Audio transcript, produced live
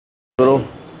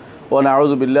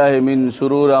ونعوذ بالله من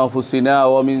شرور أنفسنا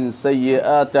ومن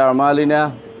سيئات أعمالنا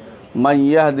من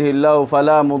يهده الله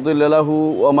فلا مضل له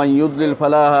ومن يضلل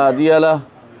فلا هادي له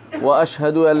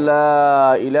وأشهد أن لا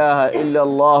إله إلا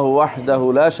الله وحده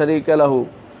لا شريك له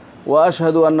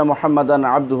وأشهد أن محمدا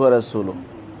عبده ورسوله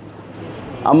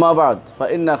أما بعد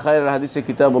فإن خير الحديث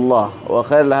كتاب الله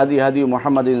وخير الهدي هدي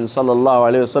محمد صلى الله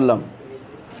عليه وسلم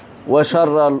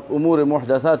وشر الأمور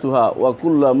محدثاتها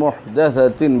وكل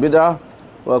محدثة بدعة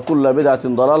وكل بدعة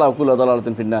ضلالة وكل ضلالة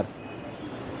في النار।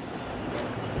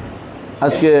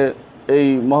 আজকে এই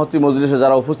মহতী মজলিসে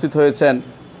যারা উপস্থিত হয়েছেন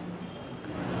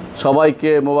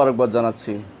সবাইকে মোবারকবাদ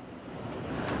জানাচ্ছি।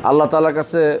 আল্লাহ তাআলার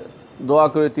কাছে দোয়া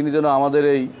করে তিনি যেন আমাদের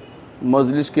এই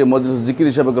মজলিসকে মজলিস জিকির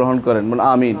হিসেবে গ্রহণ করেন, বলুন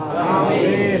আমিন।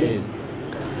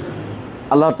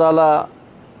 আল্লাহ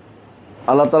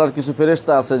তাআলার কিছু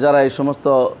ফেরেশতা আছে যারা এই সমস্ত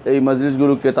এই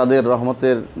মজলিসগুলোকে তাদের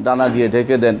রহমতের ডানা দিয়ে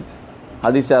ঢেকে দেন।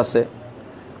 হাদিসে আছে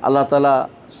আল্লাহ তাআলা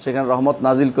সেখানে রহমত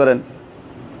নাজিল করেন,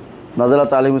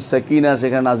 নাজিলাত আলাইহিস সাকিনা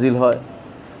সেখানে নাজিল হয়।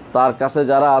 তার কাছে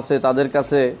যারা আছে তাদের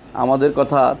কাছে আমাদের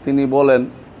কথা তিনি বলেন,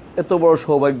 এত বড়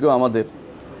সৌভাগ্য আমাদের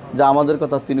যা আমাদের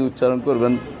কথা তিনি উচ্চারণ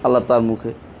করবেন আল্লাহ তার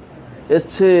মুখে, এর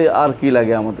চেয়ে আর কি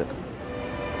লাগে আমাদের।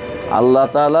 আল্লাহ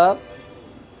তাআলা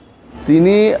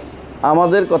তিনি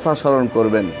আমাদের কথা স্মরণ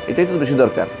করবেন, এটাই তো বেশি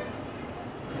দরকার।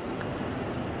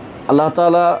 আল্লাহ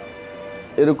তাআলা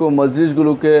এরকম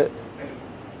মজলিসগুলোকে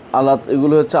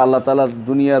এগুলো হচ্ছে আল্লাহ তাআলার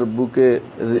দুনিয়ার বুকে,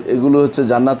 এগুলো হচ্ছে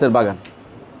জান্নাতের বাগান।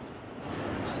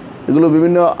 এগুলো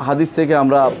বিভিন্ন হাদিস থেকে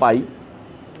আমরা পাই।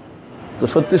 তো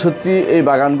সত্যি সত্যি এই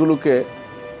বাগানগুলোকে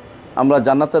আমরা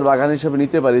জান্নাতের বাগান হিসেবে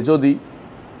নিতে পারি যদি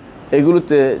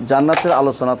এগুলোতে জান্নাতের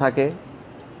আলোচনা থাকে,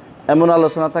 এমন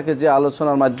আলোচনা থাকে যে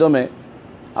আলোচনার মাধ্যমে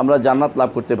আমরা জান্নাত লাভ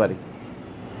করতে পারি।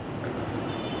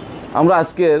 আমরা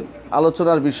আজকের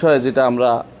আলোচনার বিষয়ে যেটা আমরা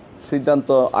সিদ্ধান্ত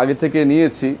আগে থেকে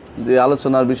নিয়েছি যে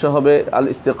আলোচনার বিষয় হবে আল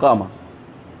ইস্তিকামা।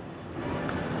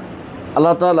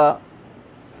 আল্লাহ তাআলা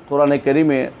কোরআনে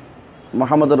কারীমে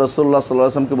মুহাম্মদ রাসূলুল্লাহ সাল্লাল্লাহু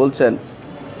আলাইহি ওয়াসাল্লামকে বলছেন,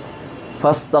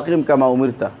 ফাস্তাকিম কামা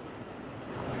উমিরতা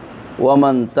ওয়া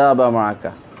মান তাবা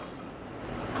মাআকা।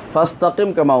 ফাস্তাকিম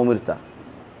কামা উমিরতা,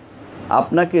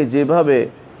 আপনাকে যেভাবে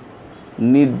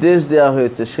নির্দেশ দেওয়া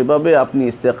হয়েছে সেভাবে আপনি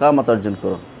ইস্তিকামত অর্জন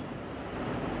করুন।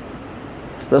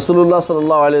 রাসূলুল্লাহ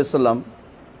সাল্লাল্লাহু আলাইহি ওয়াসাল্লাম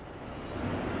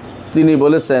তিনি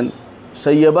বলেছেন,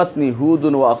 সাইয়াবাতনি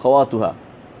হুদুন ওয়া আখাওয়াতুহা,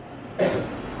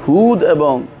 হুদ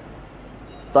এবং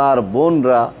তার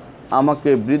বোনরা আমাকে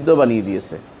বৃদ্ধ বানিয়ে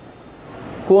দিয়েছে।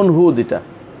 কোন হুদ? এটা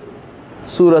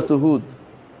সূরাতু হুদ।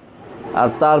 আর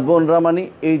তার বোনরা মানে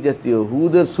এই জাতীয়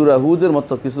হুদের সূরা হুদের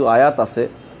মতো কিছু আয়াত আছে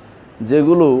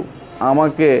যেগুলো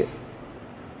আমাকে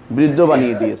বৃদ্ধ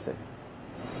বানিয়ে দিয়েছে।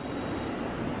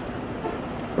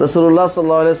 রাসূলুল্লাহ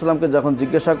সাল্লাল্লাহু আলাইহি ওয়াসাল্লামকে যখন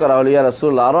জিজ্ঞাসা করা হলো, ইয়া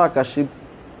রাসূলুল্লাহ আরা কাশিব,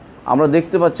 আমরা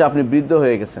দেখতে পাচ্ছি আপনি বৃদ্ধ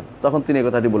হয়ে গেছেন, তখন তিনি এই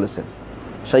কথাটি বলেছেন,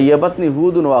 সাইয়াবাতনি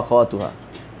হুদুন ওয়া আখাওয়াতুহা।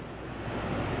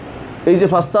 এই যে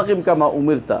ফাস্তাকিম কামা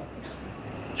উমিরতা,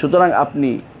 সুতরাং আপনি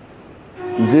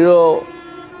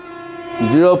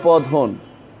দৃঢ়পদ হন,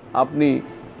 আপনি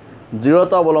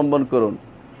দৃঢ়তা অবলম্বন করুন,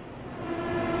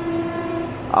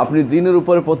 আপনি দিনের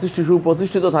উপরে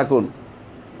সুপ্রতিষ্ঠিত থাকুন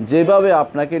যেভাবে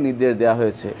আপনাকে নির্দেশ দেওয়া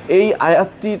হয়েছে। এই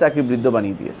আয়াতটি তাকে বৃদ্ধ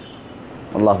বানিয়ে দিয়েছে।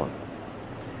 আল্লাহ,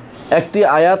 একটি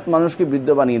আয়াত মানুষকে বৃদ্ধ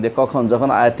বানিয়ে দেয় কখন? যখন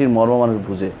আয়াতটির মর্ম মানুষ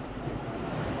বুঝে।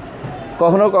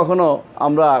 কখনো কখনো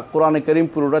আমরা কোরআনে কারীম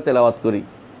পুরোটা তেলাওয়াত করি,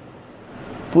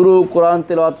 পুরো কোরআন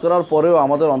তেলাওয়াত করার পরেও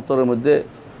আমাদের অন্তরের মধ্যে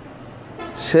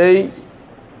সেই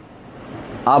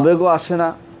আবেগও আসে না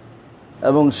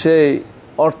এবং সেই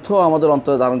অর্থ আমাদের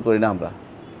অন্তরে ধারণ করি না আমরা।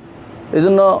 এই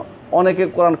জন্য অনেকে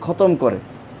কোরআন খতম করে,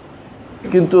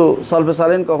 কিন্তু সলফে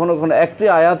সালেহিন কখনো কখনো একটি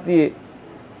আয়াত দিয়ে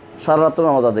সারা রাত্র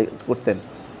নামাজ আদায় করতেন।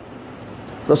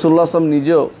 রাসূলুল্লাহ সাল্লাল্লাহু আলাইহি ওয়াসাল্লাম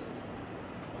নিজেও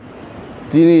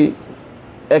তিনি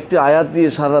একটি আয়াত দিয়ে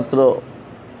সারা রাত্র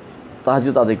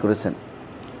তাহাজ্জুদ আদায় করেছেন,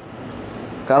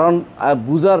 কারণ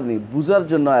বুঝার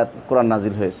জন্য আয়াত কোরআন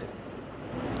নাজিল হয়েছে।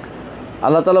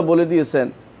 আল্লাহ তাআলা বলে দিয়েছেন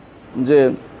যে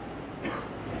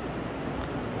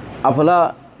আফলা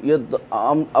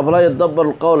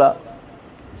ইয়াদাব্বারুল কাওলা,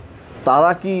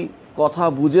 তারা কি কথা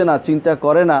বুঝে না, চিন্তা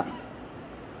করে না?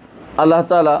 আল্লাহ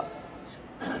তাআলা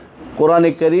কোরআনে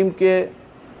কারীমকে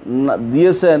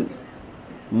দিয়েছেন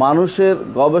মানুষের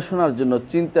গবেষণার জন্য,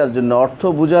 চিন্তার জন্য, অর্থ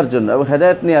বোঝার জন্য এবং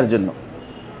হেদায়েত নেওয়ার জন্য।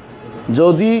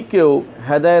 যদি কেউ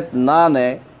হেদায়েত না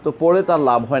নেয় তো পড়ে তার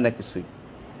লাভ হয় না কিছুই।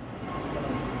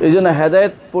 এই জন্য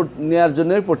হেদায়েত নেওয়ার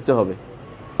জন্যই পড়তে হবে,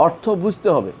 অর্থ বুঝতে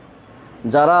হবে।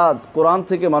 যারা কোরআন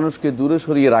থেকে মানুষকে দূরে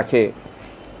সরিয়ে রাখে,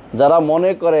 যারা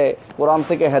মনে করে কোরআন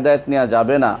থেকে হেদায়েত নেওয়া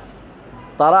যাবে না,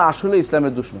 তারা আসলে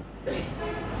ইসলামের দুশমন।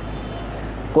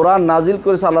 কোরআন নাজিল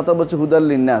করেছে আল্লাহ তাআলা বলছে হুদাল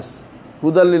লিন্নাস,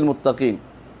 হুদাল্লিল মুত্তাকিন।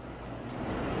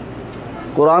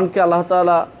 কোরআনকে আল্লাহ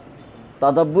তাআলা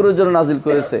তাদাব্বুরের জন্য নাজিল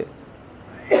করেছে,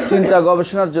 চিন্তা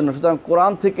গবেষণার জন্য। সুতরাং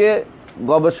কোরআন থেকে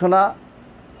গবেষণা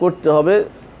করতে হবে,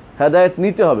 হেদায়েত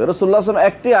নিতে হবে। রাসূলুল্লাহ সাল্লাল্লাহু আলাইহি ওয়াসাল্লাম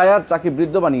একটি আয়াত যাকে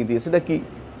বৃদ্ধ বানিয়ে দিয়েছে, এটা কি?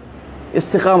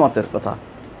 ইস্তিকামতের কথা।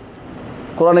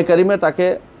 কোরআনে কারিমে তাকে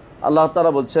আল্লাহ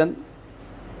তাআলা বলছেন,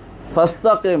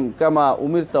 ফাস্তাকিম কামা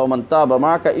উমিরতা ওয়া মান তাবা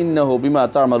মাআকা ইন্নাহু বিমা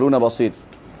তা'মালুনা বাসীর।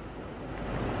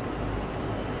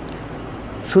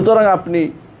 সুতরাং আপনি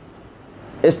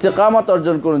ইস্তিকামত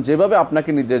অর্জন করুন যেভাবে আপনাকে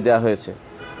নির্দেশ দেওয়া হয়েছে,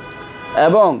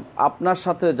 এবং আপনার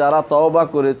সাথে যারা তওবা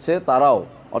করেছে তারাও,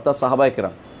 অর্থাৎ সাহাবায়ে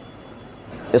কেরাম।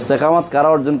 ইস্তিকামত কারা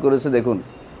অর্জন করেছে দেখুন,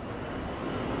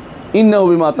 ইন্নাহু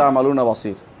বিমা তা'মালুনা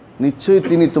বাসীর, নিশ্চয়ই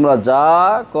তিনি তোমরা যা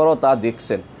করো তা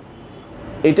দেখছেন।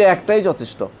 এটা একটাই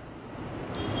যথেষ্ট।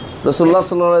 রাসূলুল্লাহ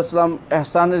সাল্লাল্লাহু আলাইহি ওয়াসাল্লাম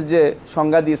ইহসানের যে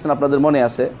সংজ্ঞা দিয়েছেন আপনাদের মনে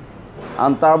আছে,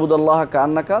 আন তা'বুদাল্লাহা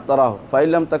কাআন্নাকা তারাহু ফাইন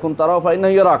লাম তাকুন তারাহু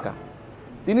ফাইন্নাহু ইয়ারাকা।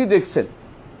 তিনি দেখছেন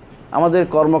আমাদের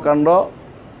কর্মকাণ্ড,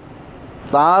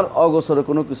 তার অগোচরে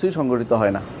কোনো কিছুই সংগঠিত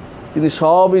হয় না, তিনি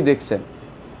সবই দেখছেন।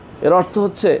 এর অর্থ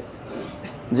হচ্ছে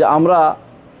যে আমরা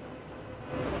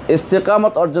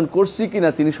ইস্তিকামত অর্জন করছি কিনা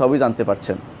তিনি সবই জানতে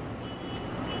পারছেন।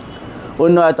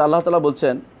 অন্য আয়াতে আল্লাহ তাআলা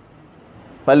বলছেন,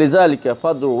 ফালিযালিকা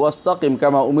ফাদউ ওয়াস্তাকিম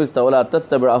কামা উমিরতা ওয়া লা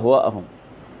তাত্তাবি আহওয়াআহুম।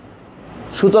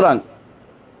 সুতরাং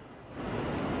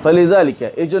ফালিযালিকা,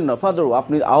 এই জন্য, ফাদউ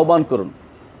আপনি আহ্বান করুন,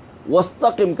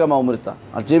 ওয়াস্তাকিম কামা উমিরতা,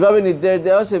 আর যেভাবে নির্দেশ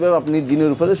দেওয়া হয় সেভাবে আপনি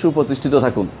দ্বীনের উপরে সুপ্রতিষ্ঠিত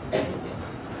থাকুন।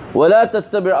 ওয়া লা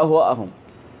তাত্তাবি আহওয়াআহুম,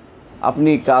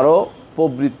 আপনি কারো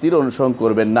প্রবৃত্তির অনুসরণ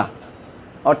করবেন না।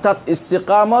 অর্থাৎ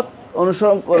ইস্তিকামত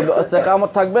অনুসরণ করবে, ইস্তিকামত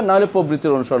থাকবেন, না হলে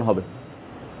প্রবৃত্তির অনুসরণ হবে।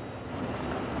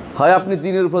 হয় আপনি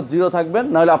দ্বীনের উপর দৃঢ় থাকবেন,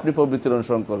 না হলে আপনি প্রবৃত্তির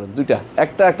অনুসরণ করবেন। দুইটা,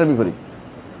 একটা বিপরীত,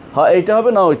 হয় এইটা হবে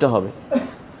না ওইটা হবে।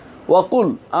 ওয়াকুল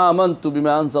আমানতু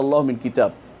বিমা আনজালাল্লাহু মিন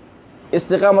কিতাব।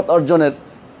 ইস্তিকামত অর্জনের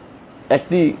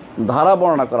একটি ধারা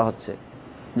বর্ণনা করা হচ্ছে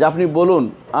যে আপনি বলুন,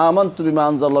 আমানতু বিমা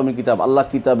আনজালাল্লাহু মিন কিতাব, আল্লাহ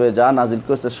কিতাবে যা নাজিল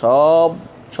করেছে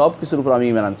সব কিছুর উপর আমি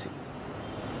ঈমান আনছি।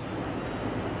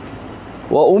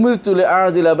 ওয়া উমিরতু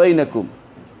লিআদিলা বাইনাকুম,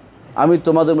 আমি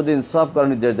তোমাদের মধ্যে ইনসাফ করার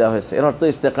নির্দেশ দেওয়া হয়েছে। এর অর্থ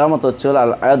ইস্তিকামত হচ্ছে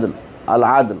আল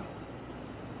আদল,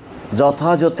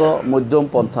 যথাযথ মধ্যম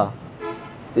পন্থা।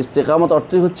 ইস্তিকামত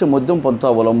অর্থই হচ্ছে মধ্যম পন্থা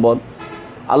অবলম্বন।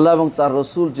 আল্লাহ এবং তার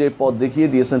রসুল যে পথ দেখিয়ে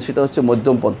দিয়েছেন সেটা হচ্ছে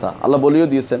মধ্যম পন্থা। আল্লাহ বলেও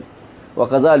দিয়েছেন, ওয়া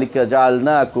কাযালিকা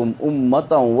জাআলনাকুম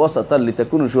উম্মাতান ওয়াসাতাল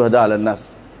লিতাকুনু শুহাদা আলান নাস।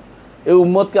 এই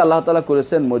উম্মতকে আল্লাহ তাআলা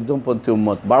করেছেন মধ্যমপন্থী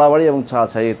উম্মত। বাড়াবাড়ি এবং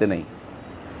ছাড়াছাড়ি এতে নেই,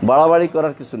 বাড়াবাড়ি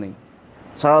করার কিছু নেই,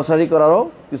 ছাড়াছাড়ি করারও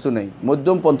কিছু নেই,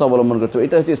 মধ্যম পন্থা অবলম্বন করতে হবে।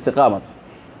 এটা হচ্ছে ইস্তিকামত।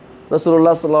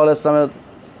 রাসূলুল্লাহ সাল্লাল্লাহু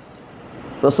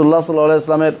আলাইহি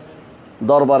ইসলামের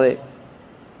দরবারে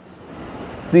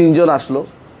তিনজন আসলো,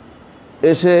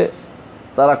 এসে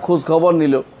তারা খোঁজ খবর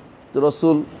নিল যে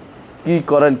রসুল কী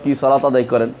করেন, কি সালাত আদায়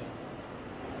করেন।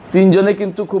 তিনজনে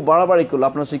কিন্তু খুব বাড়াবাড়ি করলো,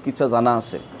 আপনার সেই ইচ্ছা জানা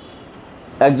আছে।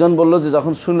 একজন বলল যে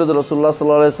যখন শুনলো যে রাসূলুল্লাহ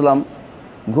সাল্লাল্লাহু আলাইহি ওয়াসাল্লাম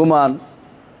ঘুমান,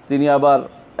 তিনি আবার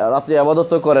রাত্রে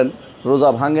ইবাদত করেন, রোজা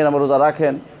ভাঙেন, আবার রোজা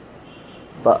রাখেন,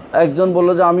 তা একজন বলল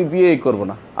যে আমি বিয়েই করব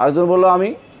না। আরেকজন বলল আমি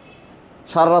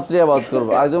সারা রাত্রি ইবাদত করব।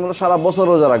 আরেকজন বলল সারা বছর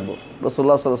রোজা রাখবো।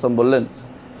 রাসূলুল্লাহ সাল্লাল্লাহু আলাইহি ওয়াসাল্লাম বললেন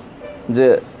যে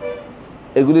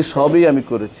এগুলি সবই আমি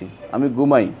করেছি, আমি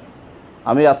ঘুমাই,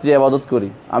 আমি রাত্রি ইবাদত করি,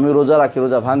 আমি রোজা রাখি,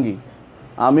 রোজা ভাঙি,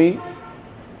 আমি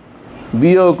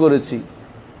বিয়েও করেছি।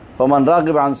 ফামান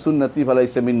রাগিবা আন সুন্নতি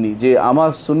ফালাইসা মিন্নি, যে আমার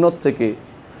সুন্নত থেকে,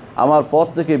 আমার পথ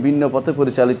থেকে ভিন্ন পথে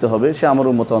পরিচালিত হবে সে আমার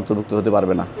উম্মত অন্তর্ভুক্ত হতে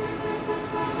পারবে না।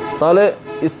 তাহলে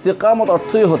ইস্তিকামত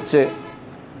অর্থই হচ্ছে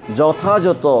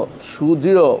যথাযথ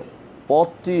সুদৃঢ়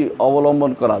পথটি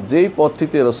অবলম্বন করা, যেই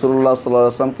পথটিতে রাসূলুল্লাহ সাল্লাল্লাহু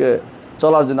আলাইহি ওয়াসাল্লামকে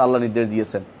চলার জন্য আল্লাহ নির্দেশ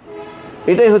দিয়েছেন।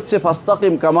 এটাই হচ্ছে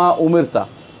ফাস্তাকিম কামা উমিরতা,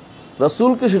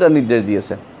 রাসূলকে সেটা নির্দেশ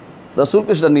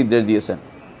দিয়েছেন।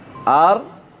 আর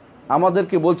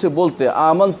আমাদেরকে বলতে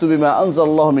আমানতু বিমা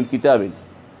আনজালাল্লাহু মিন কিতাবিন,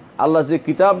 আল্লাহ যে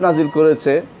কিতাব নাজিল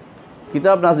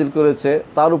করেছে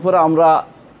তার উপরে আমরা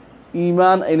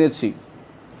ঈমান এনেছি।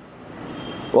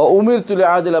 ওয়া উমিরতু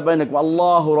লিআদিলা বাইনাকুম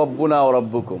আল্লাহু রাব্বুনা ওয়া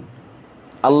রাব্বুকুম,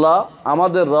 আল্লাহ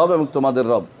আমাদের রব এবং তোমাদের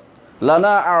রব।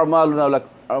 লানা আমালুনা ওয়া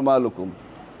আমালুকুম,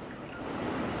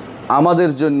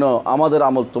 আমাদের জন্য আমাদের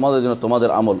আমল, তোমাদের জন্য তোমাদের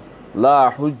আমল। লা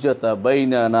হুজ্জাতা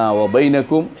বাইনানা ওয়া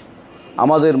বাইনাকুম,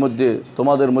 আমাদের মধ্যে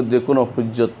তোমাদের মধ্যে কোনো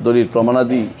হুজ্জত, দলিল,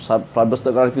 প্রমাণাদি সাব্যস্ত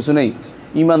করার কিছু নেই।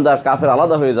 ঈমানদার কাফের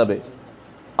আলাদা হয়ে যাবে।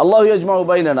 আল্লাহু ইয়াজমাউ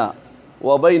বাইনানা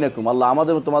ওয়া বাইনাকুম, আল্লাহ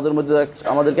আমাদের তোমাদের মধ্যে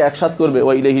আমাদেরকে একসাথ করবে।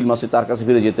 ওয়া ইলাইহিল মাসির, তার কাছে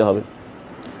ফিরে যেতে হবে।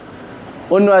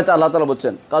 অন্য আয়াতে আল্লাহ তাআলা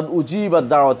বলছেন, কাদ উজিবাত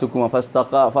দাওয়াতুকুমা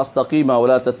ফাস্তাকিমা ওয়া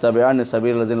লা তাত্তাবি'আনি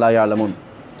সাবিলাল্লাযিনা লা ইয়ালামুন।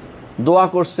 দোয়া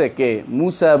করছে কে?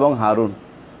 মূসা এবং হারুন,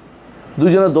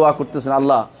 দুজনে দোয়া করতেছেন,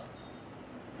 আল্লাহ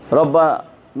রব্বা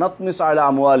নাতমিস আলা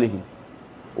আমওয়ালিহিম,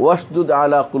 ওয়াশদুদ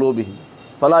আলা কুলুবিহিম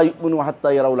ফালা ইউমিনু হাত্তা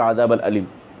ইয়ারাউল আযাবাল আলিম।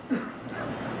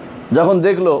 যখন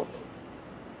দেখলো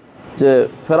যে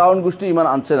ফেরাউন গোষ্ঠী ঈমান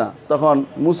আনছে না, তখন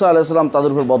মুসা আলাইহিস সালাম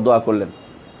তাদের উপর বদদোয়া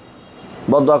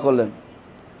করলেন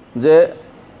যে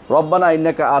রব্বানা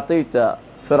ইন্নাকা আতাইতা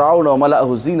ফিরআউনা ওয়া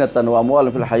মালাআহু যিনাতান ওয়া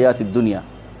আমওয়ালান ফিল হায়াতিদ দুনিয়া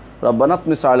রব্বানা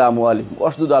তমিস আলা আমওয়ালিহিম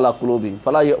ওয়াশদুদ আলা কুলুবিহিম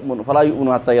ফালা ইউমিনু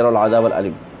হাত্তা ইয়ারাউল আযাবাল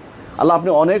আলিম। আল্লাহ আপনি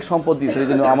অনেক সম্পদ দিয়েছেন, এই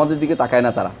জন্য আমাদের দিকে তাকায়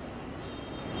না। তারা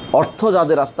অর্থ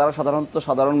যাদের আছে তারা সাধারণত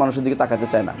সাধারণ মানুষের দিকে তাকাতে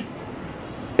চায় না।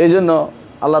 এই জন্য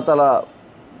আল্লাহ তাআলা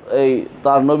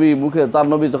তার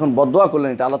নবী যখন বদদোয়া করলেন,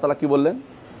 এটা আল্লাহ তাআলা কি বললেন?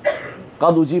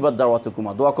 কাদ উজিবাত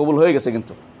দাওয়াতুকুমা, দোয়া কবুল হয়ে গেছে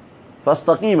কিন্তু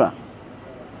ফাস্তাকিমা।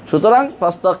 সুতরাং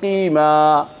ফাস্তাকিমা,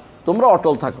 তোমরা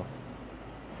অটল থাকো।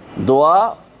 দোয়া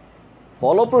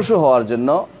ফলপ্রসূ হওয়ার জন্য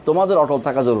তোমাদের অটল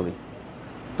থাকা জরুরি,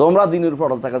 তোমরা দ্বীনের উপর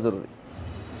অটল থাকা জরুরি।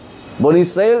 বনী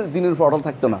ইসরাইল দ্বীনের উপর অটল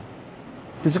থাকতো না,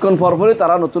 কিছুক্ষণ পরপরই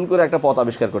তারা নতুন করে একটা পথ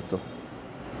আবিষ্কার করত।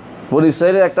 বনী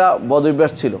ইসরাইলের একটা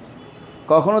বদঅভ্যাস ছিল,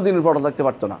 কখনো দ্বীনের উপর অটল থাকতে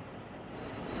পারতো না।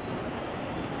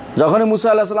 যখনই মুসা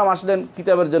আলাইহিস সালাম আসলেন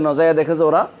কিতাবের জন্য, যাইয়া দেখে যে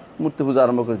ওরা মূর্তি পূজা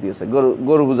আরম্ভ করে দিয়েছে,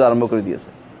 গরু পূজা আরম্ভ করে দিয়েছে।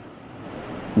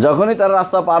 যখনই তারা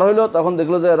রাস্তা পার হইলো তখন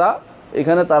দেখলো যে এরা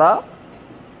এখানে তারা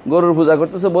গরুর পূজা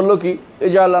করতেছে। বললো কি, এই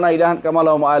যে আল্লাহ না ইলাহান কামা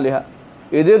লাহুম আলিহা,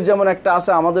 এদের যেমন একটা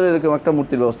আছে আমাদের এরকম একটা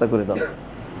মূর্তির ব্যবস্থা করে দাও।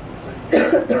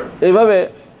 এইভাবে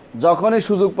যখনই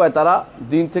সুযোগ পায় তারা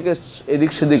দিন থেকে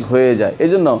এদিক সেদিক হয়ে যায়। এই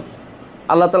জন্য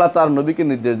আল্লাহ তাআলা তার নবীকে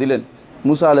নির্দেশ দিলেন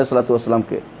মুসা আলাইহিস সালাতু ওয়াস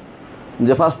সালামকে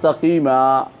যে ফাস্তাকিমা,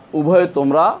 উভয়ে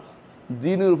তোমরা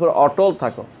দ্বীনের উপর অটল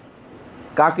থাকো।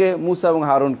 কাকে? মুসা এবং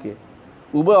হারুনকে।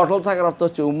 উভয় অটল থাকার অর্থ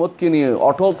হচ্ছে উম্মতকে নিয়ে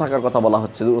অটল থাকার কথা বলা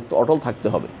হচ্ছে, অটল থাকতে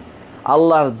হবে।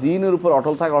 আল্লাহর দ্বীনের উপর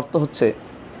অটল থাকার অর্থ হচ্ছে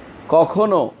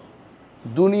কখনো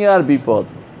দুনিয়ার বিপদ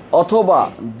অথবা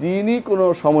দ্বীনি কোনো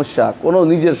সমস্যা, কোনো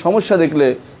নিজের সমস্যা দেখলে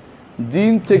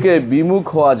দ্বীন থেকে বিমুখ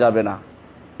হওয়া যাবে না,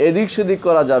 এদিক সেদিক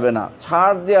করা যাবে না,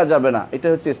 ছাড় দেওয়া যাবে না। এটা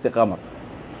হচ্ছে ইস্তেকামত।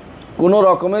 কোনো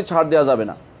রকমে ছাড় দেওয়া যাবে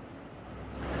না।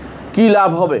 কি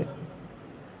লাভ হবে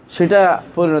সেটা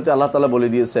পরিণতি আল্লাহ তাআলা বলে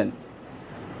দিয়েছেন,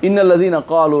 ইন্নাল্লাযীনা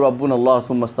ক্বালু রাব্বুনাল্লাহ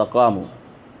সুম্মা ইসতাকামু,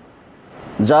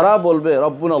 যারা বলবে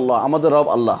রব্বুনাল্লাহ, আমাদের রব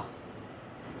আল্লাহ।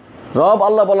 রব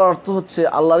আল্লাহ বলার অর্থ হচ্ছে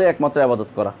আল্লাহরই একমাত্র ইবাদত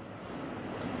করা।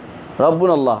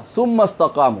 রব্বুনাল্লাহ সুম্মা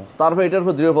ইসতাকামু, তারপর এটার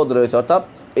উপর দৃঢ়পদ রয়েছে, অর্থাৎ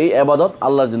এই ইবাদত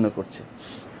আল্লাহর জন্য করছে,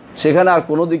 সেখানে আর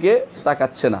কোনো দিকে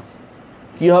তাকাচ্ছে না।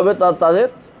 কি হবে? তাদের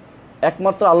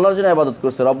একমাত্র আল্লাহর জন্য ইবাদত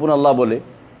করছে রব্বুনাল্লাহ বলে।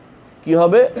 কি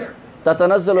হবে?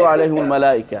 তাতানাজ্জালু আলাইহিমুল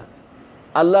মালাইকা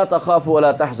আল্লা তাখাফু ওয়া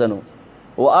লা তাহজানু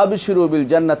ওয়া আবশিরু বিল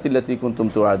জান্নাতি আল্লাতী কুনতুম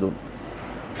তুআদুন।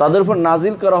 তাদের উপর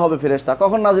নাজিল করা হবে ফেরেশতা।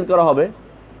 কখন নাজিল করা হবে?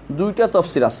 দুইটা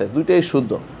তাফসীর আছে, দুইটাই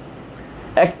শুদ্ধ।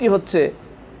 একটি হচ্ছে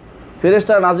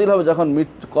ফেরেশতা নাজিল হবে যখন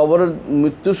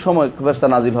মৃত্যুর সময় ফেরেশতা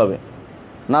নাজিল হবে।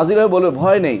 নাজিল হয়ে বলবে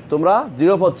ভয় নেই, তোমরা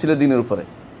দৃঢ়পদ ছিলে দ্বীনের উপরে।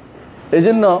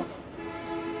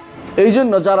 এই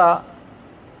জন্য যারা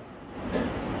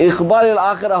ইকবাল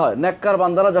আখিরা হয়, নেককার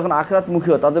বান্দারা যখন আখিরাতমুখী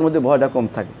হয় তাদের মধ্যে ভয়টা কম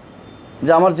থাকে,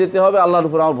 যে আমার যেতে হবে, আল্লাহর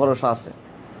উপর আমার ভরসা আছে,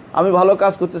 আমি ভালো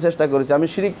কাজ করতে চেষ্টা করেছি, আমি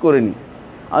শিরিক করিনি,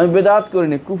 আমি বেদাত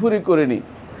করিনি, কুফরি করিনি,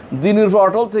 দ্বীনের উপর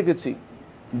অটল থেকেছি,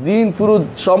 দিন পুরো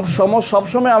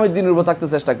সবসময় আমি দ্বীনের উপর থাকতে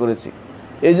চেষ্টা করেছি।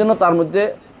 এই জন্য তার মধ্যে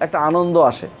একটা আনন্দ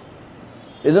আসে।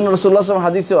 এই জন্য রাসূলুল্লাহ সাল্লাল্লাহু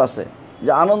আলাইহি ওয়াসাল্লাম হাদিসেও আছে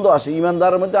যে আনন্দ আসে,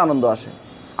 ইমানদারের মধ্যে আনন্দ আসে।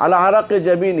 আলা আরাকে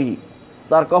জাবিনিহি,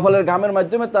 তার কপালের ঘামের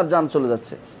মাধ্যমে তার জান চলে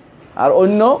যাচ্ছে। আর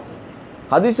অন্য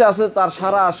হাদিসে আছে তার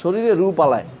সারা শরীরে রূপ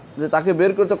আলায়, যে তাকে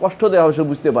বের করতে কষ্ট দেওয়া হবে, সে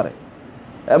বুঝতে পারে,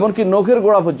 এমনকি নখের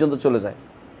গোড়া পর্যন্ত চলে যায়।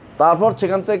 তারপর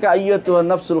সেখান থেকে আইয়াতুহান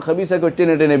নাফসুল খাবিসা করে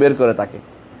টেনে টেনে বের করে তাকে,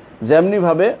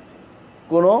 যেমনিভাবে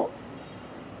কোনো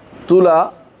তুলা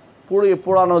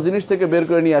পোড়ানো জিনিস থেকে বের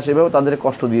করে নিয়ে আসে, এভাবে তাদের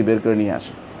কষ্ট দিয়ে বের করে নিয়ে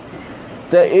আসে।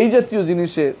 তো এই জাতীয়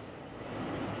জিনিসের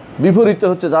বিপরীতে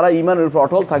হচ্ছে যারা ঈমানের উপর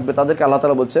অটল থাকবে তাদেরকে আল্লাহ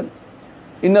তাআলা বলছেন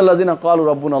ইন্নাল্লাযীনা ক্বালু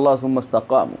রাব্বুনাল্লাহু সুম্মা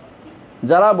ইসতাকামু,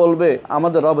 যারা বলবে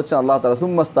আমাদের রব হচ্ছেন আল্লাহ তাআলা,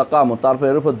 সুম্মা ইসতাকামু, তারপর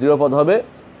এর উপর দৃঢ়পদ হবে,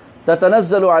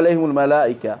 তাতানাজ্জালু আলাইহিমুল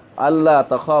মালাইকা আল্লা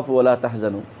তাখাফু ওয়া লা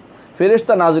তাহজানু,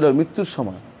 ফেরেশতা নাজিল হয় মৃত্যুর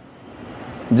সময়,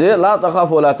 যে লা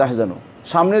তাখাফু ওয়া লা তাহজানু,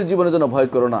 সামনের জীবনের জন্য ভয়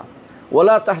করো না, ওয়া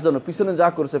লা তাহজানু, পিছনে যা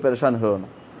করছে পেরেশান হয়ো না,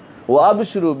 ওয়া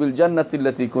আবশিরু বিল জান্নাতি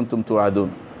আল্লাতী কুনতুম তুআদুন,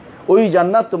 ওই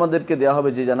জান্নাত তোমাদেরকে দেওয়া হবে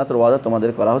যে জান্নাতের ওয়াদা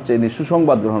তোমাদের করা হচ্ছে, এই নিয়ে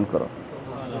সুসংবাদ গ্রহণ করো।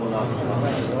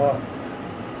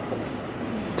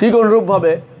 ঠিক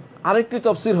অনুরূপভাবে আরেকটি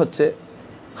তাফসীর হচ্ছে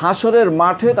হাসরের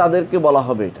মাঠে তাদেরকে বলা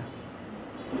হবে এটা,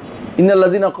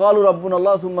 ইন্নাল্লাযীনা ক্বালু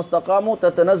রাব্বুনাল্লাহু সুম্মা ইসতাকামু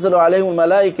তাতানাজ্জালু আলাইহিমুল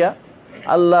মালাইকা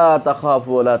আল্লা তাখাফু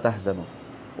ওয়া লা তাহজানু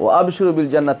ওয়া আবশিরু বিল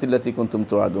জান্নাতি আল্লাতী কুনতুম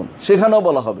তুআদুন। সেখানেও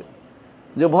বলা হবে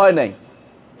যে ভয় নাই,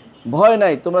 ভয়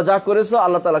নাই, তোমরা যা করেছো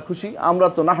আল্লাহ তাআলা খুশি, আমরা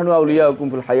তো নাহনু আউলিয়াউকুম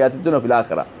ফিল হায়াতিদ দুনিয়া ফিল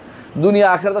আখিরাহ, দুনিয়া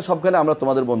আখিরাতে সবখানে আমরা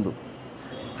তোমাদের বন্ধু।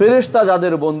 ফেরেশতা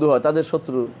যাদের বন্ধু হয় তাদের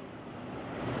শত্রু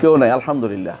কেউ নাই,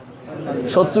 আলহামদুলিল্লাহ।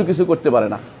 শত্রু কিছু করতে পারে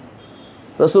না।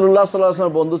 রাসূলুল্লাহ সাল্লাল্লাহু আলাইহি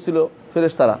ওয়াসাল্লামের বন্ধু ছিল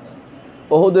ফেরেশতারা।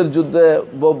 ওহুদের যুদ্ধে,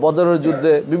 বদরের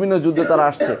যুদ্ধে, বিভিন্ন যুদ্ধে তারা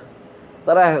আসছে,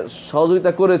 তারা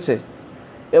সহযোগিতা করেছে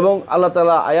এবং আল্লাহ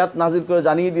তাআলা আয়াত নাজিল করে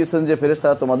জানিয়ে দিয়েছেন যে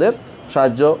ফেরেশতারা তোমাদের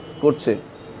সাহায্য করছে।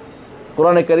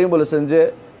 কোরআনে কারীম বলেছেন যে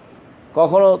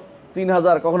কখনো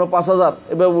 3000, কখনো 5000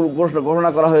 এভাবে ঘোষণা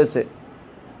করা হয়েছে।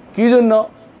 কী জন্য?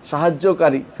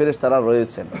 সাহায্যকারী ফেরেশতারা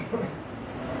রয়েছেন।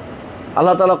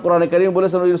 আল্লাহ তাআলা কোরআনে কারীম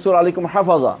বলেছেন ইরসুল আলাইকুম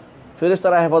হাফাজা,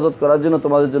 ফেরেশতারা হেফাজত করার জন্য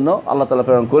তোমাদের জন্য আল্লাহ তাআলা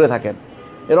প্রেরণ করে থাকেন।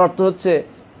 এর অর্থ হচ্ছে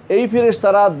এই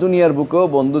ফেরেশতারা দুনিয়ার বুকেও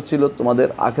বন্ধু ছিল, তোমাদের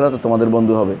আখিরাতে তোমাদের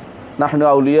বন্ধু হবে। নাহনু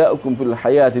আউলিয়াউকুম ফিল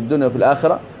হায়াতিদ দুনিয়া ফিল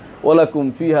আখিরা ওয়া লাকুম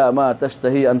ফিহা মা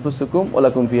তাশতাহি আনফুসুকুম ওয়া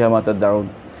লাকুম ফিহা মা তাদউন।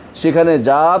 সেখানে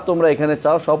যা তোমরা এখানে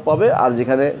চাও সব পাবে, আর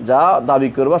যেখানে যা দাবি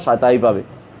করবা তাই পাবে।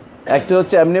 একটা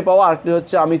হচ্ছে এমনি পাওয়া, আরেকটি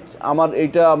হচ্ছে আমার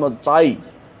এইটা আমার চাই।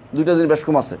 দুইটা জিনিস বেশ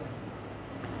কম আছে।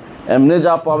 এমনি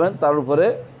যা পাবেন তার উপরে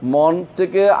মন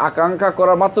থেকে আকাঙ্ক্ষা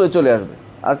করা মাত্রই চলে আসবে,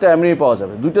 আরেকটা এমনিই পাওয়া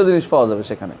যাবে। দুইটা জিনিস পাওয়া যাবে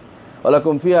সেখানে। ওয়া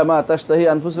লাকুম ফিহা মা তাশতাহি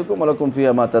আনফুসুকুম ওয়া লাকুম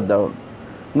ফিহা মা তাদউন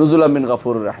নুজুলাম মিন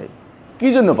গাফুরির রাহিম। কী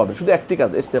জন্য পাবেন? শুধু একটি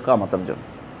কাজ, ইস্তেকামাতের জন্য।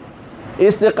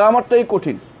 ইস্তেকামাতটাই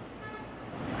কঠিন।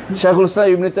 শাইখুল ইসলাম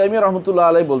ইবনে তাইমিয়া রাহমাতুল্লাহ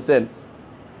আলাইহি বলতেন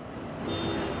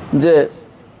যে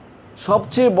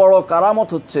সবচেয়ে বড় কারামত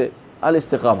হচ্ছে আল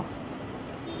ইস্তেকামা।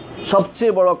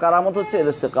 সবচেয়ে বড় কারামত হচ্ছে আল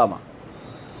ইস্তেকামা।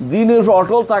 দ্বীনের উপর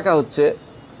অটল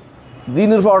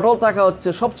থাকা হচ্ছে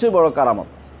সবচেয়ে বড় কারামত।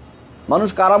 মানুষ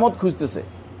কারামত খুঁজতেছে,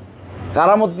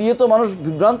 কারামত দিয়ে তো মানুষ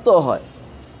বিভ্রান্ত হয়।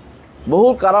 বহু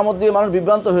কারামত দিয়ে মানুষ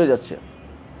বিভ্রান্ত হয়ে যাচ্ছে।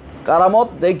 কারামত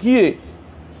দেখিয়ে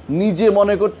নিজে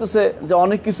মনে করতেছে যে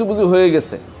অনেক কিছু বুঝি হয়ে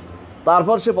গেছে,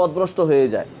 তারপর সে পথভ্রষ্ট হয়ে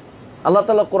যায়। আল্লাহ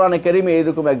তাআলা কোরআনে কারীমে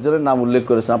এইরকম একজনের নাম উল্লেখ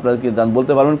করেছেন। আপনারা কি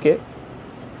বলতে পারবেন কে?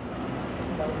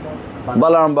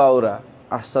 বালাম বাউরা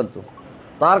আহসানতু,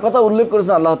 তার কথা উল্লেখ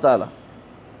করেছেন আল্লাহ তাআলা।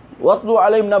 ওয়াতলু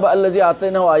আলাইহিম নাবা আল্লাযী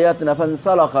আতাইনাহু আয়াতিনা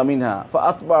ফানসালাখা মিনহা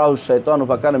ফাআতবাআহু আশ-শাইতানু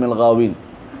ফাকানা মিনাল গাওয়িন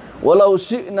ওয়ালাউ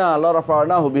শি'না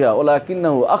লারাফা'নাহু বিহা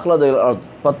ওয়ালাকিন্নাহু আখলাদা ইলাল আরদ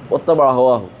ফাত্তাবা'a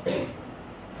হাওয়াহু।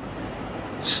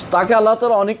 তাকে আল্লাহ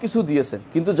তাআলা অনেক কিছু দিয়েছেন,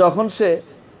 কিন্তু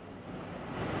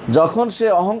যখন সে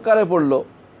অহংকারে পড়ল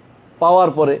পাওয়ার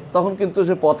পরে, তখন কিন্তু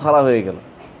সে পথহারা হয়ে গেল।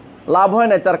 লাভ হয়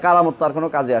নাই, তার কারামত তার কোনো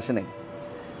কাজে আসে নাই,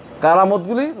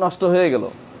 কারামতগুলি নষ্ট হয়ে গেল।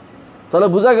 তাহলে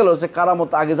বোঝা গেল যে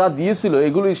কারামত আগে যা দিয়েছিল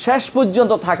এগুলি শেষ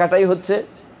পর্যন্ত থাকাটাই হচ্ছে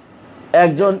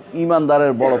একজন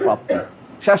ইমানদারের বড় প্রাপ্তি।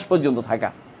 শেষ পর্যন্ত থাকা,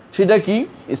 সেটা কি?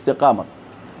 ইস্তেকামত।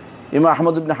 ইমাম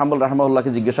আহমদ ইবনে হাম্বল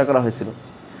রাহিমাহুল্লাহকে জিজ্ঞাসা করা হয়েছিল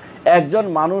একজন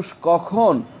মানুষ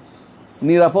কখন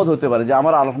নিরাপদ হতে পারে যে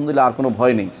আমার আলহামদুলিল্লাহ আর কোনো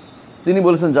ভয় নেই। তিনি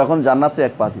বলেছেন যখন জান্নাতে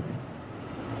এক পা দিবে,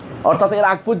 অর্থাৎ এর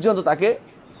আগ পর্যন্ত তাকে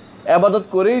ইবাদত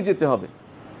করেই যেতে হবে।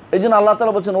 এই জন্য আল্লাহ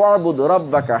তাআলা বলছেন ওয়া'বুদ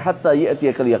রাব্বাকা হাত্তা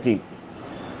ইয়াতিয়াকাল ইয়াকিন,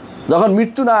 যখন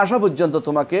মৃত্যু না আসা পর্যন্ত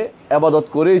তোমাকে ইবাদত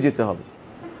করেই যেতে হবে।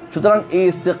 সুতরাং এই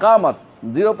ইস্তেকামত,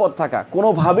 দৃঢ়পদ থাকা,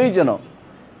 কোনোভাবেই যেন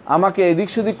আমাকে এদিক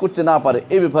সেদিক করতে না পারে,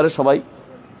 এই ব্যাপারে সবাই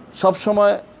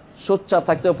সবসময় সোচ্চার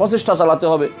থাকতে হবে, প্রচেষ্টা চালাতে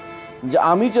হবে যে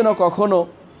আমি যেন কখনো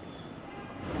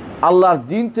আল্লাহর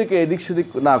দিন থেকে এদিক সেদিক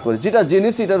না করি, যেটা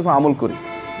জেনেছি এটার উপর আমল করি।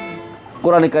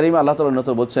 কোরআনে কারীমে আল্লাহ তাআলা উন্নত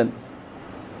বলছেন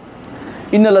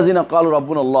ইন্নাল্লাযীনা ক্বালু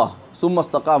রাব্বুনাল্লাহ সুম্মা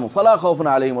ইসতাকামু ফালা খাউফুন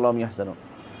আলাইহিম ওয়া লা হুম ইয়াহজানুন।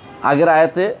 আগের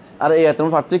আয়াতে আর এই আয়াতের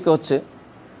মধ্যে পার্থক্য হচ্ছে,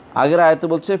 আগের আয়াতে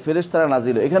বলছে ফেরেশতারা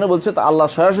নাজিল, এখানে বলছে তা আল্লাহ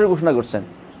সরাসরি ঘোষণা করছেন।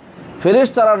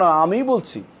 ফেরেশতারা না, আমি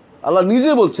বলছি, আল্লাহ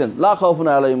নিজে বলছেন লা খাউফুন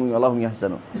আলাইহিম ওয়া লা হুম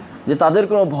ইয়াহজানুন, যে তাদের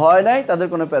কোনো ভয় নাই, তাদের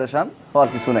কোনো পেরেশান হওয়ার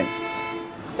কিছু নাই।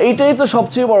 এইটাই তো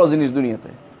সবচেয়ে বড় জিনিস দুনিয়াতে।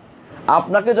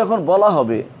 আপনাকে যখন বলা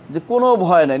হবে যে কোনো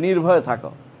ভয় নাই, নির্ভয়ে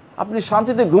থাকো, আপনি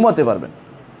শান্তিতে ঘুমাতে পারবেন।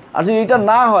 আর যদি এটা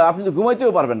না হয় আপনি তো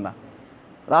ঘুমাইতেও পারবেন না।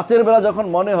 রাতের বেলা যখন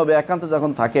মনে হবে, একান্তে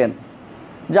যখন থাকেন,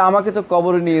 যে আমাকে তো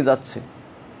কবরে নিয়ে যাচ্ছে,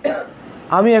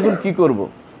 আমি এখন কি করব,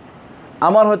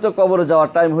 আমার হয়তো কবরে যাওয়ার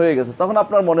টাইম হয়ে গেছে, তখন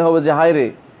আপনার মনে হবে যে হায় রে,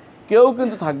 কেউ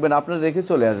কিন্তু থাকবে না, আপনার রেখে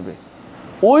চলে আসবে।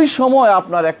 ওই সময়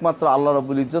আপনার একমাত্র আল্লাহ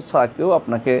রাব্বুল ইজ্জত ছাড়া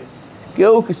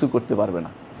কেউ কিছু করতে পারবে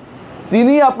না।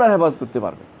 তিনি আপনার হেফাজত করতে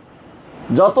পারবে।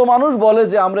 যত মানুষ বলে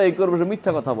যে আমরা এই করবো,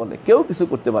 মিথ্যা কথা বলে, কেউ কিছু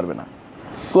করতে পারবে না।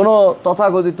 কোনো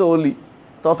তথাকথিত অলি,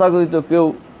 তথাকথিত কেউ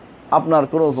আপনার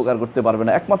কোনো উপকার করতে পারবে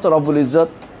না। একমাত্র রব্বুল ইজ্জত,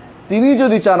 তিনি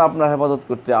যদি চান আপনার হেফাজত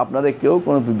করতে, আপনারে কেউ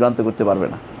কোনো বিভ্রান্ত করতে পারবে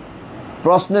না।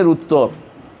 প্রশ্নের উত্তর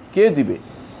কে দিবে?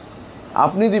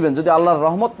 আপনি দিবেন। যদি আল্লাহর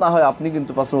রহমত না হয়, আপনি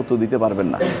কিন্তু প্রশ্নের উত্তর দিতে পারবেন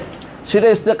না। সেটা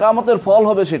ইস্তেকামতের ফল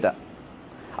হবে। সেটা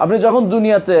আপনি যখন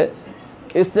দুনিয়াতে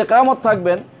ইস্তেকামত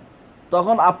থাকবেন,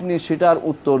 তখন আপনি সেটার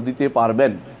উত্তর দিতে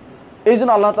পারবেন। এই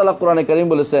জন্য আল্লাহ তাআলা কোরআনে কারীম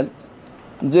বলেছেন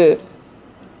যে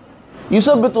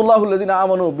ইউসাব্বিতুল্লাহুল্লাযীনা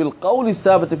আমানু বিল কাউলি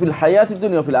সাবিতি ফিল হায়াতিদ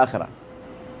দুনিয়া ওয়া ফিল আখিরাহ।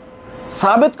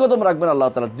 সাবেত কদম রাখবেন আল্লাহ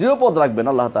তাআলা, দৃঢ়পদ রাখবেন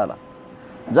আল্লাহ তাআলা।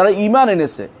 যারা ঈমান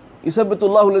এনেছে,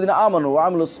 ইসাব্বিতুল্লাহুল্লাযিনা আমানু ওয়া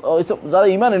আমিলুস, যারা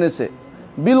ঈমান এনেছে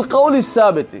বিল কাউলিস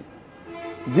সাবিতি,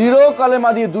 দৃঢ় কালেমা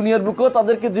দিয়ে দুনিয়ার বুকেও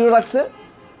তাদেরকে দৃঢ় রাখছে,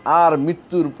 আর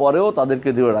মৃত্যুর পরেও তাদেরকে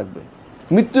দৃঢ় রাখবে।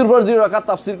 মৃত্যুর পর দৃঢ় রাখার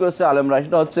তাফসীর করেছে আলেমরা,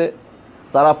 সেটা হচ্ছে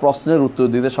তারা প্রশ্নের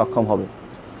উত্তর দিতে সক্ষম হবে।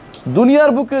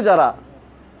 দুনিয়ার বুকে যারা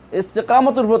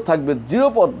ইস্তেকামতের উপর থাকবে,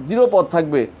 দৃঢ়পদ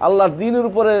থাকবে, আল্লাহর দ্বীনের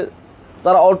উপরে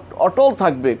তারা অটল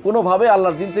থাকবে, কোনোভাবে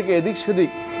আল্লাহর দ্বীন থেকে এদিক সেদিক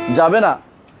যাবে না,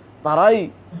 তারাই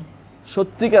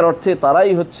সত্যিকার অর্থে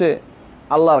তারাই হচ্ছে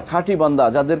আল্লাহর খাঁটি বান্দা,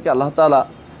 যাদেরকে আল্লাহ তাআলা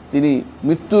তিনি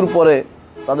মৃত্যুর পরে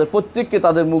তাদের প্রত্যেককে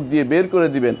তাদের মুখ দিয়ে বের করে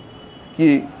দিবেন কি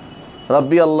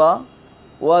রাব্বি আল্লাহ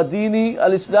ওয়া দীনি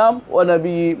আল ইসলাম ওয়া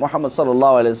নবী মুহাম্মদ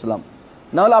সাল্লাল্লাহু আলাইহি ওয়াসাল্লাম।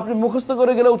 নাহলে আপনি মুখস্থ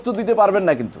করে গেলে উত্তর দিতে পারবেন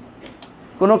না, কিন্তু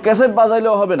কোনো ক্যাসেট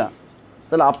বাজাইলেও হবে না।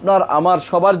 তাহলে আপনার আমার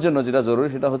সবার জন্য যেটা জরুরি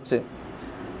সেটা হচ্ছে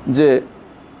যে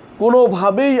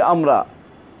কোনোভাবেই আমরা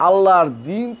আল্লাহর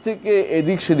দ্বীন থেকে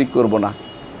এদিক সেদিক করব না।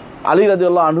 আলী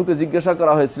রাদিয়াল্লাহু আনহুকে জিজ্ঞাসা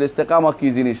করা হয়েছিল ইস্তেকামা কী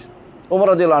জিনিস, ওমর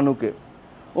রাদিয়াল্লাহু আনহুকে।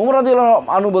 ওমর রাদিয়াল্লাহু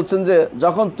আনহু বলছেন যে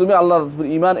যখন তুমি আল্লাহর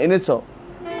ঈমান এনেছ,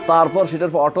 তারপর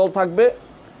সেটার উপর অটল থাকবে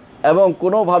এবং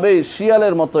কোনোভাবেই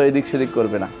শিয়ালের মতো এদিক সেদিক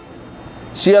করবে না।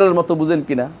 শিয়ালের মতো বুঝেন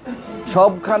কিনা,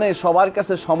 সবখানে সবার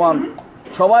কাছে সমান,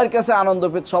 সবার কাছে আনন্দ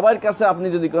পেতে, সবার কাছে আপনি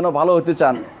যদি কোনো ভালো হতে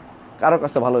চান, কারো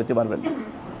কাছে ভালো হতে পারবেন না।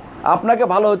 আপনাকে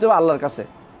ভালো হতে হবে আল্লাহর কাছে,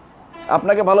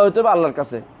 আপনাকে ভালো হতে হবে আল্লাহর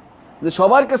কাছে। যে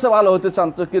সবার কাছে ভালো হতে চান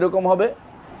তো কীরকম হবে?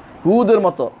 হুদের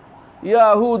মতো, ইয়া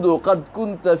হুদু কাদ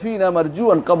কুনতা ফিনা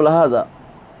মারজুয়ান ক্বাবলা হাযা,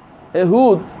 হে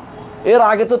হুদ, এর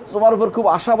আগে তো তোমার উপর খুব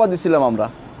আশাবাদী ছিলাম আমরা।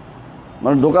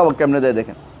 মানে ধোকা কেমনে দেয়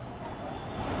দেখেন,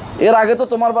 এর আগে তো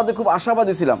তোমার বাদে খুব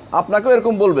আশাবাদী ছিলাম। আপনাকেও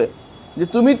এরকম বলবে যে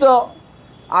তুমি তো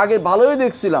আগে ভালোই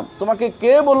দেখছিলাম, তোমাকে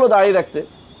কে বললো দাঁড়িয়ে রাখতে,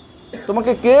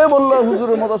 তোমাকে কে বললো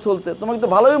হুজুরের মতো চলতে, তোমাকে তো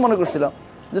ভালোই মনে করছিলাম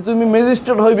যে তুমি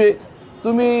ম্যাজিস্ট্রেট হইবে,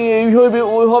 তুমি এই হইবে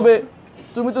ওই হবে,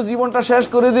 তুমি তো জীবনটা শেষ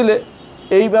করে দিলে।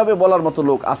 এইভাবে বলার মতো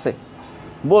লোক আছে,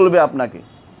 বলবে আপনাকে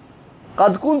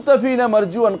কাদ কুনতা ফিনা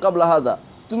মারজুয়ান ক্বাবলা হাযা,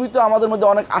 তুমি তো আমাদের মধ্যে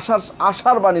অনেক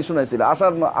আশার বাণী শুনাইছিলে,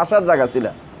 আশার জায়গা ছিল,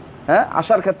 হ্যাঁ,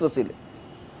 আশার ক্ষেত্র ছিল।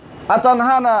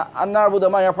 আতানহানা আন্নারবুদা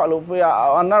মা ইয়াফআলু ফি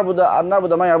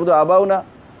আন্নারবুদা মা ইয়াবুদু আবাউনা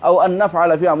আও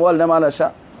আন্নাফআলা ফি আমওয়ালিনা মা লা শা,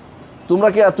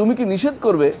 তুমি কি নিষেধ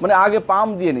করবে? মানে আগে পাম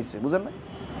দিয়ে নিছে, বুঝেন না?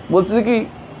 বলছে যে কি,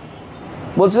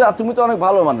 বলছে তুমি তো অনেক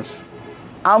ভালো মানুষ,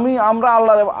 আমরা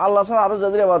আল্লাহ ছাড়া আরও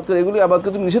যাদের আবাদ করি এগুলি আবাদ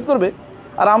করে তুমি নিষেধ করবে,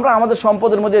 আর আমরা আমাদের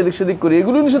সম্পদের মধ্যে এদিক সেদিক করি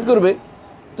এগুলি নিষেধ করবে।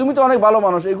 তুমি তো অনেক ভালো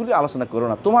মানুষ, এগুলি আলোচনা করো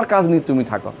না, তোমার কাজ নিয়ে তুমি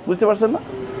থাকো। বুঝতে পারছেন না?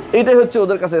 এইটাই হচ্ছে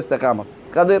ওদের কাছে ইস্তেকামত।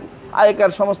 কাদের?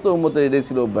 আগেকার সমস্ত উম্মতের এটাই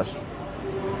ছিল অভ্যাস।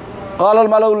 ক্বালাল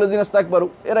মালাউল্লাযিনা ইসতাকবারু,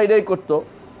 এরা এটাই করতো।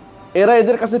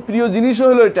 এদের কাছে প্রিয় জিনিসও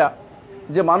হলো এটা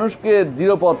যে মানুষকে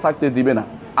দৃঢ়পদ থাকতে দিবে না।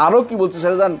 আরও কি বলছে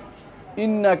সেটা জান,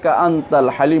 ইন্নাকা আনতাল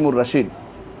হালিমুর রাশিদ,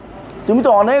 তুমি তো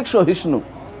অনেক সহিষ্ণু,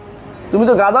 তুমি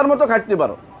তো গাধার মতো খাটতে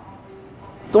পারো,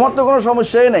 তোমার তো কোনো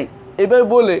সমস্যাই নাই। এভাবে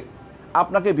বলে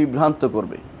আপনাকে বিভ্রান্ত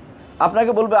করবে,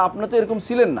 আপনাকে বলবে আপনি তো এরকম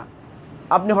ছিলেন না,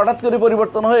 আপনি হঠাৎ করে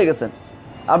পরিবর্তন হয়ে গেছেন,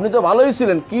 আপনি তো ভালোই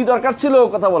ছিলেন, কি দরকার ছিল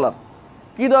কথা বলার,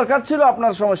 কি দরকার ছিল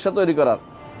আপনার সমস্যা তৈরি করার,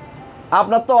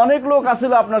 আপনার তো অনেক লোক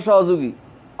আছিল আপনার সহযোগী,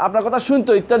 আপনার কথা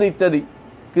শুনতো, ইত্যাদি ইত্যাদি।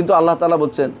 কিন্তু আল্লাহ তাআলা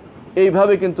বলছেন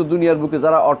এইভাবে কিন্তু দুনিয়ার বুকে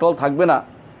যারা অটল থাকবে না,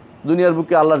 দুনিয়ার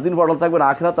বুকে আল্লাহর দিন অটল থাকবে না,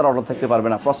 আখিরাতে তারা অটল থাকতে পারবে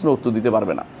না, প্রশ্ন উত্তর দিতে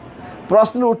পারবে না।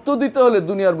 প্রশ্নের উত্তর দিতে হলে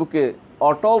দুনিয়ার বুকে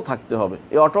অটল থাকতে হবে।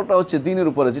 এই অটলটা হচ্ছে দ্বীনের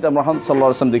উপরে, যেটা মুহাম্মদ সাল্লাল্লাহু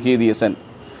আলাইহি ওয়াসাল্লাম দেখিয়ে দিয়েছেন।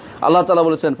 আল্লাহ তাআলা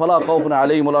বলেছেন ফালা খাউফুন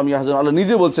আলাইহিম ওয়া লা হুম ইয়াহজানুন, আল্লাহ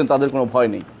নিজে বলছেন তাদের কোনো ভয়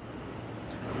নেই।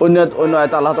 অন্য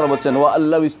আয়াতে আল্লাহ তাআলা বলছেন ওয়া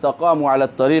আল্লাহু ইসতাকামু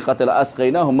আলাত তারিকাতি লা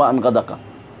আসকাইনাহুম মাআন গাদাকা,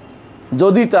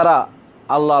 যদি তারা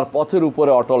আল্লাহর পথের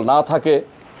উপরে অটল না থাকে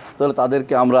তাহলে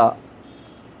তাদেরকে আমরা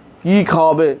কি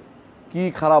খাওয়াবে, কি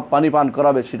খারাপ পানি পান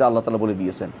করাবে সেটা আল্লাহ তাআলা বলে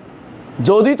দিয়েছেন।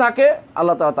 যদি থাকে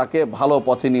আল্লাহ তাআলা তাকে ভালো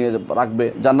পথে নিয়ে রাখবে,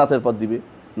 জান্নাতের পথ দিবে,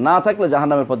 না থাকলে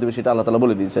জাহান্নামের পথ দিবে, সেটা আল্লাহ তাআলা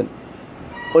বলে দিয়েছেন।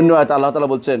 অন্য আয়াতে আল্লাহ তাআলা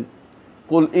বলছেন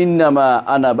কুল ইন্নামা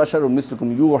আনা বাশারুম মিসলুকুম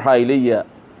ইউহা ইলাইয়া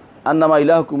আন্নামা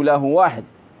ইলাহুকুম ইলাহুন ওয়াহিদ,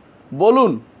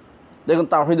 বলুন, দেখুন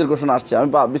তাওহীদের ঘোষণা আসছে, আমি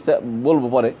বলবো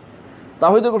পরে।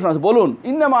 তাওহীদের ঘোষণা আছে, বলুন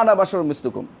ইন্নামা আনা বাশারুম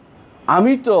মিসলুকুম,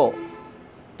 আমি তো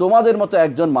তোমাদের মতো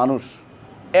একজন মানুষ।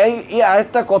 এই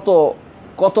আয়াতটা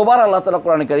কতবার আল্লাহ তাআলা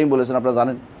কোরআনে কারীম বলেছেন আপনারা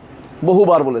জানেন?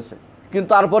 বহুবার বলেছে। কিন্তু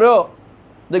তারপরেও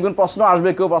দেখবেন প্রশ্ন আসবে,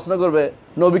 কেউ প্রশ্ন করবে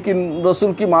নবী কি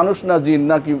রসুল কি মানুষ না জিন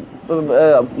নাকি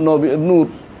নবী নূর,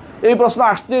 এই প্রশ্ন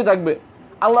আসতেই থাকবে।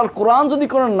 আল্লাহর কোরআন যদি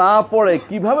কোনো না পড়ে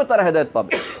কিভাবে তারা হেদায়েত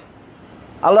পাবে?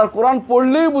 আল্লাহর কোরআন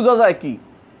পড়লেই বোঝা যায় কি।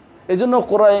 এই জন্য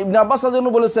ইবনে আব্বাস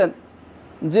রাদিয়াল্লাহু আনহু বলেছেন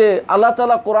যে আল্লাহ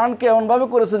তাআলা কোরআনকে এমনভাবে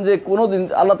করেছেন যে কোনো দিন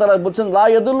আল্লাহ তাআলা বলছেন লা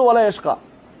ইয়াদুল্লু ওয়ালা ইয়াশকা,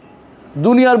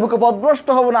 দুনিয়ার বুকে পথভ্রষ্ট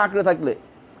হবে না আঁকড়ে থাকলে,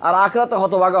 আর আখিরাতে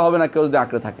হতভাগা হবে না কেউ যদি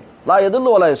আঁকড়ে থাকে। লা ইয়াদুল্লু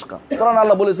ওয়ালা ইয়াশকা, কোরআন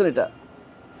আল্লাহ বলেছেন এটা,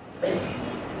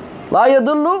 লা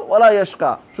ইয়াদুল্লু ওয়ালা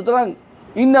ইয়াশকা। সুতরাং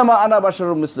ইন্নামা আনা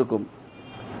বাশারুম মিসলুকুম,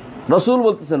 রাসূল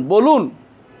বলতেছেন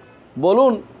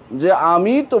বলুন যে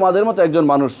আমি তোমাদের মতো একজন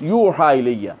মানুষ, ইউহা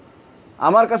ইলাইয়া,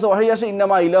 আমার কাছে ওয়াহী আসে,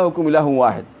 ইন্নামা ইলাহুকুম ইলাহুন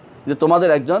ওয়াহিদ, যে তোমাদের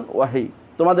একজন ওয়াহী,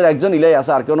 তোমাদের একজন ইলাহ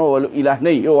আছে, আর কোনো ইলাহ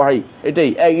নেই, এ ওয়াহী এটাই।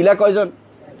 ইলাহ কয়জন?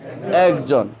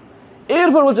 একজন।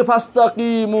 এরপর বলছে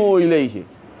ফাস্তাকিমু ইলাইহি,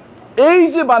 এই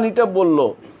যে বাণীটা বললো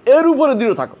এর উপরে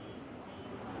দৃঢ় থাকো,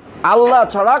 আল্লাহ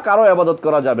ছাড়া কারো ইবাদত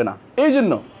করা যাবে না। এই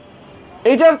জন্য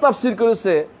এইটার তাফসীর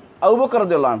করেছে আবু বকর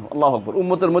রাদিয়াল্লাহু আনহু, আল্লাহু আকবার,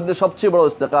 উম্মতের মধ্যে সবচেয়ে বড়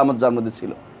ইস্তেকামত যার মধ্যে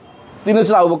ছিল তিনি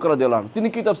হচ্ছেন আবু বকর রাদিয়াল্লাহু আনহু। তিনি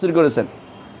কি তাফসীর করেছেন?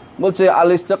 বলছে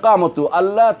আল ইস্তিকামাতু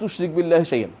আল্লাহ তুশরিক বিল্লাহি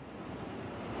শাইআন,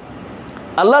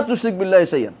 আল্লাহ তুশরিক বিল্লাহি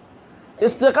শাইআন,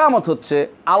 ইস্তিকামত হচ্ছে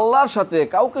আল্লাহর সাথে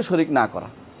কাউকে শরীক না করা।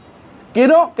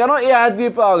 কেন এই আয়াত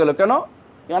দিয়ে পাওয়া গেল? কেন?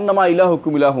 ইন্নামা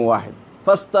ইলাহুকুম ইলাহুন ওয়াহিদ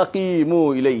ফাস্তাকিমু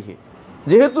ইলাইহি,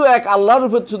 যেহেতু এক আল্লাহর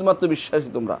উপর শুধুমাত্র বিশ্বাসী,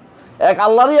 তোমরা এক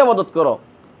আল্লাহরই ইবাদত করো,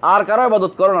 আর কারো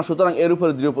ইবাদত করো না, সুতরাং এর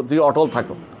উপরে দৃঢ় অটল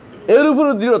থাকো, এর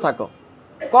উপরে দৃঢ় থাকো,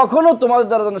 কখনো তোমাদের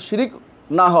দ্বারা যেন শিরিক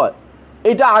না হয়,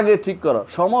 এটা আগে ঠিক করো।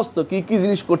 সমস্ত কি কি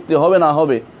জিনিস করতে হবে না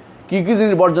হবে, কি কি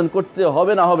জিনিস বর্জন করতে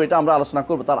হবে না হবে, এটা আমরা আলোচনা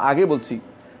করবো। তার আগে বলছি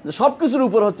যে সব কিছুর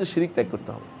উপর হচ্ছে শিরিক ত্যাগ করতে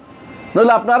হবে,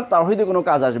 নইলে আপনার তাওহীদে কোনো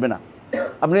কাজ আসবে না।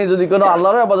 আপনি যদি কোনো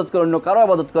আল্লাহরও ইবাদত করেন, অন্য কারো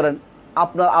ইবাদত করেন,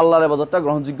 আপনার আল্লাহর ইবাদতটা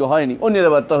গ্রহণযোগ্য হয়নি, অন্যের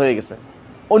ইবাদতটা হয়ে গেছে,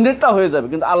 অন্যেরটা হয়ে যাবে,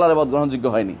 কিন্তু আল্লাহর ইবাদত গ্রহণযোগ্য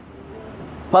হয়নি।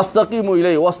 ফাস্তাকিমু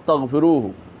ইলাইহি ওয়াস্তাগফিরুহু,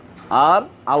 আর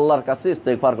আল্লাহর কাছে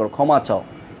ইস্তেগফার করো, ক্ষমা চাও।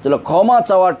 তাহলে ক্ষমা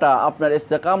চাওয়াটা আপনার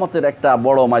ইস্তেকামতের একটা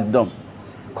বড় মাধ্যম।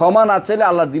 ক্ষমা না চাইলে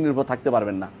আল্লাহর দ্বীনের উপর থাকতে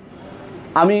পারবেন না।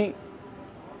 আমি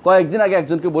কয়েকদিন আগে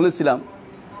একজনকে বলেছিলাম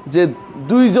যে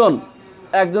দুইজন,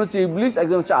 একজন হচ্ছে ইবলিস,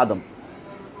 একজন হচ্ছে আদম,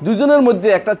 দুজনের মধ্যে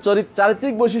একটা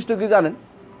চারিত্রিক বৈশিষ্ট্য কি জানেন?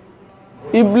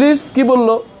 ইবলিস কি বলল?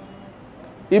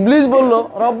 ইবলিস বলল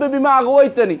রব্বে বিমা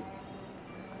আগওয়াইতানি,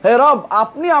 হে রব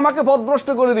আপনি আমাকে পথভ্রষ্ট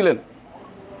করে দিলেন।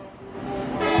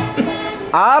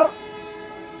 আর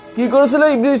কি করেছিল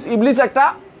ইবলিস?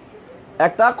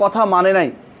 একটা কথা মানে নাই,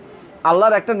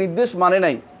 আল্লাহর একটা নির্দেশ মানে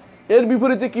নাই। এর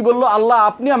বিপরীতে কি বলল? আল্লাহ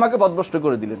আপনি আমাকে পথভ্রষ্ট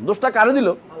করে দিলেন। দোষটা কারে দিল?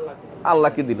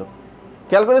 আল্লাহকে দিল।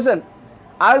 খেয়াল করেছেন?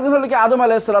 আরেকজন হলো কি আদম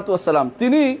আলাইহিস সালাতু ওয়াস সালাম,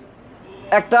 তিনি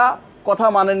একটা কথা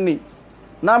মানেননি,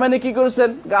 না মেনে কি করেছেন?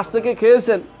 গাছ থেকে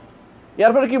খেয়েছেন।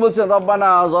 এরপরে কি বলছেন? রব্বানা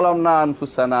যালামনা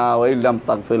আনফুসানা ওয়া ইল্লাম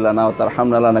তাগফির লানা ওয়া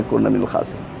তারহামনা লানাকুন্না মিনাল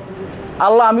খাসিরিন,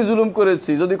 আল্লাহ আমি জুলুম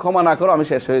করেছি, যদি ক্ষমা না করো আমি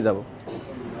শেষ হয়ে যাব,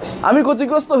 আমি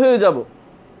ক্ষতিগ্রস্ত হয়ে যাব।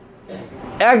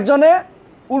 একজনে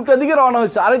উল্টা দিকে রওনা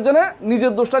হয়েছে, আরেকজনে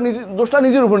নিজের দোষটা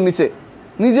নিজের উপর নিছে,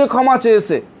 নিজে ক্ষমা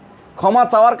চেয়েছে। ক্ষমা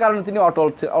চাওয়ার কারণে তিনি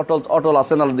অটল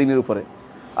আছেন আল্লাহ দ্বীনের উপরে।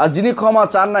 আর যিনি ক্ষমা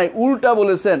চান নাই, উল্টা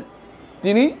বলেছেন,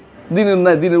 তিনি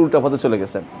দিনের উল্টা পথে চলে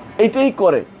গেছেন। এইটাই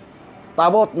করে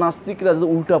তাবৎ নাস্তিকরা যদি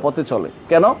উল্টা পথে চলে।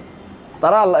 কেন?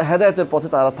 তারা আল্লাহ হেদায়েতের পথে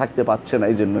তারা থাকতে পারছে না।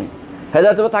 এই জন্যই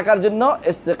হেদায়েতে থাকার জন্য,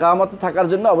 ইস্তেকামতে থাকার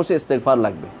জন্য অবশ্যই ইস্তেগফার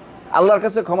লাগবে, আল্লাহর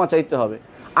কাছে ক্ষমা চাইতে হবে।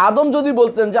 আদম যদি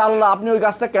বলতেন যে আল্লাহ আপনি ওই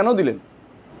গাছটা কেন দিলেন,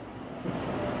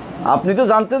 আপনি তো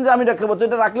জানতেন যে আমি রাখবো, তো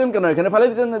এটা রাখলেন কেন? এখানে ফেলে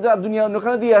দিতেন, দুনিয়া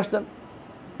ওখানে দিয়ে আসতেন।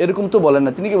 এরকম তো বলেন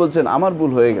না, তিনি কি বলছেন? আমার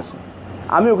ভুল হয়ে গেছে,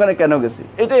 আমি ওখানে কেন গেছি।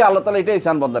 এটাই আল্লাহ তাআলা, এটাই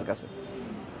চান বান্দার কাছে,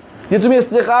 যে তুমি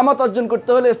ইস্তেকামত অর্জন করতে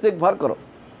হলে ইস্তেগফার করো।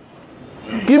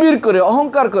 কিবির করে,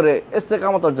 অহংকার করে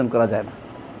ইস্তেকামত অর্জন করা যায় না।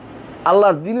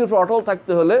 আল্লাহর দ্বীনের উপর অটল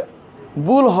থাকতে হলে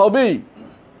ভুল হবেই।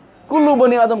 কুল্লু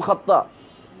বনি আদম খাত্তা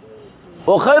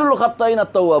ও খায়রুল খাত্তাইনা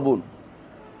আত-তাওয়াবুন,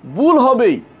 ভুল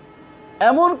হবেই।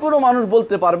 এমন কোনো মানুষ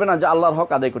বলতে পারবে না যে আল্লাহর হক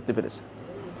আদায় করতে পেরেছে,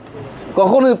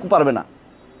 কখনোই পারবে না।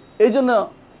 এই জন্য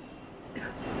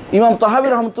ইমাম তাহাবী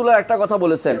রহমতুল্লাহ একটা কথা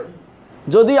বলেছেন,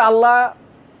 যদি আল্লাহ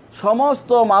সমস্ত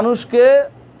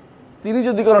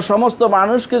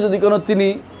মানুষকে যদি কোনো তিনি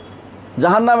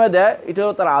জাহান্নামে দেয়, এটা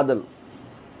হলো তার আদল।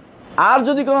 আর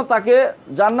যদি কোনো তাকে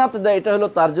জান্নাতে দেয়, এটা হলো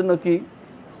তার জন্য কি?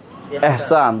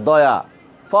 ইহসান, দয়া,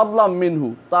 ফদলাম মিনহু,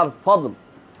 তার ফদল।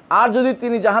 আর যদি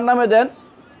তিনি জাহান্নামে দেন,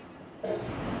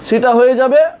 সেটা হয়ে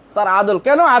যাবে তার আদল।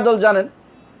 কেন আদল জানেন?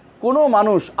 কোনো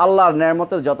মানুষ আল্লাহর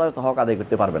নেয়ামতের যথাযথ হক আদায়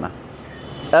করতে পারবে না,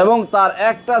 এবং তার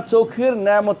একটা চোখের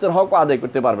নেয়ামতের হক আদায়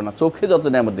করতে পারবে না। চোখে যত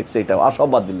নেয়ামত দেখছে এটাও, আর সব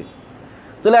বাদ দিলে।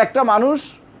 তাহলে একটা মানুষ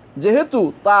যেহেতু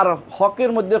তার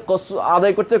হকের মধ্যে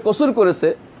আদায় করতে কসুর করেছে,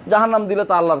 জাহান্নাম দিলে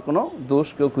তা আল্লাহর কোনো দোষ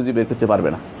কেউ খুঁজে বের করতে পারবে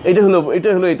না। এটাই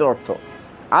হলো এটার অর্থ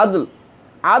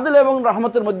আদল এবং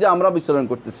রহমতের মধ্যে আমরা বিচরণ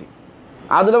করতেছি,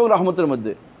 আদল এবং রহমতের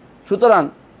মধ্যে। সুতরাং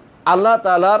আল্লাহ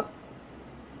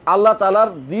তাআলার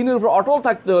দ্বীনের উপর অটল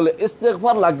থাকতে হলে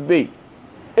ইস্তেগফার লাগবেই।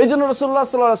 এই জন্য রাসূলুল্লাহ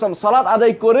সাল্লাল্লাহু আলাইহি ওয়াসাল্লাম সালাত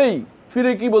আদায় করেই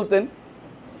ফিরে কি বলতেন?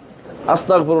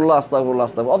 আস্তাগফিরুল্লাহ আস্তাগফিরুল্লাহ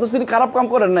আস্তাগফিরুল্লাহ। অথচ তিনি খারাপ কাম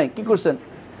করেন নাই, কি করছেন?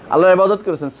 আল্লাহর ইবাদত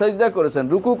করেছেন, সিজদা করেছেন,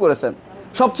 রুকু করেছেন।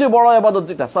 সবচেয়ে বড় ইবাদত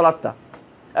যেটা সালাতটা,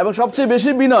 এবং সবচেয়ে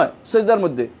বেশি বিনয় সেজদার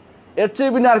মধ্যে, এর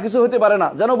চেয়ে বিনয় আর কিছু হতে পারে না।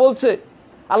 যেন বলছে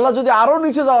আল্লাহ যদি আরও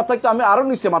নিচে যাওয়ার থাকতো আমি আরও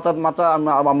নিচে মাথা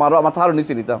আরও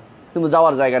নিচে নিতাম, কিন্তু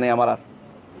যাওয়ার জায়গা নেই আমার আর।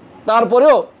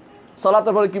 তারপরেও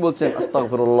সালাতের পরে কি বলছেন?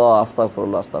 আস্তাগফিরুল্লাহ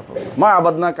আস্তাগফিরুল্লাহ আস্তাগফিরুল্লাহ মা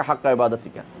আবাদনাকা হাক্কা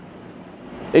ইবাদাতিকা।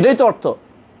 এটাই তো অর্থ।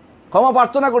 ক্ষমা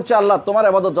প্রার্থনা করছে, আল্লাহ তোমার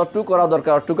ইবাদত যতটুকু করা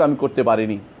দরকার অতটুকু আমি করতে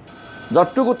পারিনি,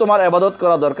 যতটুকু তোমার ইবাদত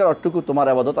করা দরকার অতটুকু তোমার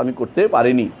ইবাদত আমি করতে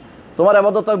পারিনি, তোমার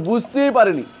ইবাদত আমি বুঝতেই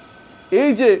পারিনি। এই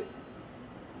যে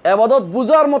ইবাদত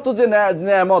বুঝার মতো যে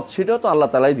নেয়ামত, সেটাও তো আল্লাহ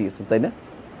তাআলাই দিয়েছেন, তাই না?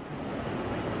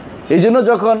 এই জন্য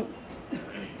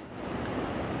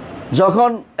যখন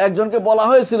একজনকে বলা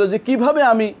হয়েছিল যে কিভাবে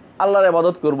আমি আল্লাহর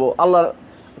ইবাদত করব, আল্লাহর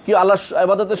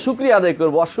ইবাদতের শুকরিয়া আদায়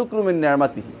করবো, আশ-শুকরু মিন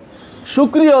নি'মাতিহি,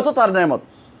 শুকরিয়া তো তার নেয়ামত,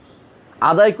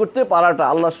 আদায় করতে পারাটা,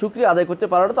 আল্লাহর শুকরিয়া আদায় করতে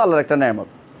পারাটা তো আল্লাহর একটা নেয়ামত।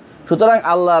 সুতরাং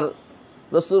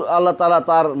আল্লাহ তাআলা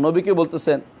তার নবীকে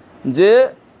বলতেছেন যে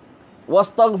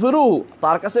ওয়াস্তাগফিরুহু,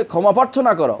 তার কাছে ক্ষমা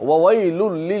প্রার্থনা করো, ওয়া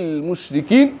ওয়াইলুল লিল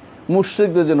মুশরিকিন,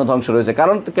 মুশরিকদের জন্য ধ্বংস রয়েছে।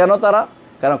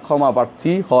 কারণ ক্ষমা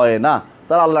প্রার্থী হয় না,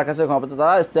 তারা আল্লাহর কাছে ক্ষমা প্রার্থনা,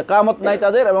 তারা ইস্তেকামত নাই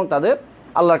তাদের, এবং তাদের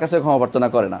আল্লাহর কাছে ক্ষমা প্রার্থনা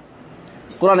করে না।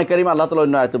 কোরআনে কারীম আল্লাহ তাআলা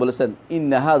অন্য আয়াতে বলেছেন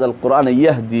ইন্না হাযাল কুরআন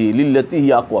ইয়াহদি লিল্লাতী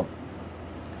হিয়া আকওয়াম।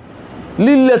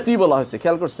 লিল্লাতী বলা হয়েছে,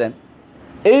 খেয়াল করছেন?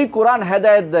 এই কোরআন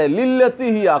হেদায়েত দেয় লিল্লাতী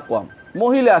হিয়া আকওয়াম।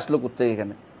 মহিলা আসলো কোত্থেকে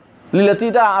এখানে?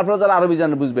 লিল্লাতীটা আপনারা যারা আরবি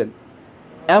জানেন বুঝবেন।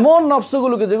 এমন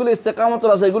নফসগুলোকে যেগুলো ইস্তেকামত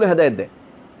আছে এগুলো হেদায়েত দেয়,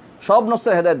 সব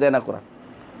নফসের হেদায়েত দেয় না কোরআন।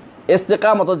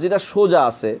 ইস্তেকামত যেটা সোজা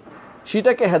আছে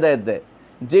সেটাকে হেদায়েত দেয়,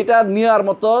 যেটা নেয়ার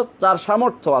মতো যার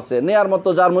সামর্থ্য আছে, নেয়ার মতো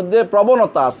যার মধ্যে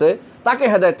প্রবণতা আছে, তাকে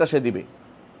হেদায়েতটা সে দিবে,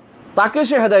 তাকে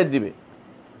সে হেদায়েত দিবে।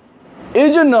 এই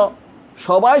জন্য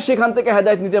সবাই সেখান থেকে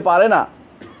হেদায়েত নিতে পারে না,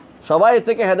 সবাই এ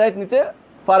থেকে হেদায়েত নিতে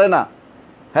পারে না।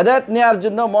 হেদায়েত নেওয়ার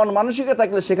জন্য মন মানসিকতা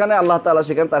থাকলে সেখানে আল্লাহ তাআলা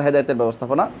সেখানে তার হেদায়েতের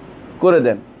ব্যবস্থাপনা করে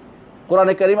দেন।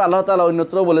 কোরআনে কারীম আল্লাহ তাআলা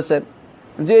অন্যত্র বলেছেন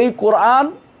যে এই কোরআন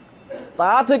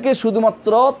তা থেকে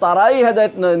শুধুমাত্র তারাই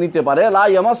হেদায়েত নিতে পারে, লা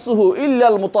ইয়ামাসসুহু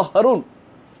ইল্লাল মুতাহহারুন।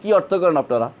 কি অর্থ করেন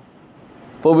আপনারা?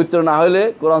 পবিত্র না হলে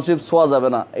কোরআন শরীফ ছোঁয়া যাবে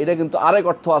না। এটা কিন্তু আরেক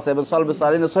অর্থ আছে এবং সালবে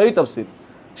সালিনের সহি তাফসীর,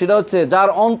 সেটা হচ্ছে যার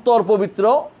অন্তর পবিত্র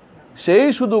সেই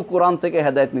শুধু কোরআন থেকে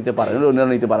হেদায়েত নিতে পারে,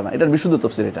 অন্যরা নিতে পারে না। এটার বিশুদ্ধ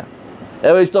তাফসীর এটা,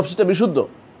 এবং এই তাফসীরটা বিশুদ্ধ।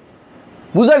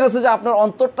 বোঝা গেছে যে আপনার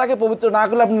অন্তরটাকে পবিত্র না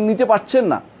করলে আপনি নিতে পারছেন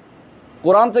না,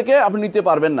 কোরআন থেকে আপনি নিতে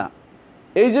পারবেন না।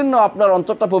 এই জন্য আপনার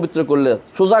অন্তরটা পবিত্র করলে,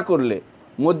 সোজা করলে,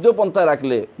 মধ্যপন্থায়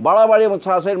রাখলে, বাড়াবাড়ি এবং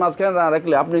ছাড়াছাড়ির মাঝখানে না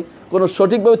রাখলে, আপনি কোনো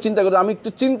সঠিকভাবে চিন্তা করে আমি একটু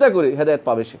চিন্তা করি হেদায়েত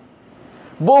পাবে সে।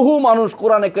 বহু মানুষ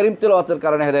কোরআনে কারীম তেলাওয়াতের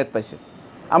কারণে হেদায়েত পাইছে।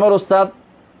 আমার ওস্তাদ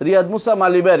রিয়াদ মুসা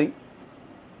মালিবারি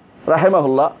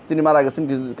রাহিমাহুল্লাহ, তিনি মারা গেছেন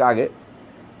কিছুদিন আগে,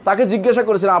 তাকে জিজ্ঞাসা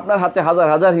করেছিলেন আপনার হাতে হাজার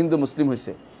হাজার হিন্দু মুসলিম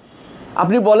হয়েছে,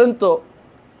 আপনি বলেন তো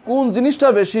কোন জিনিসটা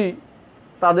বেশি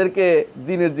তাদেরকে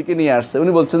দিনের দিকে নিয়ে আসছে?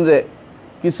 উনি বলছেন যে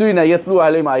কিছুই না, ইয়াতলু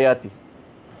আলাইহিম আয়াতি,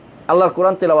 আল্লাহর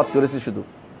কোরআন তেলাওয়াত করেছি, শুধু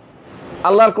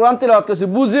আল্লাহর কোরআন তেলাওয়াত করেছি,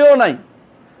 বুঝেও নাই,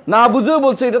 না বুঝেও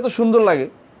বলছে এটা তো সুন্দর লাগে।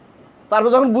 তারপর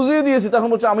যখন বুঝিয়ে দিয়েছি তখন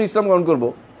বলছে আমি ইসলাম গ্রহণ করবো।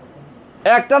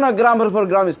 একটা না, গ্রামের পর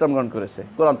গ্রাম ইসলাম গ্রহণ করেছে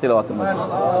কোরআন তেলাওয়াতের মধ্যে।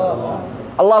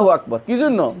 আল্লাহু আকবার। কি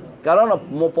জন্য? কারণ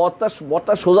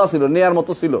পথটা সোজা ছিল, নেয়ার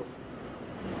মতো ছিল।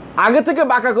 আগে থেকে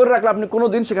বাঁকা করে রাখলে আপনি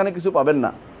কোনোদিন সেখানে কিছু পাবেন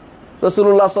না।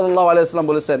 রাসূলুল্লাহ সাল্লাল্লাহু আলাইহি ওয়াসাল্লাম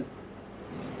বলেছেন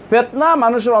ফিতনা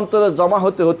মানুষের অন্তরে জমা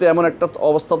হতে হতে এমন একটা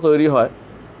অবস্থা তৈরি হয়,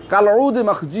 কাল উদি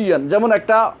মাখজিয়ান, যেমন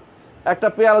একটা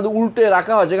পেয়ালা উল্টে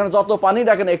রাখা হয়, যেখানে যত পানি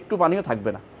রাখেন একটু পানিও থাকবে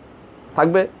না,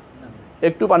 থাকবে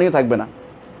একটু পানিও থাকবে না,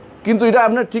 কিন্তু এটা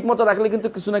আপনার ঠিক মতো রাখলে কিন্তু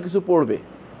কিছু না কিছু পড়বে।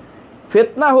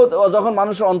 ফিতনা যখন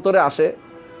মানুষের অন্তরে আসে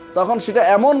তখন সেটা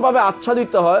এমনভাবে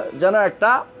আচ্ছাদিত হয় যেন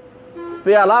একটা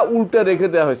পেয়ালা উল্টে রেখে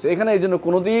দেওয়া হয়েছে, এখানে এই জন্য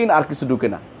কোনোদিন আর কিছু ঢুকে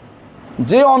না।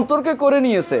 যে অন্তরকে করে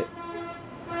নিয়েছে,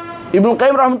 ইবনুল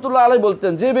কাইয়িম রাহমাতুল্লাহ আলাইহি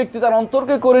বলতেন, যে ব্যক্তি তার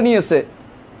অন্তরকে করে নিয়েছে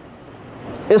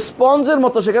স্পঞ্জের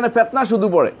মতো, সেখানে ফিতনা শুধু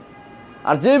পড়ে।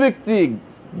 আর যে ব্যক্তি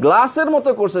গ্লাসের মতো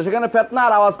করছে, সেখানে ফিতনা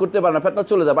আর আওয়াজ করতে পারে না, ফিতনা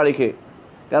চলে যায় বাড়ি খেয়ে,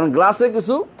 কারণ গ্লাসে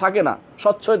কিছু থাকে না,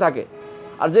 স্বচ্ছই থাকে।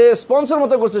 আর যে স্পঞ্জের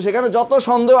মতো করছে সেখানে যত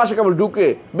সন্দেহ আসে কেবল ঢুকে,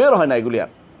 বের হয় না এগুলি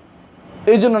আর।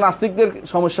 এই জন্য নাস্তিকদের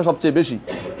সমস্যা সবচেয়ে বেশি,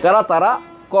 তারা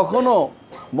কখনো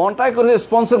মনটাই করে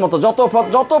স্পঞ্জের মতো,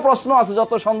 যত প্রশ্ন আছে,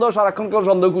 যত সন্দেহ, সারাক্ষণ কেউ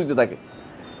সন্দেহ খুঁজতে থাকে।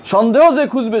 সন্দেহ যে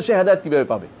খুঁজবে সে হেদায়েত কিভাবে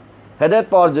পাবে? হেদায়েত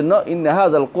পাওয়ার জন্য ইন্না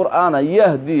হাযাল কুরআনা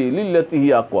ইয়াহদি লিল্লাতী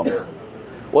হিয়া আকওয়াম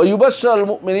ওয়া ইউবাশশিরুল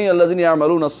মুমিনিনা আল্লাযীনা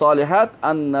ইয়া'মালুনাস সালিহাত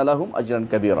আন্না লাহুম আজরান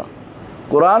কাবীরা।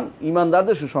 কোরআন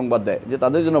ঈমানদারদের সুসংবাদ দেয় যে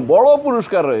তাদের জন্য বড়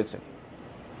পুরস্কার রয়েছে।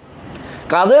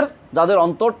 কাদের? যাদের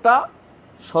অন্তরটা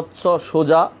স্বচ্ছ,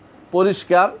 সোজা,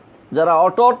 পরিষ্কার, যারা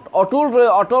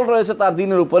অটল রয়েছে তার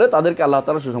দ্বীনের উপরে, তাদেরকে আল্লাহ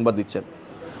তাআলা সুসংবাদ দিচ্ছেন।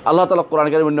 আল্লাহ তাআলা কোরআন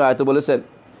কারীমের আয়াতে বলেছেন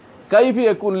কাইফা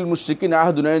ইয়াকুনুল মুশরিকিনা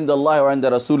আহদুন ইনদাল্লাহি ওয়া ইনদা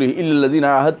রাসূলিহি ইল্লাল্লাযীনা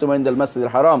আহাদতুম ইনদাল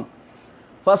মাসজিদিল হারাম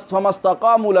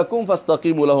ফামাস্তাকামু লাকুম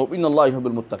ফাস্তাকিমু লাহুম ইন্নাল্লাহা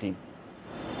ইউহিব্বুল মুত্তাকিন।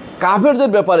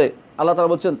 কাফেরদের ব্যাপারে আল্লাহ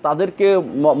তাআলা বলছেন তাদেরকে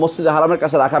মসজিদে হারামের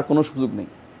কাছে রাখার কোনো সুযোগ নেই।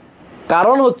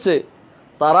 কারণ হচ্ছে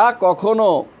তারা কখনো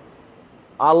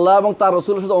আল্লাহ এবং তার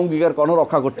রাসূলের সাথে অঙ্গীকার কোনো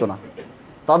রক্ষা করতো না।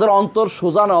 তাদের অন্তর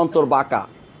সোজা না, অন্তর বাঁকা।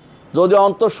 যদি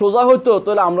অন্তর সোজা হইতো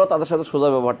তাহলে আমরা তাদের সাথে সোজা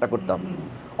ব্যবহারটা করতাম,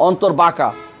 অন্তর বাঁকা।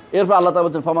 এরপর আল্লাহ তাআলা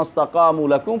বলছেন ফামাস্তাকামু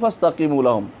লাকুম ফাস্তাকিমু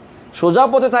লাহুম, সোজা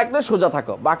পথে থাকলে সোজা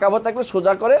থাকো, বাঁকা পথে থাকলে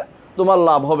সোজা করে তোমার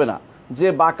লাভ হবে না। যে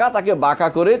বাঁকা তাকে বাঁকা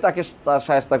করে তাকে তার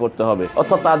শায়েস্তা করতে হবে,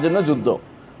 অর্থাৎ তার জন্য যুদ্ধ,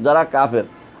 যারা কাফের।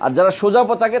 আর যারা সোজা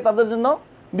পথে থাকে তাদের জন্য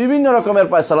বিভিন্ন রকমের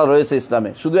ফয়সালা রয়েছে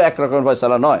ইসলামে, শুধু এক রকমের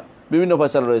ফয়সালা নয়, বিভিন্ন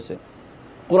ফয়সালা রয়েছে।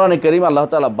 কোরআনে কারীম আল্লাহ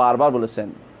তাআলা বারবার বলেছেন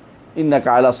ইন্নাকা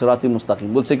আলা সিরাতিল মুস্তাকিম,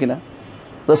 বলছে কিনা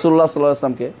রাসূলুল্লাহ সাল্লাল্লাহু আলাইহি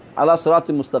ওয়াসাল্লামকে আলা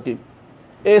সিরাতিল মুস্তাকিম।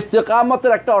 এই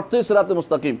ইস্তিকামতের একটা অর্থই সিরাতুল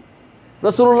মুস্তাকিম।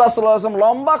 রাসূলুল্লাহ সাল্লাল্লাহু আলাইহি ওয়াসাল্লাম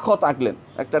লম্বা খত আঁকলেন,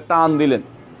 একটা টান দিলেন,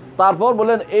 তারপর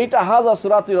বললেন এইটা হাযা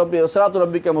সিরাতু রাব্বি সিরাতু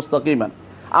রাব্বিকা মুস্তাকিমান,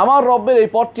 আমার রব্বের এই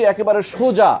পথটি একেবারে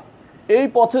সোজা। এই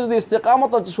পথে যদি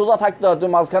ইস্তিকামত সোজা থাকতে হয়,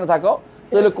 তুমি মাঝখানে থাকো,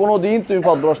 তাহলে কোনো দিন তুমি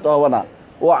পথভ্রষ্ট হবে না।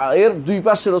 ও এর দুই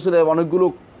পাশে রাসূল অনেকগুলো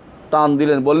টান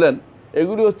দিলেন, বললেন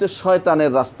এগুলি হচ্ছে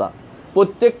শয়তানের রাস্তা,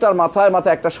 প্রত্যেকটার মাথায়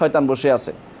মাথায় একটা শয়তান বসে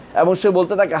আছে এবং সে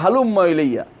বলতে থাকে হালুম্মা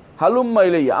ইলাইয়া, হালুম্মা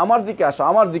ইলাইয়া, আমার দিকে আসো,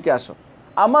 আমার দিকে আসো,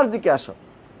 আমার দিকে আসো।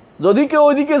 যদি কেউ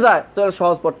ওইদিকে যায় তাহলে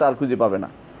সহজ পথটা আর খুঁজে পাবে না।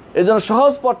 এই জন্য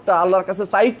সহজ পথটা আল্লাহর কাছে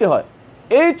চাইতে হয়।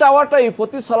 এই চাওয়াটাই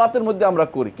প্রতি সালাতের মধ্যে আমরা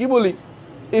করি। কি বলি?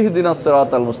 ইহদিনাস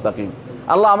সিরাতাল মুস্তাকিম,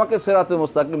 আল্লাহ আমাকে সিরাতুল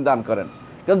মুস্তাকিম দান করেন।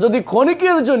 কারণ যদি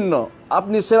ক্ষণিকের জন্য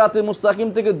আপনি সিরাতুল মুস্তাকিম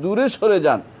থেকে দূরে সরে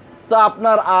যান, তা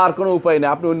আপনার আর কোনো উপায় নেই,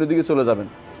 আপনি অন্যদিকে চলে যাবেন।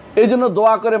 এই জন্য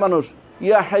দোয়া করে মানুষ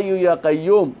ইয়া হাইয়্যু ইয়া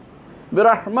কাইয়্যুম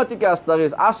বিরহমাতিকা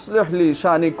আস্তাগীস আসলিহ লি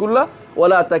শানি কুল্লা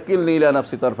ওয়ালা তাকিলনি ইলা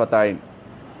নাফসি তারফাতা আইন।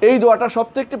 এই দোয়াটা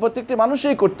প্রত্যেকটি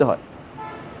মানুষই করতে হয়।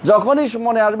 যখনই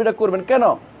মনে আসবে এটা করবেন। কেন?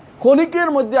 ক্ষণিকের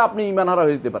মধ্যে আপনি ঈমান হারা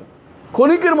হয়ে যেতে পারেন,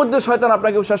 ক্ষণিকের মধ্যে শয়তান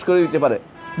আপনাকে বিশ্বাস করে দিতে পারে,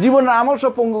 জীবনের আমল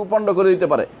সব পণ্ড করে দিতে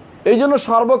পারে। এই জন্য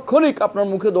সর্বক্ষণিক আপনার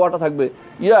মুখে দোয়াটা থাকবে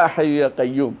ইয়া হাইয়্যু ইয়া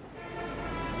কাইয়্যুম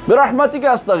বিরহমাতিকা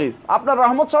আস্তাগীস। আপনার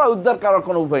রহমত ছাড়া উদ্ধার করার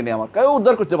কোনো উপায় নেই, আমার কেউ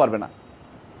উদ্ধার করতে পারবে না,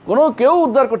 কেউ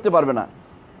উদ্ধার করতে পারবে না।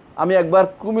 আমি একবার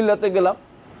কুমিল্লাতে গেলাম,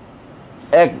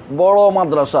 এক বড়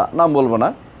মাদ্রাসা, নাম বলবো না,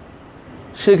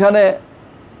 সেখানে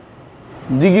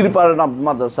দিঘির পাড়ে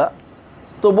মাদ্রাসা।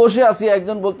 তো বসে আছি,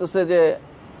 একজন বলতেছে যে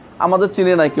আমাদের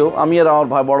চিনে নাই কেউ, আমি আর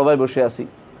আমার বড় ভাই বসে আছি।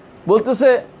 বলতেছে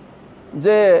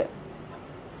যে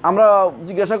আমরা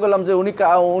জিজ্ঞাসা করলাম যে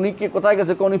উনি কি কোথায়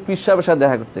গেছে? উনি পীর সাহেবের সাথে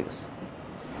দেখা করতে গেছে।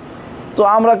 তো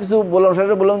আমরা কিছু বললাম,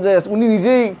 শেষে বললাম যে উনি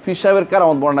নিজেই পীর সাহেবের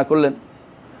কারামত বর্ণনা করলেন।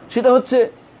 সেটা হচ্ছে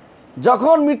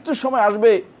যখন মৃত্যুর সময়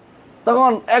আসবে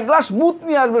তখন এক গ্লাস মুত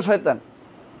নিয়ে আসবে শয়তান,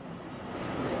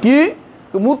 কি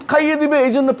মুত খাইয়ে দিবে,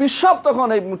 এই জন্য পীর সাহেব তখন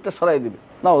এই মুতটা সরাই দিবে।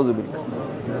 নাউযুবিল্লাহ।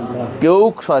 কেউ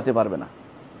সরাতে পারবে না,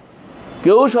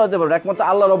 কেউ সরাতে পারবে না, একমাত্র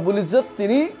আল্লাহ রব্বুল ইজ্জত।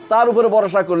 তিনি তার উপরে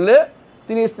ভরসা করলে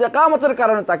তিনি ইস্তেকামতের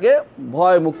কারণে তাকে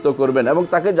ভয় মুক্ত করবেন এবং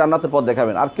তাকে জান্নাতের পথ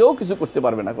দেখাবেন। আর কেউ কিছু করতে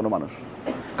পারবে না কোনো মানুষ।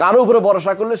 কারো উপরে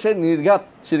ভরসা করলে সে নির্ঘাত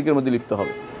শিরকের মধ্যে লিপ্ত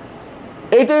হবে।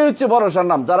 এইটাই হচ্ছে ভরসার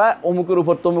নাম। যারা অমুকের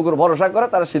উপর তমুকের ভরসা করে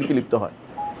তারা শিরকে লিপ্ত হয়।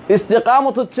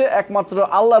 ইস্তেকামত হচ্ছে একমাত্র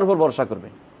আল্লাহর উপর ভরসা করবে,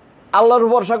 আল্লাহর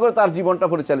উপর ভরসা করে তার জীবনটা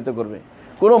পরিচালিত করবে।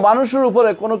 কোনো মানুষের উপরে,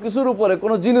 কোনো কিছুর উপরে,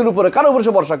 কোনো জিনের উপরে, কারো উপরে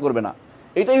সে ভরসা করবে না।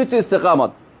 এটাই হচ্ছে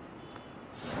ইস্তেকামত।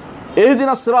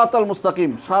 ইহদিনাস সিরাতাল মুস্তাকিম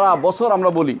সারা বছর আমরা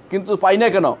বলি, কিন্তু পাই না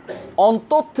কেন?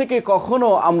 অন্তর থেকে কখনো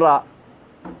আমরা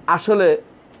আসলে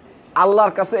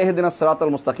আল্লাহর কাছে ইহদিনাস সিরাতাল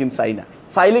মুস্তাকিম চাই না।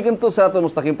 চাইলে কিন্তু সিরাতাল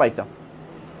মুস্তাকিম পাইতাম।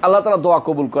 আল্লাহ তাআলা দোয়া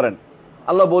কবুল করেন।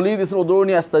 আল্লাহ বলেই দিয়েছেন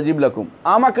উদউনি আস্তাজিব লাকুম,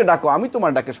 আমাকে ডাকো আমি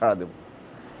তোমার ডাকে সাড়া দেব।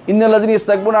 ইন্নাল্লাযিনা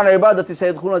ইস্তাকবুরুনা আন ইবাদাতি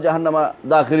সায়াদখুলুনা জাহান্নামা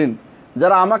দাখিরিন।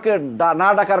 যারা আমাকে না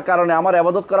ডাকার কারণে আমার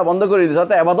ইবাদত করা বন্ধ করে দিয়েছে,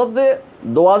 অর্থাৎ ইবাদত যে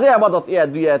দোয়া যে ইবাদত, এই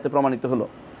দুই আয়াতে প্রমাণিত হলো।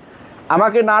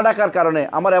 আমাকে না ডাকার কারণে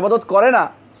আমার ইবাদত করে না,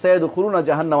 সায়াদখুলুনা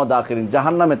জাহান্নামা দাখিরিন,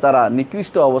 জাহান্নামে তারা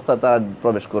নিকৃষ্ট অবস্থায় তারা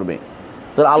প্রবেশ করবে।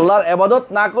 তো আল্লাহর ইবাদত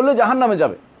না করলে জাহান্নামে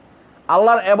যাবে,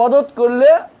 আল্লাহর ইবাদত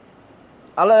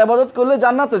করলে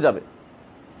জান্নাতে যাবে।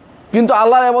 কিন্তু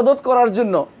আল্লাহর ইবাদত করার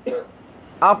জন্য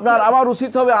আপনার আমার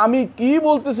উচিত হবে আমি কি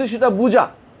বলতেছি সেটা বুঝা,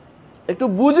 একটু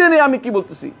বুঝে নিয়ে আমি কি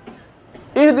বলতেছি।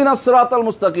 ইহদিনাস সিরাতাল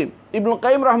মুস্তাকিম। ইবনুল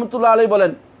কাইয়িম রাহমাতুল্লাহ আলাইহি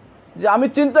বলেন যে আমি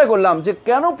চিন্তা করলাম যে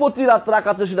কেন প্রতি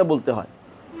রাকাতে সেটা বলতে হয়।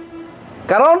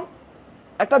 কারণ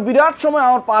একটা বিরাট সময়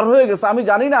আমার পার হয়ে গেছে, আমি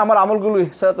জানি না আমার আমলগুলো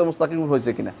সিরাতাল মুস্তাকিম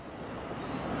হয়েছে কিনা,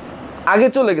 আগে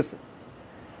চলে গেছে।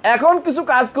 এখন কিছু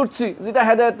কাজ করছি যেটা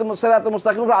সিরাতাল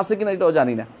মুস্তাকিম আছে কিনা এটাও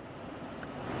জানি না।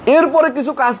 এরপরে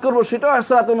কিছু কাজ করব সেটাও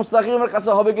সিরাতাল মুস্তাকিমের কাছে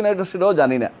হবে কিনা সেটাও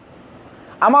জানি না।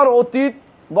 আমার অতীত,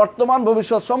 বর্তমান,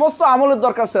 ভবিষ্যৎ সমস্ত আমলের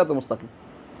দরকার সিরাতাল মুস্তাকিম।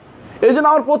 এই জন্য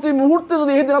আমার প্রতি মুহূর্তে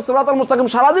যদি ইহদিনাস সিরাতাল মুস্তাকিম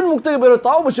সারাদিন মুখ থেকে বেরোয়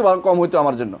তাও বেশি কম হইতো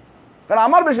আমার জন্য, কারণ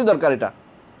আমার বেশি দরকার এটা।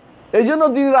 এই জন্য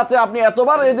দিন রাতে আপনি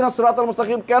এতবার ইহদিনাস সিরাতাল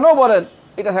মুস্তাকিম কেন বলেন,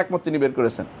 এটা হিকমত তিনি বের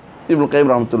করেছেন ইবনুল কাইয়িম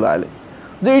রাহমাতুল্লাহ আলাইহি,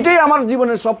 যে এটাই আমার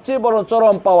জীবনের সবচেয়ে বড়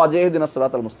চরম পাওয়া, যে ইহদিনাস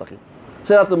সিরাতাল মুস্তাকিম,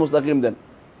 সিরাতুল মুস্তাকিম দেন।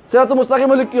 সিরাতুল মুস্তাকিম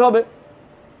হলে কি হবে?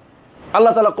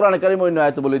 আল্লাহ তাআলা কোরআনে কারীমে অন্য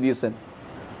আয়াতে বলে দিয়েছেন,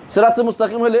 সিরাতুল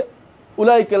মুস্তাকিম হলে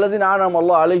উলাইকা আল্লাযিনা আনআমা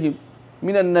আল্লাহু আলাইহিম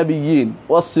মিনান নাবিয়্যিন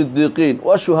ওয়াস সিদ্দীকিন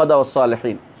ওয়াশ শুহাদা ওয়াস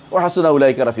সালিহিন ওয়া হাসুনা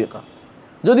উলাইকা রাফিকা।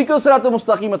 যদি কেউ সিরাতুল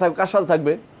মুস্তাকিমে থাকবে, কার সাথে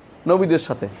থাকবে? নবীদের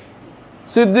সাথে,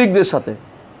 সিদ্দিকদের সাথে,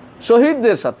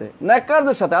 শহীদদের সাথে,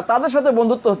 নেককারদের সাথে। আর তাদের সাথে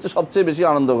বন্ধুত্ব হচ্ছে সবচেয়ে বেশি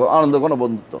আনন্দঘন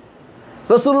বন্ধুত্ব।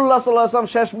 রাসূলুল্লাহ সাল্লাল্লাহু আলাইহি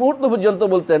ওয়াসাল্লাম শেষ মুহূর্ত পর্যন্ত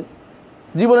বলতেন,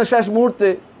 জীবনের শেষ মুহূর্তে,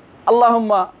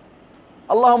 আল্লাহুম্মা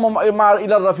মা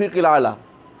ইলার রফিকিল আলা,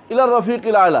 ইলার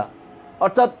রফিকিল আলা,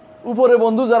 অর্থাৎ উপরে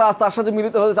বন্ধু যারা তার সাথে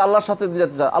মিলিত হয়েছে, আল্লাহর সাথে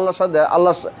যেতে চান,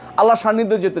 আল্লাহর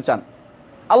সান্নিধ্যে যেতে চান,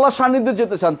 আল্লাহর সান্নিধ্যে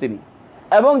যেতে চান তিনি।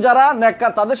 এবং যারা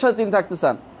নেককার তাদের সাথে তিনি থাকতে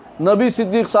চান, নবী,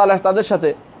 সিদ্দিক, সালেহ, তাদের সাথে।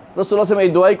 রাসূলুল্লাহ সাল্লাল্লাহু আলাইহি ওয়াসাল্লাম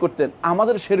এই দোয়াই করতেন।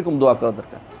 আমাদের সেরকম দোয়া করা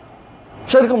দরকার,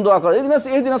 সেরকম দোয়া করা।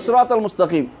 ইহদিনাস সিরাতাল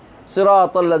মুস্তাকিম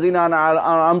সিরাতাল লাযিনা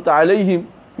আনআমতা আলাইহিম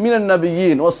মিনান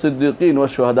নাবিয়্যিন ওয়াস সিদ্দীকিন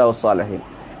ওয়াশ শুহাদা ওয়াস সালিহিন।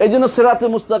 এই জন্য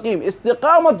সিরাতুল মুস্তাকিম,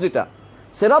 ইস্তেকামত যেটা,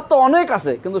 সিরাত তো অনেক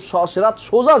আছে, কিন্তু সিরাত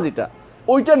সোজা যেটা,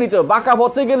 ওইটা নিতে হবে। বাঁকা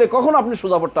পথে গেলে কখন আপনি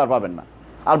সোজা পথটা আর পাবেন না।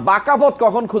 আর বাঁকা পথ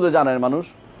কখন খুঁজে জানেন মানুষ?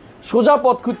 সোজা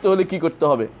পথ খুঁজতে হলে কি করতে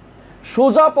হবে?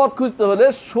 সোজা পথ খুঁজতে হলে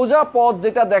সোজা পথ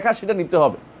যেটা দেখা সেটা নিতে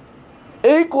হবে।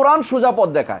 এই কোরআন সোজা পথ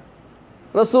দেখায়,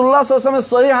 রাসূলুল্লাহ সাল্লাল্লাহু আলাইহি ওয়াসাল্লামের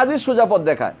সহিহ হাদিস সোজা পথ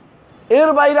দেখায়। এর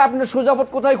বাইরে আপনি সোজা পথ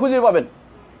কোথায় খুঁজে পাবেন?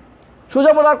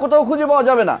 সোজা পথ আর কোথাও খুঁজে পাওয়া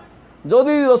যাবে না।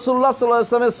 যদি রাসূলুল্লাহ সাল্লাল্লাহু আলাইহি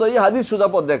ওয়াসাল্লামের সহিহ হাদিস সোজা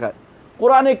পথ দেখায়,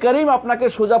 কোরআনে কারীম আপনাকে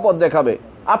সোজা পথ দেখাবে,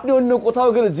 আপনি অন্য কোথাও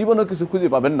গেলে জীবনে কিছু খুঁজে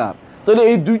পাবেন না। তাহলে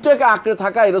এই দুইটাকে আঁকড়ে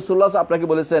থাকায় রাসূলুল্লাহ আপনাকে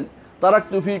বলেছেন,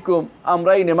 তারাকতু ফীকুম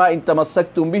আমরাইন মা ইন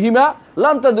তামাসসাকতুম বিহিমা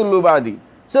লান তাদুল্লু বাদি।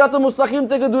 সিরাতুল মুস্তাকিম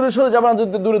থেকে দূরে সরে যাবে না,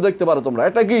 যদি দূরে দেখতে পারো তোমরা।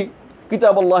 এটা কি?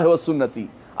 কিতাবুল্লাহি ওয়াস সুন্নতি,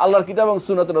 আল্লাহর কিতাব এবং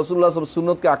সুন্নাত। রাসূলুল্লাহ সাল্লাল্লাহু আলাইহি ওয়াসাল্লাম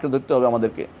সুন্নতকে আঁকড়ে ধরতে হবে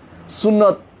আমাদেরকে।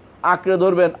 সুন্নত আঁকড়ে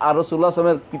ধরবেন, আর রাসূলুল্লাহ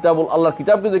সাল্লাল্লাহু আলাইহি ওয়াসাল্লামের কিতাবুল আল্লাহর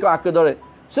কিতাবকে দেখে আঁকড়ে ধরে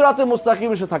সিরাতুল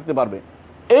মুস্তাকিমে এসে থাকতে পারবে।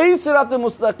 এই সিরাতুল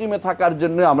মুস্তাকিমে থাকার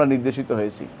জন্য আমরা নির্দেশিত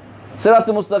হয়েছি।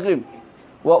 সিরাতুল মুস্তাকিম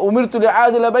ওয়া উমিরতু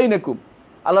লিআদিলা বাইনাকুম,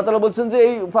 আল্লাহ তাআলা বলছেন যে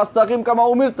এই ফাস্তাকিম কামা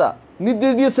উমিরতা,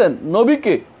 নির্দেশ দিয়েছেন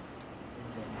নবীকে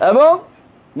এবং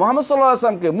মুহাম্মদ সাল্লাল্লাহু আলাইহি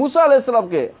ওয়াসাল্লামকে, মুসা আলাইহিস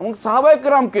সালামকে এবং সাহাবায়ে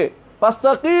কেরামকে,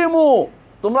 ফাস্তাকিমু,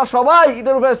 তোমরা সবাই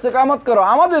এটার উপর ইস্তেকামত করো।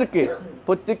 আমাদেরকে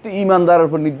প্রত্যেকটি ঈমানদারের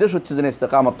উপর নির্দেশ হচ্ছে যেন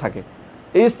ইস্তেকামত থাকে।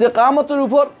 এই ইস্তেকামতের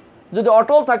উপর যদি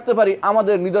অটল থাকতে পারি,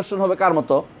 আমাদের নিদর্শন হবে কার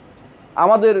মতো?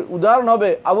 আমাদের উদাহরণ হবে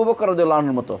আবু বকর রাদিয়াল্লাহু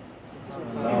আনহুর মতো।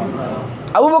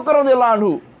 আবু বকর রাদিয়াল্লাহু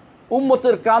আনহু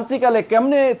উম্মতের ক্রান্তিকালে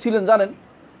কেমনে ছিলেন জানেন?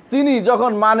 তিনি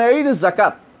যখন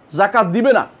জাকাত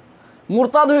দিবে না,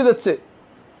 মুরতাদ হয়ে যাচ্ছে,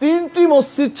 3টি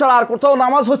মসজিদ ছাড়া আর কোথাও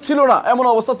নামাজ হচ্ছিল না, এমন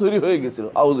অবস্থা তৈরি হয়ে গেছিল।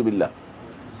 আউযুবিল্লাহ।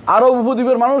 আরব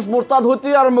উপদ্বীপের মানুষ মুরতাদ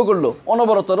হতেই আরম্ভ করলো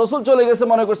অনবরত। রাসূল চলে গেছে,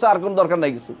 মনে করছে আর কোনো দরকার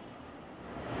নাই কিছু।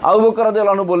 আবু বকর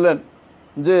রাদিয়াল্লাহু আনহু বললেন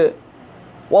যে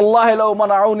ওয়াল্লাহি লাউ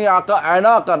মানাউনি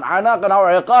আনাকান আও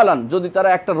ইকালান, যদি তারা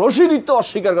একটা রশি দিত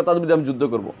অস্বীকার করে, তাদের বিরুদ্ধে আমি যুদ্ধ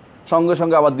করব। সঙ্গে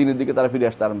সঙ্গে আবার দ্বীনের দিকে তারা ফিরে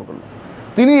আসতে আরম্ভ করলো।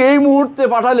 তিনি এই মুহূর্তে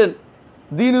পাঠালেন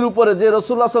দ্বীনের উপরে যে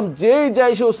রাসূলুল্লাহ সাল্লাল্লাহু আলাইহি ওয়াসাল্লাম যেই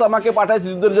জাইশে উসামাকে পাঠাইছে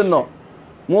যুদ্ধের জন্য,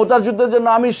 মুতার যুদ্ধের জন্য,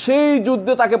 আমি সেই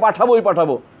যুদ্ধে তাকে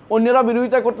পাঠাবো। অন্যরা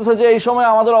বিরোধিতা করতেছে যে এই সময়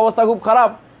আমাদের অবস্থা খুব খারাপ,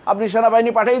 আপনি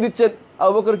সেনাবাহিনী পাঠিয়ে দিচ্ছেন।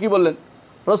 আবু বকর কি বললেন?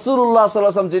 রাসূলুল্লাহ সাল্লাল্লাহু আলাইহি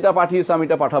ওয়াসাল্লাম যেটা পাঠিয়েছে আমি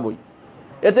এটা পাঠাবই।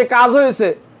 এতে কাজ হয়েছে,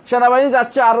 সেনাবাহিনী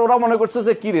যাচ্ছে, আর ওরা মনে করছে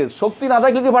যে কিরে শক্তি না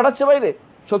থাকলে কি পাঠাচ্ছে বাইরে?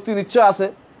 শক্তি নিশ্চয় আছে।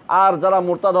 আর যারা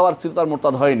মুরতাদ হওয়ার ছিল তার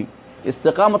মুরতাদ হয়নি।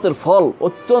 ইস্তেকামতের ফল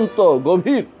অত্যন্ত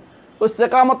গভীর,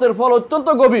 ইস্তেকামতের ফল অত্যন্ত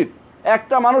গভীর।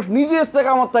 একটা মানুষ নিজে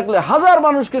ইস্তেকামত থাকলে 1000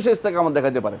 মানুষকে সে ইস্তেকামত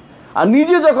দেখাতে পারে। আর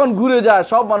নিজে যখন ঘুরে যায়,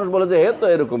 সব মানুষ বলে যে হে তো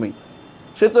এরকমই,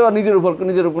 সে তো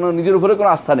নিজের উপরে কোনো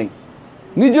আস্থা নেই।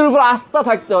 নিজের উপর আস্থা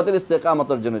থাকতে হয়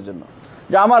ইস্তেকামতের জন্য,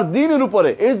 যে আমার দ্বীনের উপরে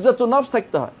ইজ্জতুন নফস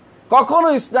থাকতে হয়। কখনো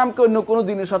ইসলামকে অন্য কোনো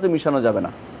দিনের সাথে মিশানো যাবে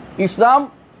না। ইসলাম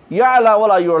ইয়ালা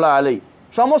ওয়ালা ইউলা আলাই,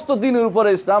 সমস্ত দিনের উপরে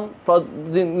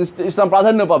ইসলাম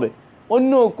প্রাধান্য পাবে।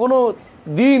 অন্য কোনো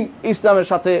দিন ইসলামের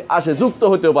সাথে যুক্ত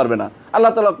হতেও পারবে না।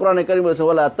 আল্লাহ তাআলা কোরআনে কারীমে বলেছেন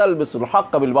ওয়ালা তালবিসুল হক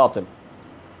বিল বাতিল,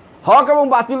 হক এবং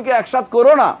বাতিলকে একসাথে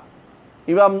করো না।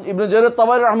 ইমাম ইবনে জারীর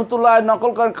তাবারী রাহমাতুল্লাহ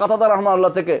নকল করেন কাতাদা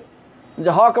রাহমাতুল্লাহ থেকে, যে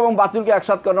হক এবং বাতিলকে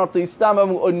একসাথে করার অর্থ ইসলাম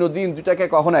এবং অন্য দিন দুটাকে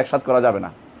কখনো একসাথে করা যাবে না,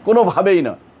 কোনোভাবেই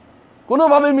না,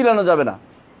 কোনোভাবেই মিলানো যাবে না।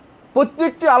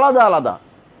 প্রত্যেকটি আলাদা আলাদা।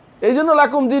 এই জন্য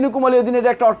লাকুম দীনুকুম ওয়ালিয়া দীন, এর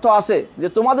একটা অর্থ আছে যে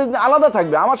তোমাদের আলাদা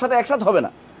থাকবে, আমার সাথে একসাথে হবে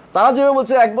না। তারা যেভাবে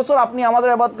বলছে 1 বছর আপনি আমাদের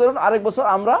ইবাদত করুন, আরেক বছর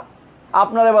আমরা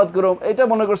আপনার ইবাদত করুন, এটা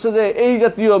মনে করছে যে এই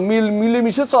জাতীয়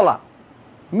মিলেমিশে চলা,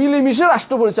 মিলেমিশে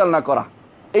রাষ্ট্র পরিচালনা করা,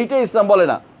 এইটাই ইসলাম বলে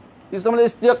না। ইসলাম বলে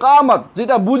ইস্তেকামত,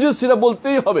 যেটা বুঝে সেটা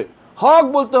বলতেই হবে, হক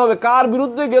বলতে হবে। কার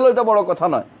বিরুদ্ধে গেল এটা বড় কথা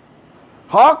নয়,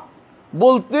 হক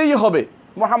বলতেই হবে।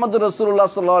 মুহাম্মদুর রাসূলুল্লাহ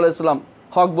সাল্লাল্লাহু আলাইহি ওয়াসাল্লাম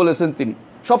হক বলেছেন, তিনি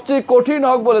সবচেয়ে কঠিন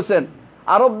হক বলেছেন।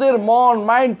 আরবদের মন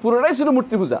মাইন্ড পুরোটাই ছিল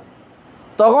মূর্তি পূজা।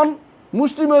 তখন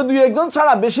মুসলিমের দুই একজন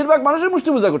ছাড়া বেশিরভাগ মানুষের মূর্তি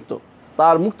পূজা করতো,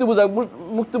 তার মূর্তি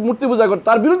পূজা করতো।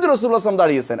 তার বিরুদ্ধে রাসূলুল্লাহ সাল্লাল্লাহু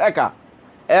আলাইহি ওয়াসাল্লাম দাঁড়িয়েছেন,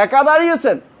 একা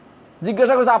দাঁড়িয়েছেন।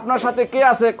 জিজ্ঞাসা করছে আপনার সাথে কে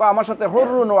আছে? আমার সাথে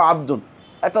হুররুন ও আবদুন,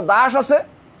 একটা দাস আছে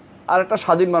আর একটা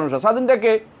স্বাধীন মানুষ আছে।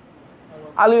 স্বাধীনটাকে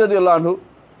আলী রাদিয়াল্লাহু আনহু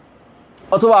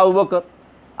অথবা আবু বকর,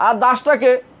 আর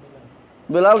দাসটাকে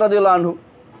বেলাল রাদিয়াল্লাহু আনহু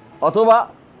অথবা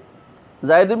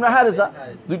যায়েদ ইবনে হারিসা,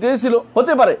 দুইটাই ছিল,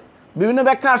 হতে পারে, বিভিন্ন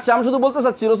ব্যাখ্যা আসছে। আমি শুধু বলতে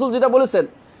চাচ্ছি রাসূল যেটা বলেছেন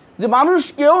যে মানুষ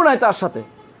কেউ নাই তার সাথে।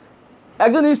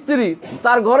 একজন স্ত্রী,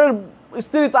 তার ঘরের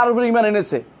স্ত্রী তার উপরে ঈমান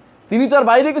এনেছে, তিনি তো আর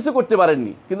বাইরে কিছু করতে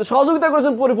পারেননি, কিন্তু সহযোগিতা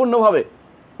করেছেন পরিপূর্ণভাবে।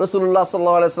 রাসূলুল্লাহ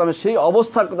সাল্লাল্লাহু আলাইহি ওয়াসাল্লামের সেই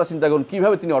অবস্থার কথা চিন্তা করুন,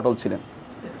 কীভাবে তিনি অটল ছিলেন।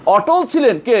 অটল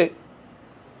ছিলেন কে?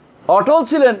 অটল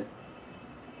ছিলেন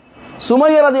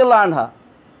সুমাইয়া রাদিয়াল্লাহু আনহা,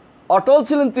 অটল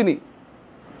ছিলেন তিনি।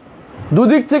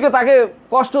 দুদিক থেকে তাকে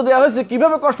কষ্ট দেওয়া হয়েছে।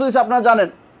 কিভাবে কষ্ট দিয়েছে আপনারা জানেন,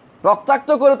 রক্তাক্ত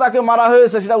করে তাকে মারা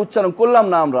হয়েছে, সেটা উচ্চারণ করলাম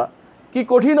না আমরা। কি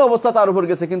কঠিন অবস্থা তার উপর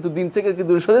গেছে, কিন্তু দিন থেকে কি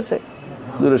দূরে সরেছে?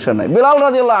 দূরে সরে নাই। বেলাল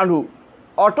রাদিয়াল্লাহু আনহু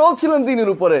অটল ছিলেন দিনের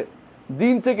উপরে,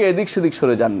 দিন থেকে এদিক সেদিক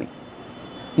সরে যাননি।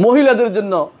 মহিলাদের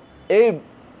জন্য এই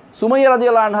সুমাইয়া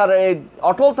রাদিয়াল্লাহু আনহার এই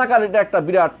অটল থাকার এটা একটা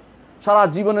বিরাট, সারা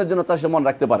জীবনের জন্য তা সে মনে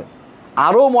রাখতে পারে।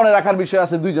 আরও মনে রাখার বিষয়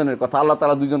আছে দুইজনের কথা। আল্লাহ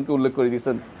তাআলা দুইজনকে উল্লেখ করে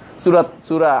দিয়েছেন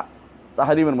সূরা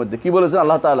তাহরিমের মধ্যে। কি বলেছেন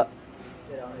আল্লাহ তাআলা?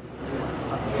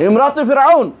 ইমরাতু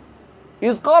ফিরআউন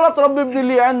is ক্বালাত Rabbi Ibni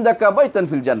Li ইনদাকা বাইতান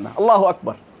feel জান্নাহ। আল্লাহু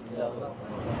আকবার।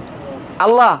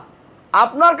 আল্লাহ,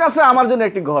 আপনার কাছে আমার জন্য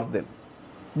একটি ঘর দেন।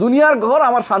 দুনিয়ার ঘর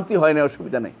আমার শান্তি হয় না,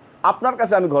 অসুবিধা নেই, আপনার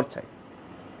কাছে আমি ঘর চাই।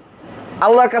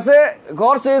 আল্লাহর কাছে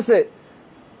ঘর চেয়েছে।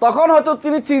 তখন হয়তো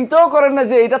তিনি চিন্তাও করেন না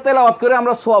যে এটা তেলাওয়াত করে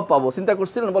আমরা সওয়াব পাবো। চিন্তা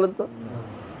করছিলেন বলেন তো?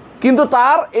 কিন্তু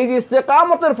তার এই যে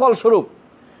ইস্তেকামতের ফলস্বরূপ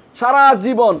সারা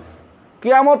জীবন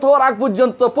কিয়ামত হওয়ার আগ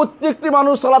পর্যন্ত প্রত্যেকটি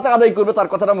মানুষ সালাতে আদায় করবে, তার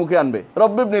কথাটা মুখে আনবে,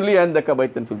 রব্বি ইবনি লি ইনদাকা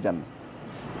বাইতান ফিল জান্নাহ।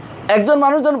 একজন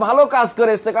মানুষ যখন ভালো কাজ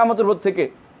করে ইস্তেকামতের উপর থেকে,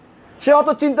 সে অত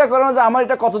চিন্তা করে না যে আমার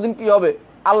এটা কতদিন কি হবে,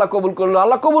 আল্লাহ কবুল করলো।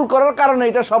 আল্লাহ কবুল করার কারণে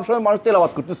এটা সবসময় মানুষ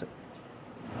তেলাওয়াত করতেছে।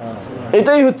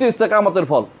 এটাই হচ্ছে ইস্তেকামতের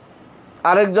ফল।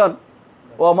 আরেকজন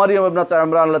ও মারিয়াম ইবনাত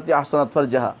ইমরান আল্লাতী আহসানাত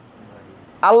ফারজাহা,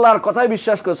 আল্লাহর কথাই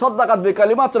বিশ্বাস করে, সাদ্দাকাত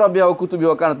বিকালিমাতি রাব্বিহা ওয়া কুতুবিহি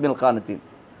ওয়া কানাত মিনাল কানিতিন,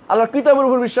 আল্লাহর কিতাবের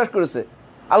উপর বিশ্বাস করেছে,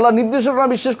 আল্লাহর নির্দেশনা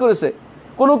বিশ্বাস করেছে,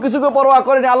 কোনো কিছুকে পরোয়া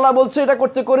করেনি। আল্লাহ বলছে এটা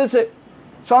করতে করেছে।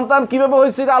 সন্তান কিভাবে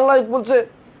হয়েছে এটা আল্লাহ বলছে,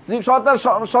 যে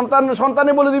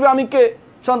সন্তানে বলে দিবে আমি কে।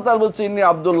 সন্তান বলছে ইন্নী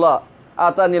আব্দুল্লাহ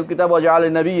আতানিল কিতাব ওয়া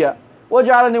জাআলানি নাবিয়্যা ওয়া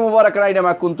জাআলানি মুবারাকান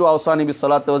আইনামা কুনতু আওসানি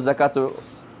বিসসালাতি ওয়াজ যাকাতি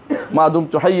মা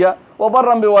দুমতু হাইয়্যা ওয়া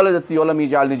বাররাম বিওয়ালিদাতি ওয়া লাম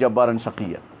ইয়াজআলনি জাব্বারান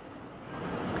শাকিয়্যা।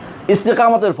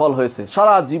 ইস্তেকামতের ফল হয়েছে।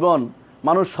 সারা জীবন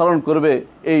মানুষ স্মরণ করবে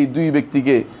এই দুই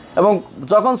ব্যক্তিকে। এবং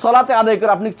যখন সালাতে আদায়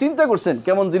করে, আপনি চিন্তা করছেন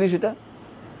কেমন জিনিস এটা?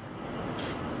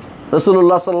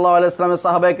 রাসূলুল্লাহ সাল্লাল্লাহু আলাইহি ওয়াসাল্লামের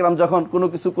সাহাবায়ে কেরাম যখন কোনো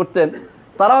কিছু করতেন,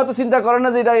 তারা হয়তো চিন্তা করেন না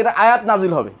যে এটা আয়াত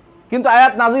নাজিল হবে, কিন্তু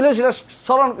আয়াত নাজিল হয়ে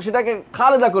সেটাকে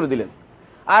খালেদা করে দিলেন।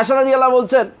 আয়েশা রাদিয়াল্লাহু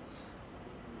বলছেন,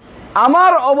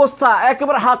 আমার অবস্থা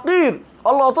একেবারে হাকির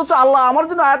আল্লাহ, অথচ আল্লাহ আমার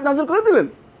জন্য আয়াত নাজিল করে দিলেন।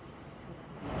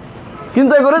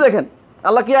 চিন্তা করে দেখেন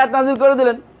আল্লাহ কি আয়াত নাজিল করে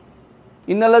দিলেন,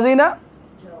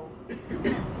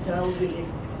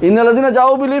 ইন্নাল্লাযীনা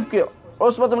জাউ বিল ইফকি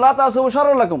উসবাতুন লা তাহসাবু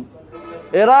শাররান লাকুম,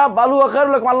 এরা বালু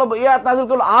খায়রুল লাকুম। আল্লাহ এই আয়াত নাজিল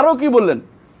করলেন। আরও কি বললেন,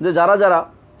 যে যারা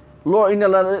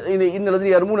ইন্নাল্লাযীনা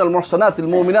ইয়ারমুনাল মুহসানাতিল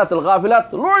মুমিনাতিল গাফিলাত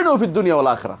লুইনু ফিদ দুনিয়া ওয়াল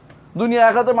আখিরাহ, দুনিয়া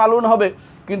আখিরাতে মালুন হবে।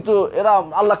 কিন্তু এরা,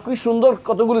 আল্লাহ কি সুন্দর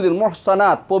কতগুলি দিন,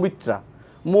 মুহসানাত পবিত্রা,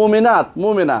 মুমিনাত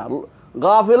মুমিনা,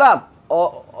 গাফিলাত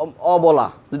অবলা,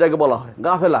 যেটাকে বলা হয়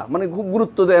গাফেলা, মানে খুব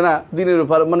গুরুত্ব দেয় না দিনের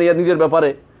ব্যাপারে, মানে নিজের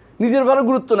ব্যাপারে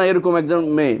গুরুত্ব নাই, এরকম একজন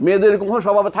মেয়েদের এরকম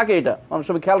স্বভাবে থাকে। এটা মানুষ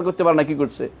সবাই খেয়াল করতে পারে না কি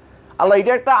করছে। আল্লাহ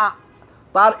এটা একটা,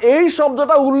 তার এই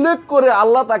শব্দটা উল্লেখ করে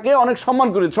আল্লাহ তাকে অনেক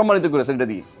সম্মানিত করেছেন এটা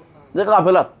দিয়ে, যে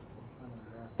গাফেলাত,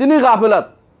 তিনি গাফেলাত।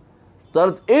 তার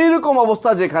এইরকম অবস্থা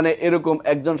যেখানে এরকম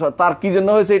একজন, তার কি জন্য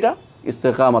হয়েছে এটা?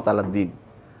 ইস্তেকামাত আলাদ দ্বীন,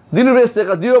 দিনের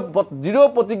দৃঢ়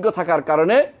প্রতিজ্ঞ থাকার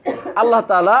কারণে আল্লাহ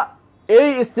তাআলা এই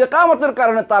ইস্তেকামতের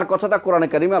কারণে তার কথাটা কোরআনে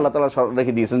কারিমে আল্লাহ তাআলা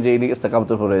রেখে দিয়েছেন যে ইনি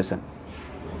ইস্তেকামতের উপর রয়েছেন।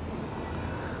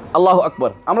 আল্লাহু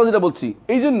আকবার। আমরা যেটা বলছি,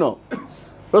 এই জন্য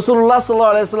রাসূলুল্লাহ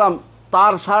সাল্লাল্লাহু আলাইহি ওয়াসাল্লাম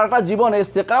তার সারাটা জীবনে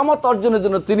ইস্তেকামত অর্জনের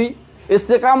জন্য, তিনি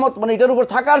ইস্তেকামত মানে এটার উপর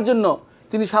থাকার জন্য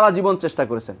তিনি সারা জীবন চেষ্টা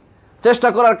করেছেন। চেষ্টা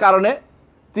করার কারণে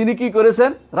তিনি কি করেছেন,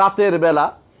 রাতের বেলা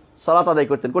সালাত আদায়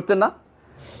করতেন না।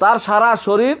 তার সারা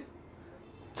শরীর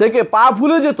থেকে পা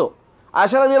ফুলে যেত।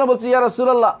 আয়েশা রাদিয়াল্লাহু আনহা বলছে, ইয়া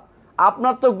রাসূলুল্লাহ,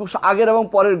 আপনার তো আগের এবং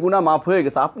পরের গুনাহ মাফ হয়ে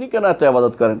গেছে, আপনি কেন এত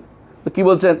ইবাদত করেন? তো কি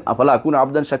বলছেন, আফালা আকুনু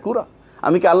আবদান শাকুরা,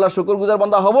 আমি কি আল্লাহর শুকরগুজার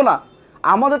বান্দা হব না?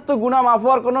 আমাদের তো গুনাহ মাফ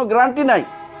হওয়ার কোনো গ্যারান্টি নাই।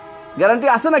 গ্যারান্টি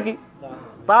আছে নাকি?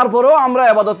 তারপরেও আমরা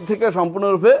ইবাদত থেকে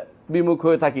সম্পূর্ণরূপে বিমুখ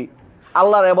হয়ে থাকি।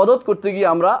 আল্লাহর ইবাদত করতে গিয়ে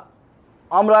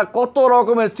আমরা কত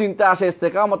রকমের চিন্তা আসে,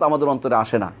 ইস্তেকামত আমাদের অন্তরে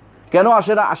আসে না। কেন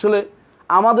আসে না? আসলে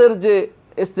আমাদের যে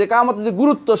ইস্তেকামতের যে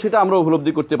গুরুত্ব সেটা আমরা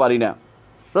উপলব্ধি করতে পারি না।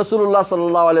 রাসূলুল্লাহ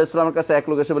সাল্লাল্লাহু আলাইহি ওয়াসাল্লামের কাছে এক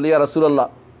লোক এসে বলে, ইয়া রাসূলুল্লাহ,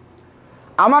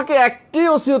 আমাকে একটি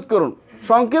ওসিয়ত করুন,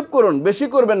 সংক্ষেপ করুন, বেশি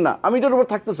করবেন না, আমি এটার উপর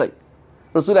থাকতে চাই।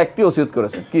 রাসূল একটি ওসিয়ত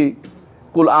করেছেন, কি?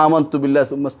 কুল আমানতু বিল্লাহি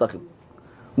সুম্মা ইসতাকিম,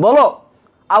 বলো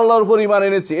আল্লাহর উপর ঈমান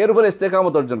এনেছি, এর উপর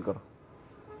ইস্তেকামত অর্জন করো।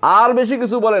 আর বেশি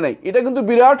কিছু বলে নাই। এটা কিন্তু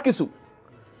বিরাট কিছু।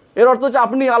 এর অর্থ হচ্ছে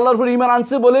আপনি আল্লাহর উপর ঈমান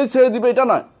আনছে বলেই ছেড়ে দিবে এটা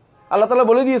নয়। আল্লাহ তাআলা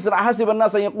বলে দিয়েছেন, আহাসিবান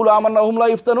নাস ইয়াকুলু আমান্না ওয়া হুম লা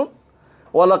ইফতানুন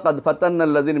ওয়া লাকাদ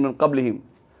ফাতান্নাল্লাযিনা মিন ক্বাবলিহিম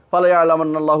ফালা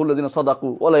ইয়ালামান্নাল্লাহু আল্লাযিনা সাদাকু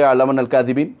ওয়া লা ইয়ালামান্নাল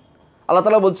কাযিবিন। আল্লাহ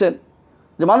তাআলা বলছেন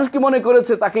যে মানুষ কি মনে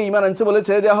করেছে তাকে ঈমান আনছে বলে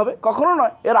ছেড়ে দেওয়া হবে? কখনো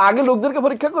নয়। এর আগে লোকদেরকে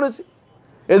পরীক্ষা করেছি,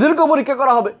 এদেরকেও পরীক্ষা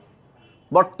করা হবে।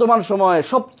 বর্তমান সময়ে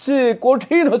সবচেয়ে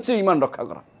কঠিন হচ্ছে ঈমান রক্ষা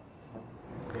করা।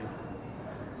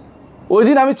 ওই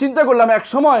দিন আমি চিন্তা করলাম, এক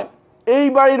সময় এই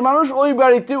বাড়ির মানুষ ওই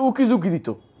বাড়িতে উকি ঝুঁকি দিত,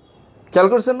 খেয়াল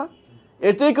করছেন না?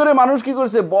 এতেই করে মানুষ কি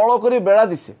করছে, বড় করে বেড়া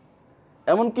দিছে,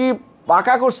 এমনকি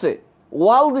পাকা করছে,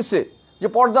 ওয়াল দিছে যে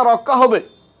পর্দা রক্ষা হবে।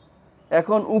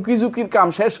 এখন উকি ঝুঁকির কাম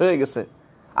শেষ হয়ে গেছে।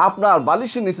 আপনার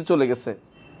বালিশের নিচে চলে গেছে,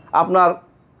 আপনার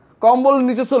কম্বলের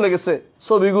নিচে চলে গেছে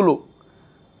ছবিগুলো।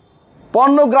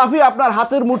 পর্নোগ্রাফি আপনার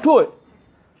হাতের মুঠোয়।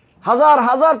 হাজার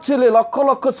হাজার ছেলে, লক্ষ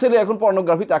লক্ষ ছেলে এখন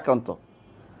পর্নোগ্রাফিতে আক্রান্ত।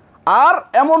 আর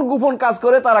এমন গোপন কাজ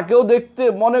করে, তারা কেউ দেখতে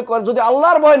মনে করে, যদি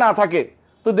আল্লাহর ভয় না থাকে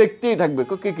তো দেখতেই থাকবে,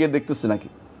 কে দেখতেছে নাকি।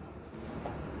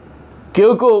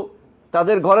 কেউ কেউ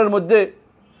তাদের ঘরের মধ্যে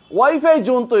ওয়াইফাই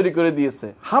জোন তৈরি করে দিয়েছে,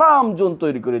 হারাম জোন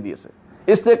তৈরি করে দিয়েছে।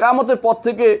 ইস্তেকামতের পথ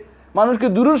থেকে মানুষকে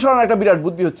দূরে সরানোর একটা বিরাট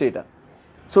বুদ্ধি হচ্ছে এটা।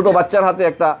 ছোট বাচ্চার হাতে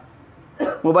একটা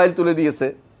মোবাইল তুলে দিয়েছে,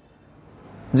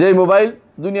 যে মোবাইল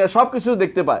দুনিয়া সব কিছু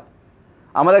দেখতে পায়।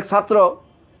 আমার এক ছাত্র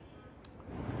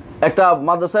একটা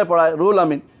মাদ্রাসায় পড়ায়, রুহুল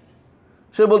আমিন,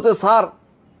 সে বলতে, স্যার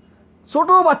ছোট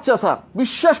বাচ্চা, স্যার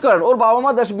বিশ্বাস করেন, ওর বাবা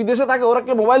মা বিদেশে থাকে, ওরা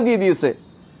কে মোবাইল দিয়ে দিয়েছে।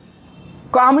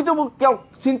 আমি তো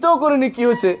চিন্তাও করিনি কি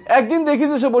হয়েছে। একদিন দেখি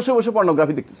যে সে বসে বসে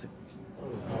পর্নোগ্রাফি দেখতেছে।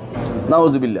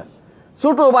 নাউজুবিল্লাহ,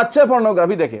 ছোট বাচ্চা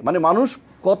পর্নোগ্রাফি দেখে। মানে মানুষ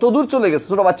কত দূর চলে গেছে,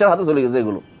 ছোট বাচ্চার হাতে চলে গেছে।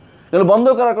 এগুলো বন্ধ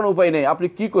করার কোনো উপায় নেই। আপনি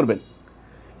কি করবেন?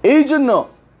 এই জন্য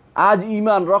আজ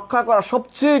ঈমান রক্ষা করা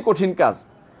সবচেয়ে কঠিন কাজ।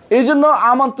 এই জন্য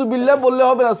আমানতু বিল্লাহ বললে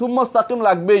হবে না, সুম্মা ইসতাকিম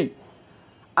লাগবেই।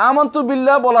 আমানতু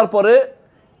বিল্লাহ বলার পরে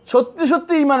সত্যি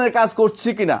সত্যি ঈমানের কাজ করছি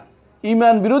কিনা,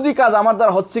 ঈমান বিরোধী কাজ আমার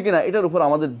দ্বারা হচ্ছে কিনা, এটার উপর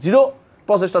আমাদের জিরো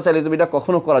প্রচেষ্টা চালিয়ে দেবে। এটা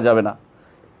কখনো করা যাবে না।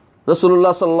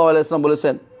 রাসূলুল্লাহ সাল্লাল্লাহু আলাইহি ওয়াসাল্লাম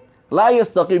বলেছেন, লা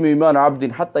ইস্তাকিমু ঈমানু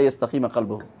আবদিন হাত্তা ইস্তাকিমা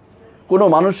কলবুহু। কোনো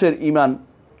মানুষের ঈমান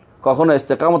কখনো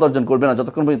ইস্তেকামত অর্জন করবে না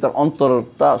যতক্ষণ পর্যন্ত তার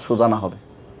অন্তরটা সোজা না হবে।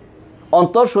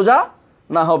 অন্তর সোজা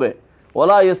না হবে।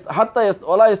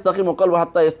 ওলা ইস্তাকিমু কলবুহু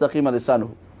হাত্তা ইস্তাকিমা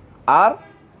লিসানুহু। আর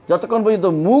যতক্ষণ পর্যন্ত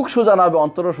মুখ সোজা না হবে,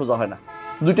 অন্তরও সোজা হয় না।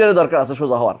 দুইটারই দরকার আছে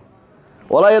সোজা হওয়ার।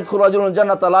 ওলা ইয়াদখুলু রাজুলুন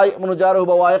জান্নাতা লা ইয়ামুনু জারুহু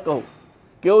বাওয়াইকাহু।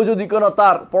 কেউ যদি কোনো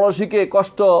তার পড়োশীকে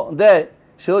কষ্ট দেয়,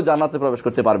 সেও জান্নাতে প্রবেশ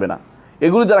করতে পারবে না।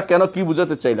 এগুলি দ্বারা কেন কি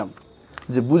বুঝাতে চাইলাম,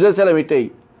 যে বুঝাতে চাইলাম এটাই,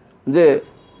 যে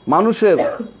মানুষের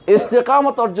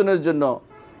ইস্তেকামত অর্জনের জন্য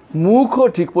মুখও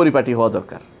ঠিক পরিপাটি হওয়া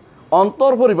দরকার,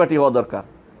 অন্তর পরিপাটি হওয়া দরকার,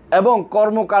 এবং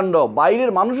কর্মকাণ্ড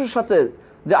বাইরের মানুষের সাথে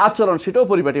যে আচরণ সেটাও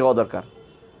পরিপাটি হওয়া দরকার।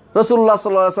 রাসূলুল্লাহ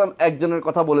সাল্লাল্লাহু আলাইহি ওয়াসাল্লাম একজনের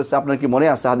কথা বলেছে, আপনার কি মনে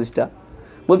আছে হাদিসটা?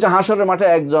 বলছে, হাসরের মাঠে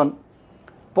একজন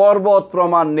পর্বত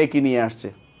প্রমাণ নেকি নিয়ে আসছে।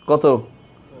 কত?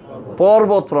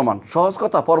 পর্বত প্রমাণ। সহজ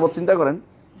কথা, পর্বত চিন্তা করেন,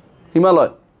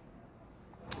 হিমালয়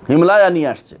নিয়ে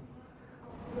আসছে।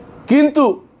 কিন্তু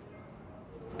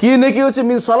কি নেকি হচ্ছে?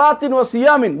 মিন সালাতিন ওয়া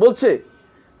সিয়ামিন। বলছে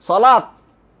সালাত,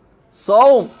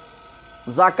 সওম,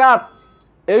 যাকাত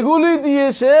এগুলি দিয়ে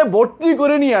সে ভর্তি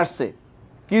করে নিয়ে আসছে,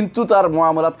 কিন্তু তার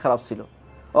মুআমালাত খারাপ ছিল।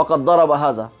 ওয়াকাদ দারাবা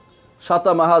হাযা,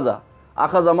 শাতামা হাযা,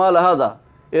 আখাযা মাল হাযা।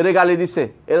 এরে গালি দিছে,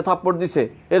 এরে থাপ্পড় দিছে,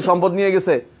 এর সম্পদ নিয়ে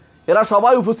গেছে। এরা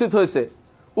সবাই উপস্থিত হয়েছে।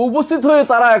 উপস্থিত হয়ে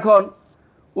তারা এখন,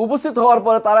 উপস্থিত হওয়ার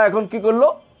পরে তারা এখন কি করলো?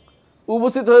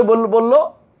 উপস্থিত হয়ে বলল,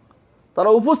 তারা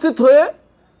উপস্থিত হয়ে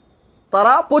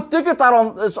তারা প্রত্যেকে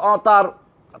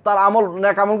তার আমল,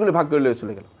 নেক আমলগুলি ভাগ করে লিয়ে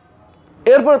চলে গেল।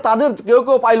 এরপরে তাদের কেউ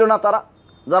কেউ পাইল না, তারা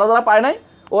যারা পায় নাই,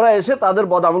 ওরা এসে তাদের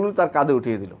বদ আমলগুলি তার কাঁধে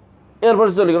উঠিয়ে দিল। এরপরে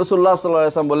চলে গেল। রাসূলুল্লাহ সাল্লাল্লাহু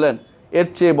আলাইহি ওয়াসাল্লাম বললেন, এর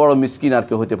চেয়ে বড় মিসকিন আর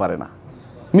কেউ হতে পারে না।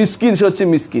 মিসকিন, সে হচ্ছে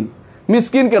মিসকিন।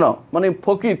 মিসকিন কেন? মানে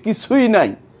ফকির, কিছুই নাই,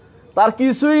 তার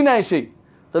কিছুই নাই সেই।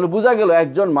 তাহলে বোঝা গেল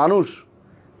একজন মানুষ,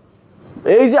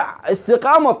 এই যে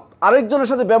ইস্তেকামত, আরেকজনের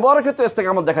সাথে ব্যবহারের ক্ষেত্রে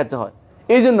ইস্তেকামত দেখাতে হয়।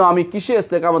 এই জন্য আমি কিসে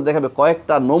ইস্তেকামত দেখাবে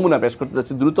কয়েকটা নমুনা পেশ করতে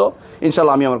যাচ্ছি দ্রুত,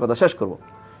 ইনশাআল্লাহ আমি আমার কথা শেষ করব।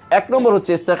 এক নম্বর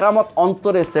হচ্ছে ইস্তেকামত,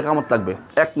 অন্তরে ইস্তেকামত লাগবে।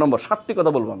 এক নম্বর, 7টি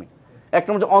কথা বলবো আমি। এক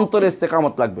নম্বর হচ্ছে অন্তরে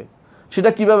ইস্তেকামত লাগবে। সেটা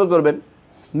কিভাবে করবেন?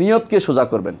 নিয়তকে সোজা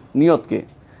করবেন। নিয়তকে,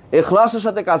 ইখলাসের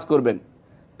সাথে কাজ করবেন,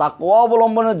 তাকওয়া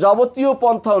অবলম্বনের যাবতীয়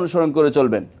পন্থা অনুসরণ করে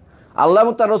চলবেন, আল্লাহ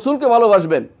এবং তার রসুলকে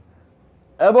ভালোবাসবেন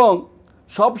এবং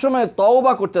সবসময়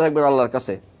তওবা করতে থাকবেন আল্লাহর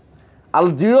কাছে,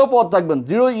 দৃঢ় পথ থাকবেন,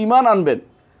 দৃঢ় ঈমান আনবেন,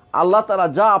 আল্লাহ তাআলা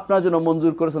যা আপনার জন্য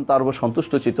মঞ্জুর করেছেন তার উপর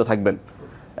সন্তুষ্ট চিত্ত থাকবেন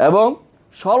এবং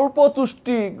স্বল্প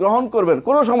তুষ্টি গ্রহণ করবেন,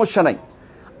 কোনো সমস্যা নাই।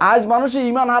 আজ মানুষের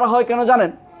ঈমান হারা হয় কেন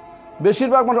জানেন?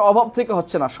 বেশিরভাগ মানুষ অভাব থেকে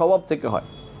হচ্ছে না, স্বভাব থেকে হয়।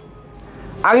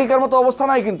 আগেকার মতো অবস্থা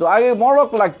নাই, কিন্তু আগে মরক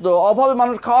লাগতো, অভাবে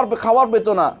মানুষ খাবার পেত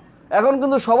না। এখন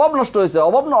কিন্তু স্বভাব নষ্ট হয়েছে।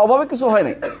 অভাবে কিছু হয়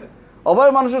নাই,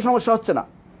 অভাবে মানুষের সমস্যা হচ্ছে না।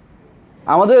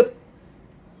 আমাদের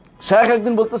শেখ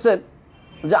একদিন বলতেছেন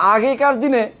যে আগেকার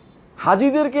দিনে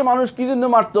হাজিদেরকে মানুষ কী জন্য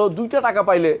মারত? 2টা টাকা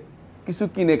পাইলে কিছু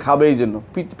কিনে খাবে, এই জন্য,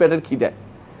 পেটের খিদায়।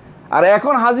 আর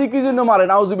এখন হাজি কী জন্য মারে?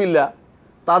 নাউজুবিল্লাহ,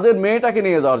 তাদের মেয়েটাকে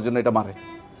নিয়ে যাওয়ার জন্য এটা মারে।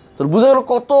 তো বুঝা গেল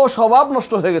কত স্বভাব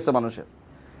নষ্ট হয়ে গেছে মানুষের।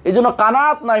 এই জন্য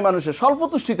কানাত নাই মানুষের,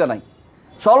 স্বল্পতুষ্টিতা নাই।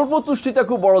 স্বল্পতুষ্টিতা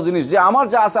খুব বড় জিনিস, যে আমার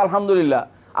যা আছে আলহামদুলিল্লাহ,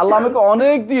 আল্লাহ আমাকে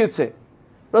অনেক দিয়েছে।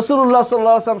 রাসূলুল্লাহ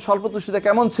সাল্লাল্লাহু আলাইহি ওয়াসাল্লাম স্বল্পতুষ্টিতা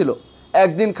কেমন ছিল?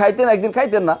 একদিন খাইতেন, একদিন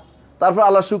খাইতেন না, তারপর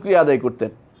আল্লাহ শুকরিয়া আদায় করতেন।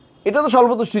 এটা তো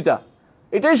স্বল্পতুষ্টিতা।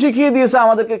 এটাই শিখিয়ে দিয়েছে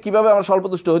আমাদেরকে কীভাবে আমরা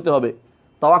স্বল্পতুষ্ট হতে হবে।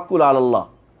 তাওয়াক্কুল আলাল্লাহ,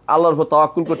 আল্লাহর উপর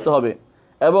তাওয়াক্কুল করতে হবে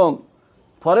এবং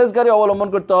ফরেজগারি অবলম্বন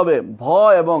করতে হবে।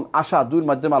 ভয় এবং আশা দুইয়ের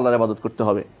মাধ্যমে আল্লাহর ইবাদত করতে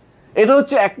হবে। এটা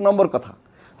হচ্ছে 1 নম্বর কথা।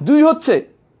 2 হচ্ছে,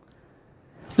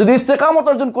 যদি ইস্তেকামত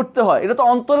অর্জন করতে হয়, এটা তো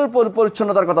অন্তরের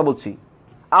পরিচ্ছন্নতার কথা বলছি,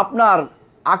 আপনার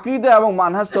আকীদা এবং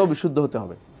মানহাজটাও বিশুদ্ধ হতে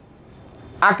হবে।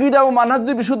 আকীদা এবং মানহাজ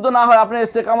যদি বিশুদ্ধ না হয়, আপনার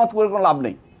ইস্তেকামত করে কোনো লাভ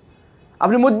নেই।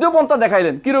 আপনি মধ্যপন্থা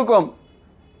দেখাইলেন, কীরকম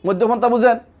মধ্যপন্থা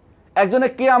বুঝেন? একজনে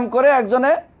কিয়াম করে,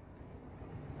 একজনে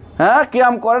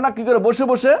কিয়াম করে না, কি করে বসে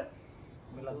বসে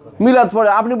মিলাদ পড়ে।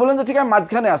 আপনি বলেন যে ঠিক আছে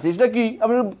মাঝখানে আসি, সেটা কি?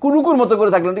 আপনি কুনুকুর মতো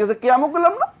করে থাকলেন, ঠিক আছে, কিয়ামও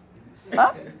করলাম না,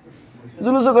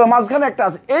 জুলুসও করে, মাঝখানে একটা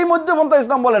আছে। এই মধ্যপন্থা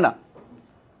ইসলাম বলে না।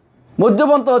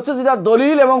 মধ্যপন্থা হচ্ছে যেটা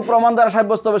দলিল এবং প্রমাণ দ্বারা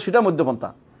সাব্যস্ত হবে, সেটা মধ্যপন্থা।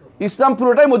 ইসলাম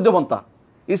পুরোটাই মধ্যপন্থা।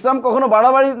 ইসলাম কখনো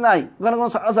বাড়াবাড়ি নাই, ওখানে কোনো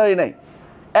ছাড়াছাড়ি নাই।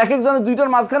 এক একজনের 2টার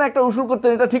মাঝখানে একটা উসুল করতেন,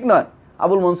 এটা ঠিক নয়।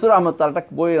 আবুল মনসুর আহমদ, তার একটা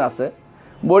বই আছে,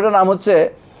 বইটার নাম হচ্ছে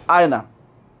আয়না।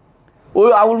 ওই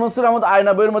আবুল মনসুর আহমদ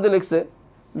আয়না বইয়ের মধ্যে লিখছে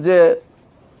যে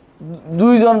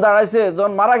 2 জন দাঁড়াইছে, জন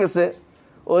মারা গেছে।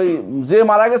 ওই যে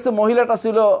মারা গেছে মহিলাটা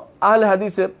ছিল আহলে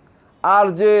হাদিসের, আর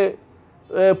যে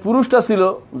পুরুষটা ছিল,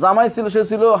 জামাই ছিল, সে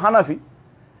ছিল হানাফি।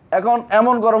 এখন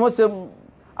এমন গরম হচ্ছে,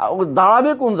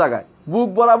 দাঁড়াবে কোন জায়গায়, বুক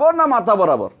বরাবর না মাথা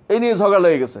বরাবর, এই নিয়ে ঝগড়া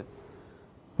লেগে গেছে।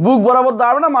 বুক বরাবর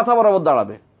দাঁড়াবে না মাথা বরাবর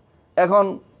দাঁড়াবে। এখন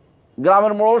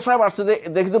গ্রামের মোড়ল সাহেব আসছে,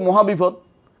 দেখেছে মহাবিপদ,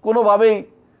 কোনোভাবেই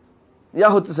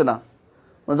হতেছে না,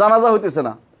 জানাজা হইতেছে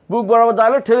না। বুক বরাবর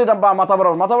দাঁড়ালে ঠেলে মাথা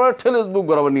বরাবর ঠেলে বুক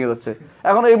বরাবর নিয়ে যাচ্ছে।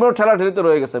 এখন এইভাবে ঠেলা ঠেলিতে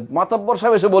রয়ে গেছে। মাতব্বর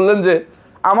সাহেব এসে বললেন যে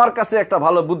আমার কাছে একটা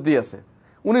ভালো বুদ্ধি আছে।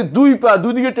 উনি 2 পা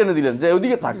 2 দিকে টেনে দিলেন, যে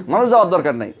ওইদিকে থাক, মানুষ যাওয়ার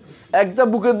দরকার নাই, একটা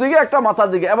বুকের দিকে একটা মাথার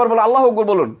দিকে। এবার বলে আল্লাহু আকবার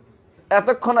বলুন।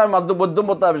 এতক্ষণ আমি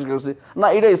মধ্যপন্থা আবিষ্কার করছি না,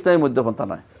 এটা ইসলামী মধ্যপন্থা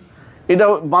নয়, এটা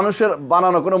মানুষের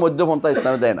বানানো কোনো মধ্যপন্থা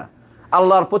ইসলামে দেয় না।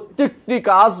 আল্লাহর প্রত্যেকটি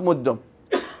কাজ মধ্যম,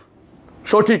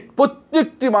 সঠিক,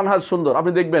 প্রত্যেকটি মানহাজ সুন্দর।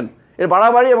 আপনি দেখবেন এর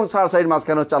বাড়াবাড়ি এবং সাইড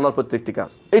মাঝখানে হচ্ছে আল্লাহর প্রত্যেকটি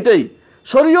কাজ। এটাই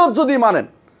শরীয়ত যদি মানেন,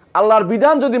 আল্লাহর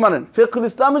বিধান যদি মানেন, ফিকহুল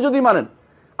ইসলামে যদি মানেন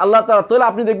আল্লাহ তাআলা, তাহলে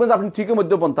আপনি দেখবেন যে আপনি ঠিকই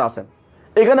মধ্যপন্থা আছেন।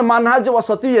 এখানে মানহাজ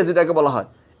ওয়াসাতিয়্যা যেটাকে বলা হয়,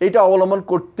 এটা অবলম্বন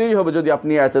করতেই হবে। যদি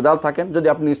আপনি ইতিদাল থাকেন, যদি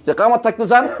আপনি ইস্তেকামত থাকতে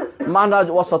চান, মানহাজ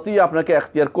ওয়াসাতিয়্যা আপনাকে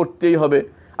এখতিয়ার করতেই হবে।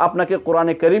 আপনাকে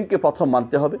কোরআনে কারীমকে প্রথম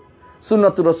মানতে হবে,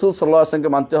 সুন্নাতুর রাসূল সাল্লাল্লাহু আলাইহি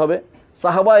ওয়াসাল্লামকে মানতে হবে,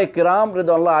 সাহাবায়ে কেরাম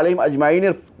রিদওয়ানুল্লাহি আলাইহিম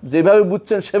আজমাইনের যেভাবে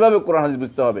বুঝছেন সেভাবে কোরআন হাদিস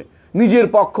বুঝতে হবে। নিজের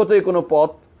পক্ষ থেকে কোনো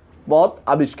পথ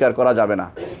আবিষ্কার করা যাবে না।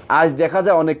 আজ দেখা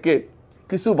যায় অনেককে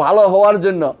কিছু ভালো হওয়ার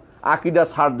জন্য আকীদা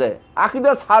ছাড় দেয়।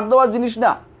 আকীদা ছাড় দেওয়ার জিনিস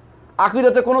না,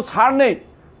 আকীদাতে কোনো ছাড় নেই,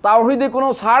 তাওহীদে কোনো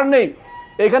ছাড় নেই,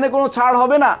 এখানে কোনো ছাড়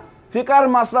হবে না। ফিকার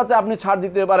মাসলাতে আপনি ছাড়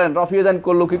দিতে পারেন, রফিয়াদান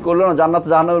করলো কি করলো না, জান্নাত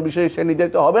জাহান্নামের বিষয়ে সে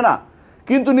নির্ধারিত হবে না,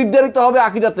 কিন্তু নির্ধারিত হবে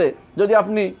আকীদাতে। যদি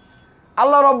আপনি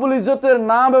আল্লাহ রাব্বুল ইজ্জতের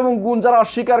নাম এবং গুণ যারা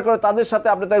অস্বীকার করে, তাদের সাথে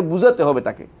আপনি তাকে বুঝাতে হবে।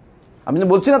 তাকে আপনি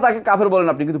বলছি না তাকে কাফের বলেন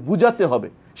আপনি, কিন্তু বুঝাতে হবে,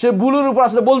 সে ভুলের উপর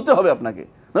আসলে বলতে হবে আপনাকে,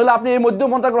 নইলে আপনি এই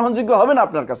মধ্যমপন্থা গ্রহণযোগ্য হবে না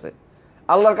আপনার কাছে,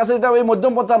 আল্লাহর কাছে। এটা এই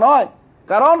মধ্যমপন্থা নয়,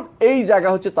 কারণ এই জায়গা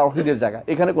হচ্ছে তাওহীদের জায়গা,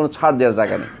 এখানে কোনো ছাড় দেওয়ার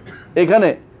জায়গা নেই। এখানে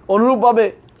অনুরূপভাবে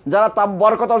যারা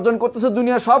বরকত অর্জন করতেছে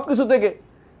দুনিয়ার সব কিছু থেকে,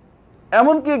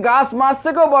 এমনকি গাছ মাছ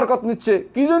থেকেও বরকত নিচ্ছে,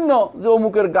 কি জন্য? যে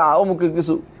অমুকের অমুকের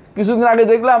কিছুদিন আগে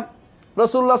দেখলাম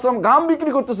রাসূলুল্লাহ সাল্লাল্লাহু আলাইহি ওয়াসাল্লাম ঘাম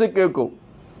বিক্রি করতেছে। কেউ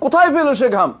কোথায় পেল সে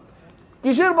ঘাম?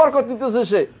 কিসের বরকত নিতেছে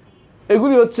সে?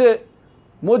 এগুলি হচ্ছে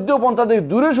মধ্যপন্থা থেকে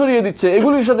দূরে সরিয়ে দিচ্ছে,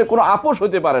 এগুলির সাথে কোনো আপোষ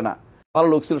হতে পারে না। ভালো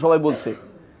লোক ছিল সবাই বলছে,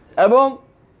 এবং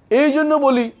এই জন্য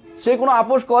বলি সে কোনো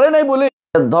আপোষ করে নাই বলে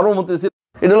ধর্মমন্ত্রী ছিল।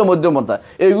 এটা হলো মধ্যমপন্থা।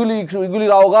 এগুলি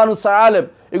রাওগানু সায়ালেব,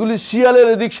 এগুলি শিয়ালের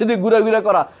এদিক সেদিক ঘুরে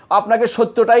করা। আপনাকে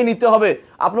সত্যটাই নিতে হবে,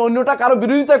 আপনি অন্যটা কারো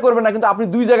বিরোধিতা করবেন না, কিন্তু আপনি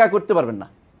দুই জায়গায় করতে পারবেন না।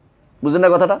 বুঝলেন না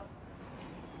কথাটা?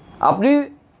 আপনি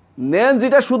নেন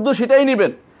যেটা শুদ্ধ সেটাই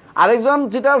নেবেন, আরেকজন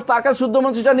যেটা তার কাছে শুদ্ধ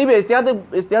মন সেটা নিবে।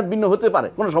 ইজতিহাদ ভিন্ন হতে পারে,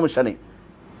 কোনো সমস্যা নেই।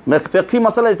 ফিকহি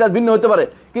মাসালা ইজতিহাদ ভিন্ন হতে পারে,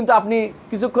 কিন্তু আপনি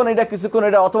কিছুক্ষণ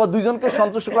এটা অথবা দুইজনকে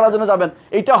সন্তুষ্ট করার জন্য যাবেন,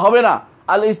 এটা হবে না।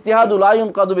 আল ইজতিহাদু লা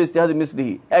ইউনকাদু বিইজতিহাদি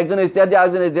মিসলিহি, একজন ইজতিহাদি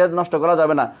আরেকজন ইজতিহাদ নষ্ট করা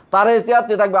যাবে না। তার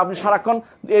ইজতিহাদতে থাকবে, আপনি সারাক্ষণ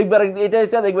একবার এটা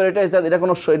ইজতিহাদ একবার এটা ইজতিহাদ, এটা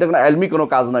কোনো ইলমি কোনো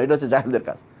কাজ নয়, এটা হচ্ছে জাহেলদের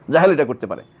কাজ। জাহেল এটা করতে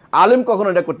পারে, আলেম কখনো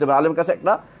এটা করতে পারে। আলেম কাছে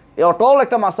একটা অটল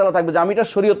একটা মাসালা থাকবে যে আমি এটা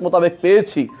শরীয়ত মোতাবেক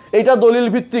পেয়েছি, এটা দলিল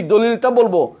ভিত্তিক, দলিলটা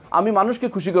বলবো, আমি মানুষকে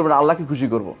খুশি করবো না, আল্লাহকে খুশি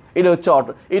করবো।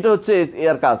 এটা হচ্ছে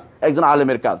এর কাজ, একজন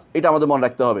আলেমের কাজ। এটা আমাদের মনে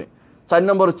রাখতে হবে। 4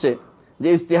 নম্বর হচ্ছে যে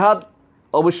ইজতিহাদ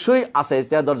অবশ্যই আছে,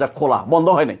 ইজতিহাদ দরজা খোলা, বন্ধ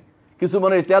হয় নাই। কিছু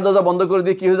মনে ইজতিহাদ দরজা বন্ধ করে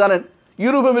দিয়ে কি হয় জানেন,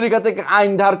 ইউরোপ আমেরিকা থেকে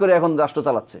আইন ধার করে এখন রাষ্ট্র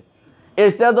চালাচ্ছে।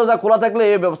 ইজতিহাদ দরজা খোলা থাকলে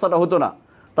এই ব্যবস্থাটা হতো না।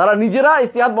 তারা নিজেরা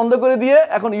ইজতিহাদ বন্ধ করে দিয়ে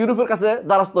এখন ইউরোপের কাছে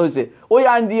দ্বারস্থ হয়েছে, ওই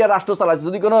আইন দিয়ে রাষ্ট্র চালাচ্ছে।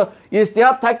 যদি কোনো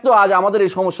ইজতিহাদ থাকতো আজ আমাদের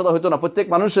এই সমস্যাটা হতো না।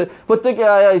 প্রত্যেক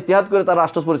ইজতিহাদ করে তারা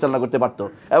রাষ্ট্র পরিচালনা করতে পারতো,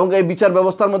 এবং এই বিচার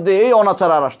ব্যবস্থার মধ্যে এই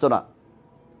অনাচার আর আসতো না।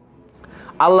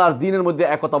 আল্লাহর দ্বীনের মধ্যে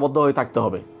একতাবদ্ধ হয়ে থাকতে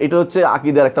হবে, এটা হচ্ছে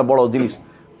আকীদার একটা বড় জিনিস।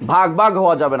 ভাগ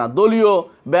হওয়া যাবে না, দলীয়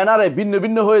ব্যানারে ভিন্ন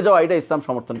ভিন্ন হয়ে যাওয়া, এটা ইসলাম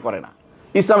সমর্থন করে না।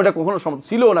 ইসলাম এটা কখনো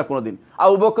ছিল না কোনোদিন।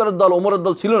 আবু বকরের দল ওমরের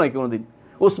দল ছিল না কোনোদিন,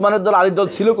 উসমানের দল আলীর দল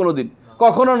ছিল কোনোদিন?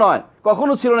 কখনো নয়,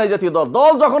 কখনো ছিল না এই জাতীয় দল।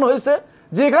 যখন হয়েছে,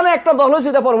 যেখানে একটা দল হয়েছে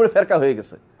এটা পরে ফেরকা হয়ে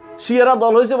গেছে। শিয়ারা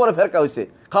দল হয়েছে, পরে ফেরকা হয়েছে।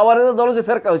 খাওয়ারের দল হয়েছে,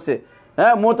 ফেরকা হয়েছে।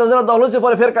 হ্যাঁ, মুতাজিলা দল হয়েছে,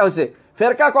 পরে ফেরকা হয়েছে।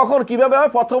 ফেরকা কখন কিভাবে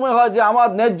হয়? প্রথমে হয় যে আমার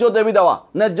ন্যায্য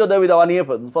দেবী দেওয়া নিয়ে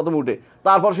প্রথমে উঠে,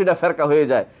 তারপর সেটা ফেরকা হয়ে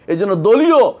যায়। এই জন্য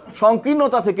দলীয়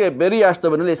সংকীর্ণতা থেকে বেরিয়ে আসতে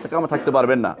হবে, নাহলে ইস্তেকামত থাকতে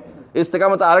পারবেন না।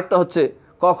 ইস্তেকামতে আরেকটা হচ্ছে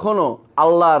কখনো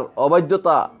আল্লাহর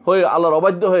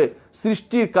অবাধ্য হয়ে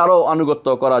সৃষ্টির কারো আনুগত্য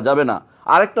করা যাবে না।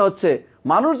 আরেকটা হচ্ছে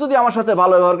মানুষ যদি আমার সাথে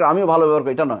ভালো ব্যবহার করে আমিও ভালো ব্যবহার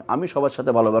করি, এটা নয়, আমি সবার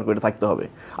সাথে ভালো ব্যবহার করে থাকতে হবে।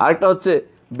 আরেকটা হচ্ছে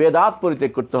বেদাত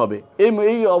পরিত্যাগ করতে হবে। এই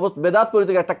বেদাত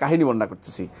পরিত্যাগের একটা কাহিনী বর্ণনা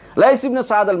করতেছি। লাইস ইবনে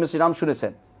সাদ আল মিসরি নাম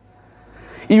শুনেছেন?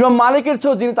 ইমাম মালিকের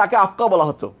চেয়েও, যিনি তাকে আফকা বলা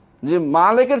হতো, যে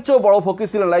মালিকের চেয়েও বড় ফকিহ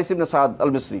ছিলেন লাইস ইবনে সাদ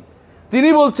আল মিসরি। তিনি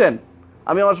বলছেন,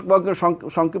 আমি আমার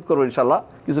সংক্ষেপ করবো ইনশাল্লাহ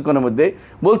কিছুক্ষণের মধ্যেই,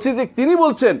 বলছি যে তিনি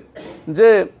বলছেন যে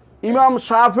ইমাম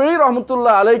শাফিঈ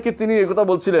রহমতুল্লাহ আলাইকে তিনি একথা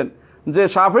বলছিলেন যে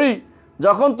শাফিঈ,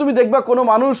 যখন তুমি দেখবা কোনো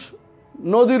মানুষ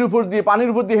নদীর উপর দিয়ে, পানির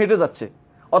উপর দিয়ে হেঁটে যাচ্ছে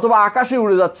অথবা আকাশে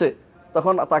উড়ে যাচ্ছে,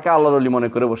 তখন তাকে আল্লাহর ওলি মনে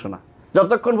করে বসো না।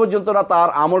 যতক্ষণ পর্যন্ত না তার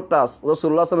আমলটা রাসূলুল্লাহ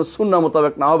সাল্লাল্লাহু আলাইহি ওয়াসাল্লামের সুন্নাহ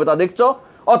মোতাবেক না হবে, তা দেখছো,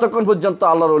 অতক্ষণ পর্যন্ত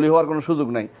আল্লাহর ওলি হওয়ার কোনো সুযোগ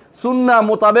নাই। সুন্নাহ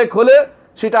মোতাবেক হলে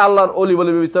সেটা আল্লাহর ওলি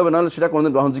বলে বিবেচিত হবে, নাহলে সেটা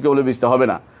কোনোদিন গ্রহণযোগ্য বলে বিবেচিত হবে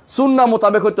না। সুন্নাহ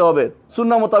মোতাবেক হতে হবে।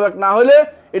 সুন্নাহ মোতাবেক না হলে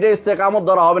এটা ইস্তেকামত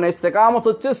ধরা হবে না। ইস্তেকামত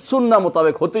হচ্ছে সুন্নাহ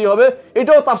মোতাবেক হতেই হবে।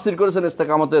 এটাও তাফসীর করেছেন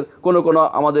ইস্তেকামতের কোনো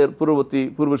আমাদের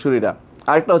পূর্বসূরীরা।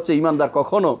 আরেকটা হচ্ছে ইমানদার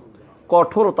কখনো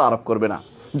কঠোরতা আরোপ করবে না।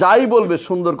 যাই বলবে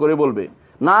সুন্দর করে বলবে,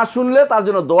 না শুনলে তার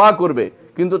জন্য দোয়া করবে,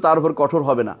 কিন্তু তার উপর কঠোর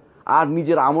হবে না। আর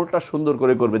নিজের আমলটা সুন্দর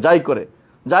করে করবে,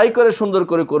 যাই করে সুন্দর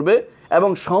করে করবে, এবং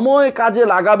সময়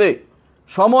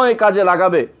কাজে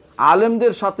লাগাবে।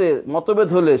 আলেমদের সাথে মতভেদ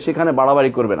হলে সেখানে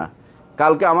বাড়াবাড়ি করবে না।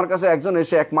 কালকে আমার কাছে একজন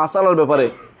এসে এক মাসালার ব্যাপারে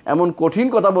এমন কঠিন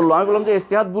কথা বললো, আমি বললাম যে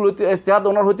ইজতিহাদ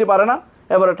ওনার হতে পারে না।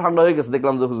 এবারে ঠান্ডা হয়ে গেছে,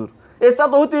 দেখলাম যে হুজুর ইজতিহাদ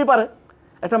তো হতেই পারে,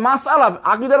 একটা মাসালা,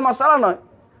 আকীদার মাসালা নয়,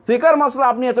 ফিকহের মাসালা,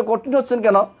 আপনি এত কঠিন হচ্ছেন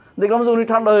কেন? দেখলাম যে উনি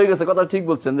ঠান্ডা হয়ে গেছে, কথা ঠিক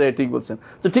বলছেন, যে ঠিক বলছেন,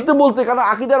 তো ঠিক তো বলতে, কারণ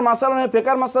আকীদার মাসালা নয়,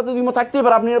 ফিকহের মাসালা তো দ্বিমত থাকতেই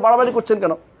পারে, আপনি বাড়াবাড়ি করছেন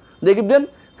কেন? দেখবেন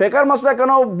ফিকহের মাসলা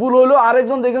কেন ভুল হইলো,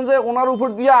 আরেকজন দেখেন যে ওনার উপর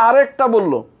দিয়ে আরেকটা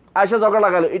বললো, আয়সা ঝগড়া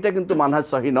লাগালো, এটা কিন্তু মানহাজ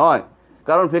সহি নয়।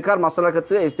 কারণ ফিকহের মাসলার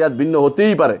ক্ষেত্রে ইজতিহাদ ভিন্ন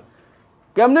হতেই পারে।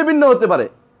 কেমনে ভিন্ন হতে পারে?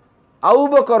 আবু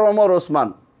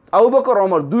বকর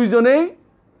ওমর দুইজনেই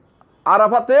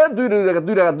আরাফাতে দুই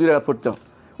রাকাত পড়তে।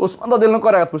 ওসমান রাদিয়াল্লাহু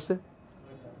কয় রাকাত পড়ছে?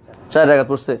 4 রাকাত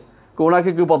পড়ছে। ওনাকে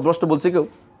কেউ পথভ্রষ্ট বলছে? কেউ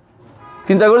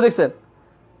চিন্তা করে দেখছেন?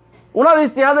 ওনার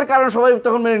ইজতিহাদের কারণে সবাই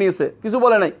তখন মেনে নিয়েছে, কিছু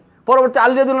বলে নাই। পরবর্তী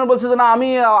আলী রাদিয়াল্লাহু বলছে যে না, আমি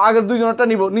আগের দুইজনেরটা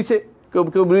নিব, নিচে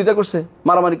কেউ বিরোধিতা করছে,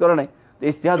 মারামারি করে নাই। তো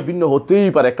ইজতিহাদ ভিন্ন হতেই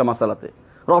পারে একটা মাসালাতে।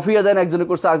 রফিয়া দেন একজনে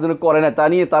করছে, আরেকজনে করে না, তা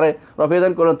নিয়ে তারে রফিয়া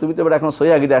দেন করলেন, তুমি তো এখন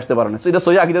সহিহ আকীদা আসতে পারো না। এটা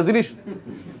সহিহ আকীদা জিনিস?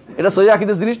 এটা সহিহ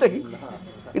আকীদা জিনিসটা কি?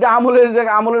 এটা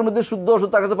আমলের মধ্যে শুদ্ধ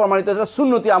অশুদ্ধ তার কাছে প্রমাণিত হয়েছে।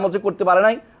 সুন্নতি আমল যে করতে পারে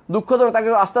নাই, দুঃখজনক, তাকে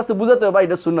আস্তে আস্তে বুঝাতে হবে,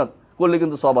 এটা সুন্নত, করলে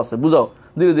কিন্তু সব আছে, বুঝাও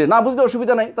ধীরে ধীরে, না বুঝলে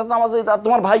অসুবিধা নাই। তাতে নামাজ, এটা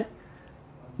তোমার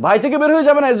ভাই থেকে বের হয়ে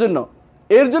যাবে না।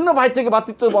 এর জন্য ভাই থেকে,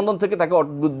 ভ্রাতৃত্ব বন্ধন থেকে তাকে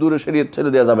দূরে ছেড়ে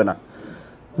দেওয়া যাবে না।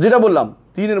 যেটা বললাম,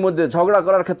 তিনের মধ্যে ঝগড়া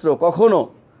করার ক্ষেত্রেও কখনো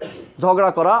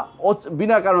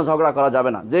বিনা কারণে ঝগড়া করা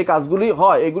যাবে না। যে কাজগুলি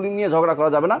হয় এগুলি নিয়ে ঝগড়া করা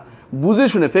যাবে না। বুঝে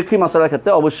শুনে ফিকহি মাসালার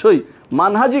ক্ষেত্রে অবশ্যই,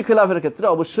 মানহাজি খেলাফের ক্ষেত্রে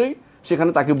অবশ্যই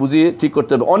সেখানে তাকে বুঝিয়ে ঠিক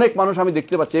করতে হবে। অনেক মানুষ আমি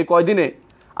দেখতে পাচ্ছি এই কয়দিনে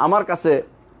আমার কাছে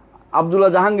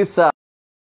আব্দুল্লাহ জাহাঙ্গীর স্যার,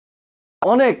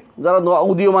 অনেক যারা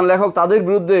উদীয়মান লেখক তাদের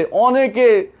বিরুদ্ধে অনেকে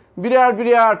বিরাট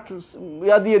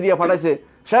বিরাট দিয়ে পাঠাইছে,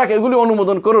 শেখ এগুলি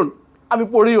অনুমোদন করুন। আমি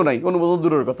পড়িও নাই, অনুমোদন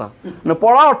দূরের কথা। মানে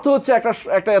পড়া অর্থ হচ্ছে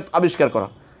একটা আবিষ্কার করা,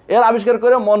 এর আবিষ্কার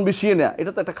করে মন বিষিয়ে নেয়া,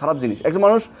 এটা তো একটা খারাপ জিনিস। একজন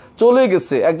মানুষ চলে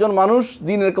গেছে, একজন মানুষ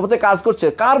দিনের পথে কাজ করছে,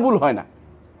 কার ভুল হয় না,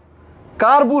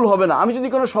 কার ভুল হবে না। আমি যদি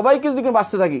কোনো সবাইকে যদি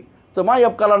বাঁচতে থাকি তো মা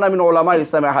ইয়াবকালানা মিন উলামা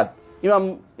ইসলামে আহাদ।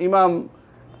 ইমাম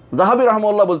যাহাবী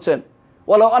রাহমাহুল্লাহ বলছেন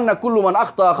ওয়ালাউ আন্না কুল্লু মান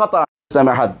আখতা খাতা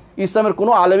ইসলামে আহাদ, ইসলামের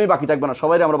কোনো আলেমই বাকি থাকবে না,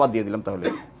 সবাই আমরা বাদ দিয়ে দিলাম তাহলে,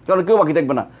 কারণ কেউ বাকি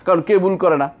থাকবে না, কারণ কে ভুল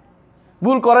করে না,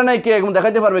 ভুল করে নাই কে এখন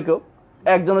দেখাইতে পারবে কেউ?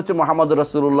 একজন হচ্ছে মুহাম্মদ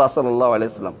রাসূলুল্লাহ সাল্লাল্লাহু আলাইহি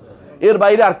ওয়াসাল্লাম, এর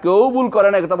বাইরে আর কেউ ভুল করে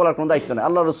না কথা বলার কোনো দায়িত্ব নেই।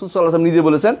 আল্লাহ রাসূল সাল্লাল্লাহু আলাইহি ওয়াসাল্লাম নিজে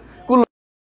বলেছেন কুল্লু।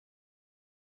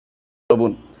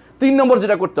 3 নম্বর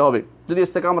যেটা করতে হবে, যদি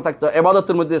ইস্তেকামত থাকতে হয়,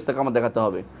 ইবাদতের মধ্যে ইস্তেকামত দেখাতে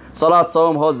হবে। সালাত,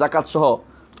 সাওম, হজ, যাকাত সহ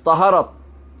তাহারাত,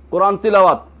 কোরআন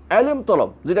তিলাওয়াত, ইলম তলব,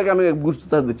 যেটাকে আমি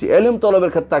গুরুত্ব দিচ্ছি, ইলম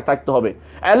তলবের ক্ষেত্রে থাকতে হবে।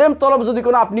 ইলম তলব যদি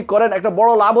কোনো আপনি করেন, একটা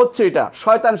বড় লাভ হচ্ছে এটা,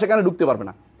 শয়তান সেখানে ঢুকতে পারবে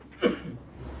না।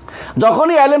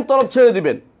 যখনই ইলম তলব ছেড়ে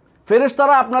দিবেন,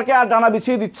 ফেরেশতারা আপনাকে আর ডানা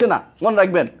বিছিয়ে দিচ্ছে না। মনে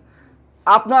রাখবেন,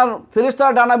 আপনার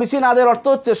ফেরেশতারা ডানা বিছিয়ে না দেওয়ার অর্থ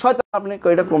হচ্ছে শয়তান, আপনি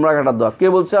এটা কোমরা কাটার দোয়া, কে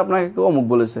বলছে আপনাকে? কেউ অমুক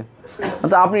বলেছে,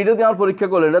 তো আপনি এটা দিয়ে আমার পরীক্ষা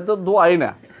করলেন, এটা তো দোয়াই না,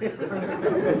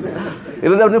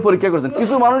 এটা দিয়ে আপনি পরীক্ষা করছেন।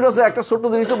 কিছু মানুষ আছে একটা ছোট্ট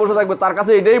জিনিসটা বসে থাকবে, তার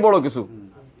কাছে এটাই বড় কিছু।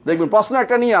 দেখবেন প্রশ্ন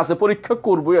একটা নিয়ে আসে, পরীক্ষা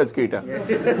করবোই আজকে, এটা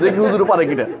দেখি হুজুর পারে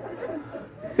কিটা,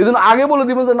 এই জন্য আগে বলে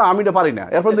দিবেন যে না আমি এটা পারি না,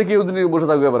 এরপর দেখি হুজুর বসে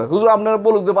থাকবে, এবার হুজুর আপনারা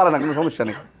বলুক যে পারে না, কোনো সমস্যা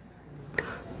নেই।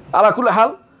 আলাকুল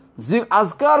হাল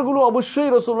আজকারগুলো অবশ্যই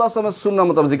রাসূলুল্লাহ সাল্লাল্লাহু আলাইহি ওয়াসাল্লামের সুন্নাহ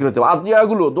মোতাবেক জিকির হতে হবে,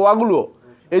 আদিয়াগুলো, দোয়াগুলো,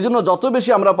 এই জন্য যত বেশি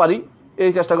আমরা পারি এই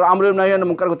চেষ্টা করি। আমর নাহি আনিল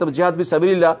মুনকার করতে হবে, জিহাদ ফি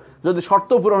সাবিলিল্লাহ, যদি শর্ত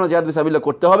পূরণ হয় জিহাদ ফি সাবিলিল্লাহ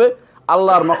করতে হবে।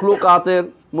 আল্লাহর মাখলুকাতের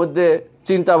মধ্যে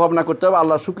চিন্তা ভাবনা করতে হবে,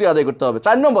 আল্লাহর শুকরিয়া আদায় করতে হবে।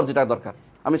 4 নম্বর যেটা দরকার,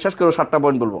 আমি শেষ করে 7টা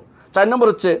পয়েন্ট বলবো। 4 নম্বর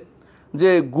হচ্ছে যে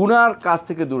গুনার কাজ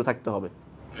থেকে দূরে থাকতে হবে,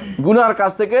 গুনার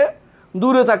কাজ থেকে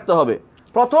দূরে থাকতে হবে।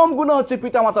 প্রথম গুনাহ হচ্ছে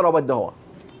পিতামাতার অবাধ্য হওয়া।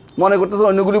 মনে করতেছেন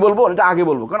অন্যগুলি বলবো, এটা আগে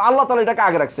বলবো, কারণ আল্লাহ তাআলা এটাকে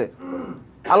আগে রাখছে।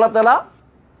 আল্লাহ তাআলা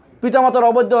পিতামাতার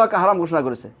অবাধ্য হওয়াকে হারাম ঘোষণা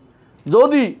করেছে।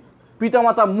 যদি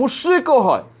পিতামাতা মুশরিকও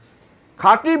হয়,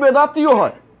 খাঁটি বেদাতিও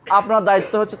হয়, আপনার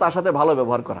দায়িত্ব হচ্ছে তার সাথে ভালো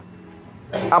ব্যবহার করা।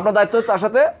 আপনার দায়িত্ব হচ্ছে তার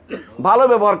সাথে ভালো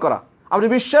ব্যবহার করা। আপনি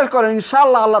বিশ্বাস করেন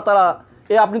ইনশাআল্লাহ আল্লাহ তাআলা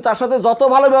আপনি তার সাথে যত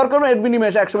ভালো ব্যবহার করবেন এর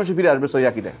বিনিময়ে 100 মাসে ফিরে আসবে সহিহ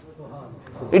আকীদা।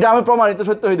 এটা আমি প্রমাণিত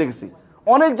সত্য হয়ে দেখেছি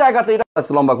অনেক জায়গাতে। এটা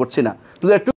আজকে লম্বা করছি না,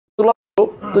 যদি একটু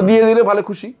তো দিয়ে দিলে ভালো,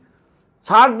 খুশি,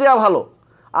 ছাড় দেওয়া ভালো।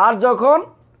 আর যখন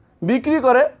বিক্রি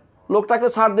করে লোকটাকে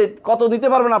ছাড় দিয়ে কত দিতে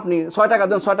পারবেন আপনি? 6 টাকা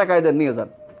দেন, 6 টাকায় দেন, নিয়ে যান।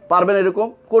 পারবেন? এরকম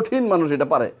কঠিন মানুষ এটা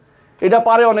পারে, এটা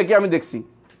পারে অনেকে আমি দেখছি।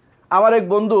 আমার এক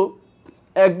বন্ধু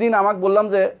একদিন আমাকে বললাম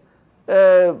যে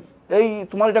এই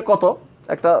তোমার এটা কত,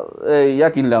 একটা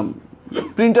কিনলাম,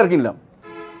 প্রিন্টার কিনলাম।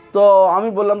 তো আমি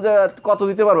বললাম যে কত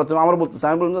দিতে পারবো তুমি? আমার বলতেছে,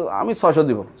 আমি বললাম আমি 600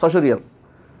 দিব, 600 রিয়াল।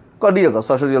 দিয়ে যাও,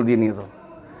 600 রিয়াল দিয়ে নিয়ে যাও।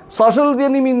 600 দিয়ে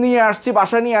নিয়ে আসছি,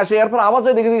 বাসায় নিয়ে আসে, এরপর আবার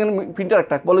যাই দেখি প্রিন্টার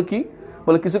একটা। বলে কি?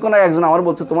 বলে কিছুক্ষণ আগে একজন আমার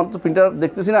বলছে তোমার তো প্রিন্টার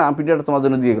দেখতেছি না, আমি প্রিন্টারটা তোমার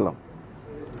জন্য দিয়ে গেলাম।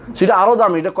 সেটা আরও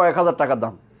দাম, এটা কয়েক হাজার টাকার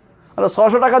দাম। আর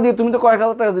 600 টাকা দিয়ে তুমি তো কয়েক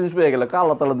হাজার টাকা জিনিস পেয়ে গেলে,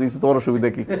 আল্লাহ তাআলা দিয়েছে, তোমার অসুবিধা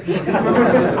কি?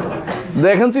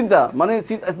 দেখেন চিন্তা, মানে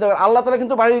আল্লাহ তাআলা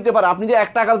কিন্তু বাড়িয়ে দিতে পারে। আপনি যে 1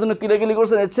 টাকার জন্য কিলাকিলি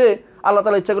করছেন, এর চেয়ে আল্লাহ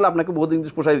তাআলা ইচ্ছা করলে আপনাকে বহু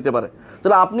জিনিস পোষায় দিতে পারে।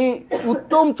 তাহলে আপনি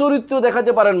উত্তম চরিত্র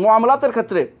দেখাতে পারেন, মুআমালাতের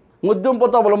ক্ষেত্রে মধ্যম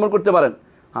পথ অবলম্বন করতে পারেন,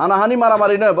 হানাহানি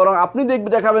মারামারি নয়, বরং আপনি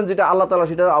দেখাবেন যেটা আল্লাহ তাআলা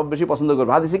সেটা বেশি পছন্দ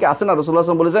করবে। হাদিসে কি আছে না, রাসূলুল্লাহ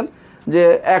সাল্লাল্লাহু আলাইহি ওয়াসাল্লাম বলেছেন যে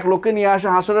এক লোককে নিয়ে আসে,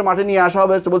 হাসরের মাঠে নিয়ে আসা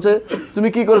হবে, বলছে তুমি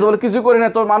কি করেছো? বলে কিছু করি না,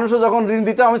 তোর মানুষও যখন ঋণ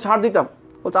দিতাম আমি ছাড় দিতাম।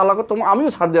 বলছে আল্লাহ তোমার আমিও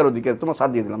ছাড় দেওয়ার অধিকার, তোমার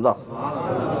ছাড় দিয়ে দিলাম, যাও।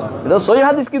 এটা সহিহ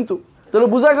হাদিস। কিন্তু তাহলে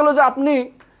বোঝা গেল যে আপনি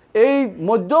এই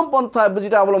মধ্যম পন্থা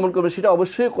যেটা অবলম্বন করবেন সেটা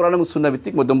অবশ্যই কোরআন এবং সুন্নাহ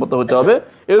ভিত্তিক মধ্যম পন্থা হতে হবে।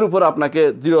 এর উপর আপনাকে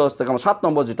দৃঢ় ইস্তেকামত। 7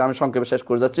 নম্বর যেটা আমি সংক্ষেপে শেষ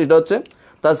করে যাচ্ছি, এটা হচ্ছে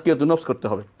তাজকিয়াতুন নফস করতে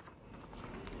হবে।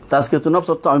 তাজকিয়াতুন নফস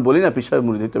তো আমি বলি না পেশায়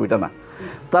মুড়ি দিতে, এটা না।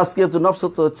 তাজকিয়াতুন নফস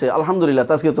হচ্ছে আলহামদুলিল্লাহ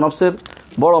তাজকিয়াতুন নফসের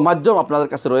বড় মাধ্যম আপনাদের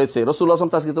কাছে রয়েছে। রাসূলুল্লাহ সাল্লাল্লাহু আলাইহি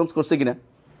ওয়াসাল্লাম তাজকিয়াতুন নফস করছে কিনা?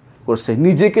 করছে।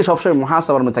 নিজেকে সবসময়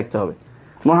মুহাসাবার মধ্যে থাকতে হবে।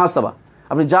 মুহাসাবা,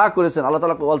 আপনি যা করেছেন আল্লাহ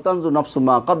তাআলা ওয়ালতানজু নাফসু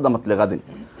মা কদ্দামাত লিগাদিন,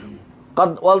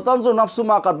 ওয়ালতানজু নাফসু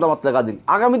মা কদ্দামাত লিগাদিন,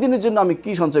 আগামী দিনের জন্য আমি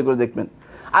কি সঞ্চয় করে দেখবেন।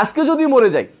 আজকে যদি মরে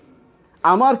যাই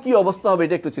আমার কি অবস্থা হবে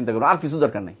এটা একটু চিন্তা করুন, আর কিছু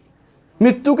দরকার নেই।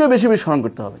 মৃত্যুকে বেশি বেশি স্মরণ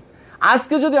করতে হবে।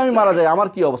 আজকে যদি আমি মারা যাই আমার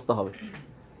কি অবস্থা হবে,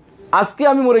 আজকে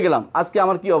আমি মরে গেলাম আজকে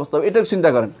আমার কি অবস্থা হবে, এটা চিন্তা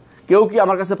করেন। কেউ কি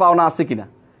আমার কাছে পাওনা আছে কিনা,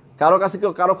 কারো কাছে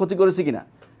কেউ কারো ক্ষতি করেছে কিনা,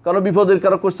 কারো বিপদের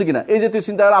কারো করছে কিনা, এই জাতীয়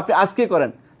চিন্তা আপনি আজকে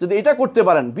করেন। যদি এটা করতে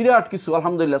পারেন বিরাট কিছু।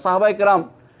 আলহামদুলিল্লাহ সাহাবায়ে কেরাম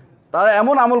তারা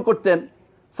এমন আমল করতেন,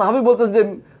 সাহাবী বলতেন যে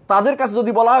তাদের কাছে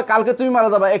যদি বলা হয় কালকে তুমি মারা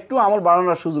যাবে, একটু আমল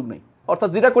বাড়ানোর সুযোগ নেই, অর্থাৎ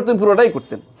যেটা করতেন পুরোটাই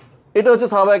করতেন। এটা হচ্ছে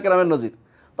সাহাবায়ে কেরামের নজির।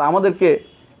 তা আমাদেরকে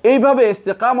এইভাবে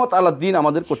ইস্তেকামত আলাদ দিন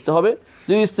আমাদের করতে হবে।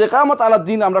 যদি ইস্তেকামত আলাদ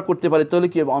দিন আমরা করতে পারি তাহলে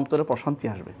কি অন্তরে প্রশান্তি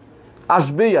আসবে,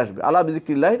 আসবেই আসবে। আলা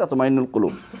বিযিক্রিল্লাহি তাতমাইন্নুল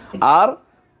কুলুব।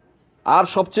 আর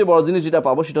সবচেয়ে বড় জিনিস যেটা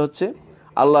পাবো সেটা হচ্ছে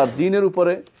আল্লাহর দ্বীনের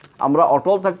উপরে আমরা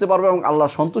অটল থাকতে পারবো এবং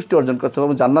আল্লাহর সন্তুষ্টি অর্জন করতে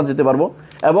পারবো, জান্নাত যেতে পারবো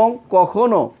এবং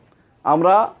কখনো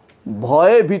আমরা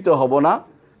ভয়ে ভীত হব না,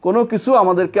 কোনো কিছু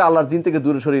আমাদেরকে আল্লাহর দ্বীন থেকে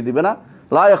দূরে সরিয়ে দিবে না।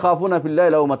 লা ইয়াখাফুনা ফিল্লাহি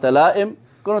লাউমাতা লাইম,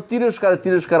 কোনো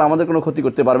তিরস্কার আমাদের কোনো ক্ষতি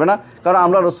করতে পারবে না, কারণ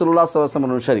আমরা রাসূলুল্লাহ সাল্লাল্লাহু আলাইহি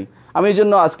ওয়াসাল্লামের অনুসারী। আমি এই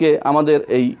জন্য আজকে আমাদের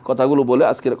এই কথাগুলো বলে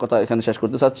আজকের কথা এখানে শেষ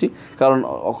করতে চাচ্ছি, কারণ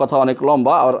কথা অনেক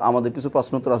লম্বা আর আমাদের কিছু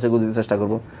প্রশ্ন উত্তর আছে, এগুলো দিতে চেষ্টা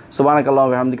করবো। সুবহানাকাল্লাহু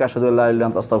ওয়া বিহামদিকা আশহাদু আল্লা ইলাহা ইল্লা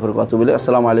আনতা আস্তাগফিরুকা ওয়া আতুবু ইলাইক।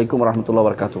 আসসালামু আলাইকুম ওয়া রাহমাতুল্লাহি ওয়া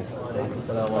বারাকাতুহু।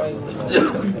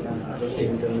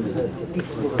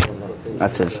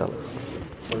 আচ্ছা ইনশাআল্লাহ,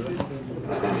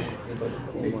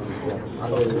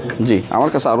 জি আমার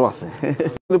কাছে আরও আছে,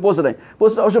 পৌঁছে নাই,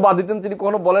 পৌঁছে অবশ্যই বাদ দিতেন, তিনি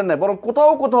কোনো বলেন নাই, বরং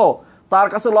কোথাও কোথাও তার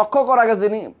কাছে লক্ষ্য করা গেছে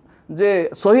যিনি যে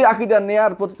সহি আকীদা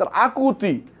নেয়ার প্রতি তার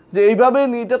আকুতি, যে এইভাবে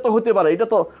এটা তো হতে পারে, এটা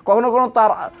তো কখনো কখনো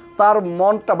তার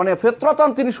মনটা মানে ফেতরাতান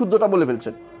তিনি শুদ্ধটা বলে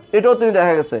ফেলছেন, এটাও তিনি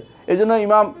দেখা গেছে। এই জন্য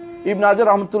ইমাম ইবনে হাজার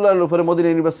রহমতুল্লাহর উপরে মদিনা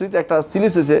ইউনিভার্সিটিতে একটা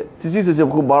থিসিস হয়েছে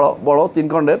খুব বড় 3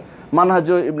 খণ্ডের, মানহাজ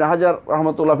ইবনে হাজার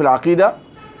রহমতুল্লাহ ফিল আকীদা,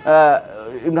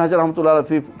 ইবনে হাজার রহমতুল্লাহ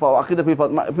ফি আকীদা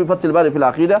ফি ফাতহিল বারি ফিল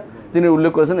আকীদা, তিনি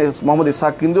উল্লেখ করেছেন। মোহাম্মদ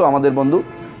ইসহাক কিন্তু আমাদের বন্ধু,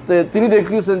 তো তিনি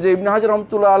দেখিয়েছেন যে ইবনে হাজার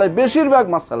রহমতুল্লাহ আলাইহি বেশিরভাগ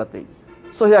মাসআলাতেই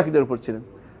সহিহ আকীদার উপর ছিলেন।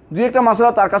 2-একটা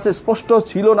মাসআলা তার কাছে স্পষ্ট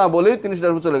ছিল না বলেই তিনি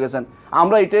সেটার উপর চলে গেছেন।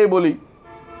 আমরা এটাই বলি,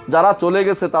 যারা চলে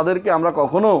গেছে তাদেরকে আমরা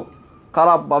কখনো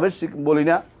খারাপভাবে বলি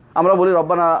না, আমরা বলি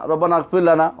রব্বানা ইগফির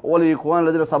লানা ওয়া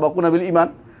লিইখওয়ানিল্লাযিনা সাবাকুনা বিল ঈমান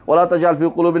ওয়া লা তাজআল ফি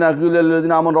কুলুবিনা গিল্লাল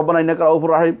লিল্লাযিনা আমানু রব্বানা ইন্নাকা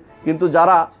রাউফুর রাহিম। কিন্তু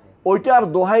যারা ওইটার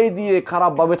দোহাই দিয়ে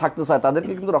খারাপভাবে থাকতে চায়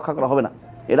তাদেরকে কিন্তু রক্ষা করা হবে না।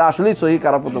 এরা আসলেই সহি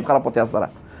খারাপ পথে আছে তারা।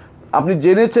 আপনি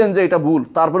জেনেছেন যে এটা ভুল,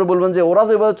 তারপরে বলবেন যে ওরা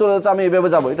যেভাবে চলে যাচ্ছে আমি এইভাবে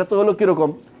যাবো, এটা তো হলো কীরকম,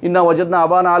 ইন্না ওয়াজাদনা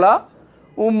আবানা আলা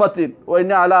উম্মাতিন ওয়া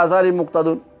ইন্না আলা আযারিহিম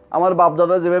মুক্তাদুন, আমার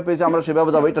বাপদাদা যেভাবে পেয়েছে আমরা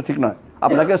সেভাবে যাবো, এটা ঠিক নয়।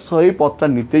 আপনাকে সহি পথটা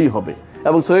নিতেই হবে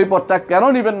এবং সহি পথটা কেন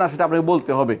নেবেন না সেটা আপনাকে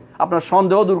বলতে হবে, আপনার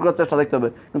সন্দেহ দূর করার চেষ্টা দেখতে হবে।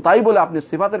 তাই বলে আপনি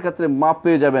সিফাতের ক্ষেত্রে মাপ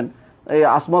পেয়ে যাবেন, এই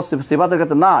আসমা সিফাতের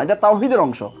ক্ষেত্রে না, এটা তাওহীদের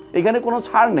অংশ, এখানে কোনো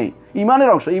ছাড় নেই, ইমানের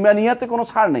অংশ, ইমানিয়াতে কোনো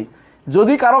ছাড় নেই।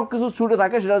 যদি কারো কিছু ছুটে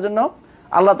থাকে সেটার জন্য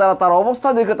আল্লাহ তাআলা তার অবস্থা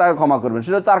দেখে তাকে ক্ষমা করবেন,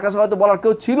 সেটা তার কাছে হয়তো বলার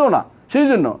কেউ ছিল না, সেই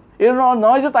জন্য এর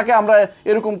নয় যে তাকে আমরা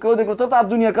এরকম কেউ দেখলো তো তার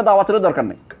দুনিয়ার কাছে দাওয়াতেরও দরকার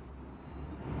নেই,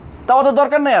 দাওয়াতের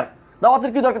দরকার নেই। আর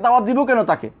দাওয়াতের কি দরকার, দাওয়াত দিব কেন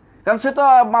তাকে, কারণ সে তো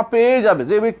মাপ পেয়ে যাবে।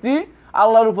 যে ব্যক্তি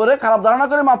আল্লাহর উপরে খারাপ ধারণা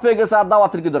করে মাপ পেয়ে গেছে, আর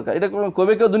দাওয়াতের কি দরকার, এটা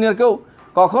কবে কেউ দুনিয়ার কেউ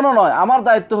কখনো নয়। আমার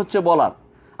দায়িত্ব হচ্ছে বলার,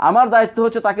 আমার দায়িত্ব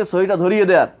হচ্ছে তাকে সহিটা ধরিয়ে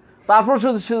দেওয়ার, তারপর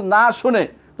সে না শুনে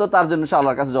তো তার জন্য সে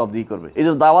আল্লাহর কাছে জবাবদিহি করবে। এই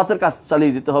জন্য দাওয়াতের কাজ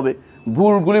চালিয়ে যেতে হবে,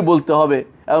 ভুলগুলি বলতে হবে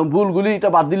এবং ভুলগুলি এটা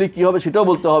বাদ দিলে কী হবে সেটাও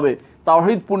বলতে হবে,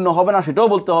 তাওহীদ পূর্ণ হবে না সেটাও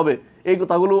বলতে হবে। এই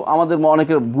কথাগুলো আমাদের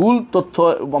অনেকের ভুল তথ্য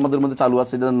আমাদের মধ্যে চালু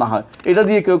আছে, এটা না হয়, এটা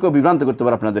দিয়ে কেউ কেউ বিভ্রান্ত করতে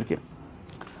পারে আপনাদেরকে।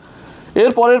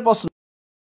 এর পরের প্রশ্ন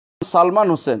সালমান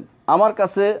হোসেন আমার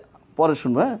কাছে, পরে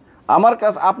শুনবো, হ্যাঁ,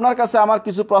 আপনার কাছে আমার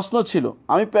কিছু প্রশ্ন ছিল।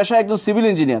 আমি পেশায় একজন সিভিল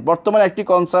ইঞ্জিনিয়ার, বর্তমানে একটি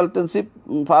কনসালটেন্সি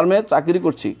ফার্মে চাকরি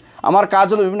করছি। আমার কাজ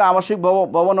হলো বিভিন্ন আবাসিক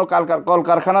ভবন ও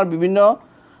কলকারখানার বিভিন্ন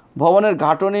ভবনের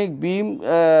গাঠনিক, বিম,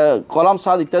 কলাম,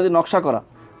 ছাদ ইত্যাদি নকশা করা।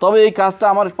 তবে এই কাজটা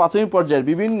আমার প্রাথমিক পর্যায়ের,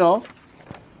 বিভিন্ন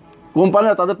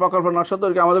কোম্পানিরা তাদের প্রকল্প নকশা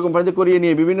তৈরি আমাদের কোম্পানিতে করিয়ে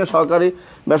নিয়ে বিভিন্ন সরকারি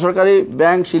বেসরকারি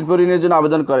ব্যাংক শিল্প ঋণের জন্য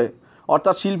আবেদন করে।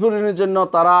 অর্থাৎ শিল্প ঋণের জন্য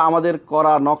তারা আমাদের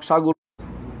করা নকশাগুলো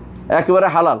একেবারে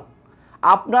হালাল।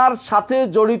 আপনার সাথে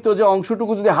জড়িত যে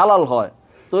অংশটুকু যদি হালাল হয়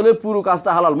তাহলে পুরো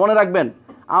কাজটা হালাল। মনে রাখবেন,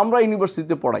 আমরা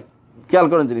ইউনিভার্সিটিতে পড়াই, খেয়াল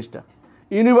করেন জিনিসটা,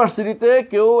 ইউনিভার্সিটিতে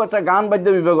কেউ একটা গান বাদ্য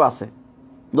বিভাগ আছে,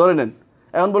 ধরে নেন,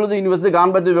 এখন বলো যে ইউনিভার্সিটিতে গান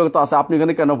বাদ্য বিভাগ তো আছে, আপনি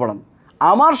এখানে কেন পড়ান?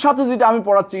 আমার সাথে যেটা আমি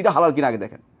পড়াচ্ছি এটা হালাল কিনা আগে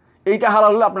দেখেন, এইটা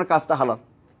হালাল হলে আপনার কাজটা হালাল,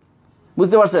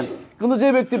 বুঝতে পারছেন? কিন্তু যে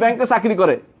ব্যক্তি ব্যাংকে চাকরি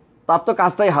করে তার তো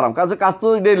কাজটাই হারাম, কাজ তো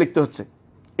এটাই লিখতে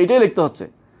হচ্ছে,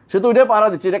 সে তো ওইটাই পাহারা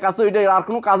দিচ্ছে, এটা কাজ তো এটাই, আর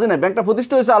কোনো কাজে নেই। ব্যাংকটা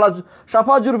প্রতিষ্ঠা হয়েছে আল্লাহ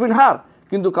সাফাজুর বিন হার,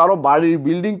 কিন্তু কারো বাড়ির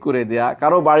বিল্ডিং করে দেয়া,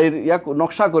 কারো বাড়ির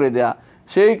নকশা করে দেয়া,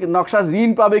 সেই নকশার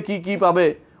ঋণ পাবে কি পাবে,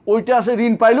 ওইটা সে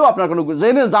ঋণ পাইলেও আপনার কোনো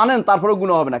জানেন, তারপরেও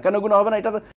গুনাহ হবে না। কেন গুনাহ হবে না?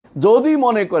 এটা যদি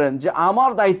মনে করেন যে আমার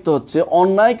দায়িত্ব হচ্ছে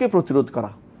অন্যায়কে প্রতিরোধ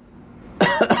করা,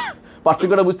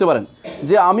 পার্থক্যটা বুঝতে পারেন,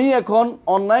 যে আমি এখন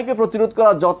অন্যায়কে প্রতিরোধ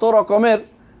করা যত রকমের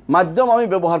মাধ্যম আমি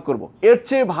ব্যবহার করব, এর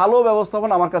চেয়ে ভালো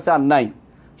ব্যবস্থাপনা আমার কাছে আর নাই,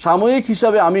 সাময়িক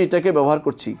হিসাবে আমি এটাকে ব্যবহার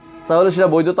করছি, তাহলে সেটা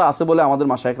বৈধতা আছে বলে আমাদের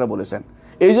মাশায়েখরা বলেছেন।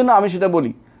 এই জন্য আমি সেটা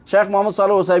বলি। শেখ মোহাম্মদ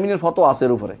সালেহ ওসাইমিনের ফতোয়া আছে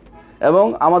এর উপরে, এবং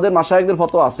আমাদের মাশায়েখদের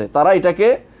ফতোয়া আছে, তারা এটাকে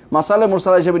মাসালে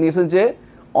মুরসালা হিসেবে নিয়েছেন যে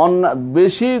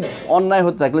বেশি অন্যায়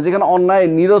হতে থাকলে, যেখানে অন্যায়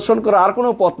নিরসন করা আর কোনো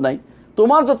পথ নাই,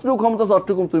 তোমার যতটুকু ক্ষমতা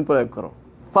ততটুকু তুমি প্রয়োগ করো,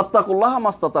 ফাত্তাকুল্লাহ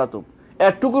মাস্তাতাতুম,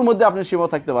 এরটুকুর মধ্যে আপনি সীমা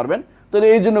থাকতে পারবেন, তাহলে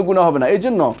এই জন্য গুনাহ হবে না। এই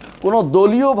জন্য কোনো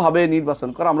দলীয়ভাবে নির্বাচন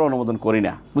করা আমরা অনুমোদন করি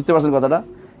না। বুঝতে পারছেন কথাটা?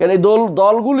 কারণ এই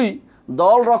দলগুলি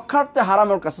দল রক্ষার্থে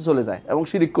হারামের কাছে চলে যায় এবং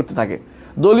শিরিক করতে থাকে।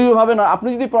 দলীয়ভাবে না, আপনি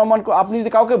যদি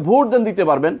কাউকে ভোট দেন দিতে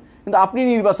পারবেন, কিন্তু আপনি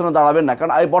নির্বাচনে দাঁড়াবেন না।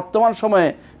 কারণ এই বর্তমান সময়ে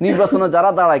নির্বাচনে যারা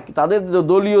দাঁড়ায় তাদের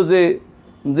দলীয়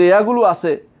যে এগুলো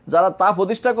আছে, যারা তা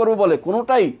প্রতিষ্ঠা করবে বলে,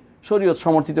 কোনোটাই শরীয়ত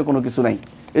সমর্থিত কোনো কিছু নাই।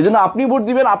 এই জন্য আপনি ভোট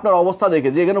দিবেন আপনার অবস্থা দেখে,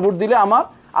 যে এখানে ভোট দিলে আমার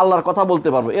আল্লাহর কথা বলতে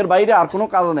পারবো, এর বাইরে আর কোনো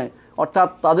কারণে, অর্থাৎ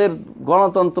তাদের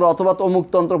গণতন্ত্র অথবা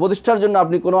অমুকতন্ত্র প্রতিষ্ঠার জন্য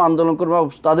আপনি কোনো আন্দোলন করবেন,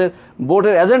 তাদের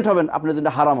ভোটের এজেন্ট হবেন, আপনার জন্য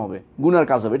হারাম হবে, গুনার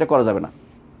কাজ হবে, এটা করা যাবে না।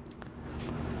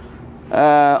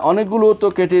 অনেকগুলো তো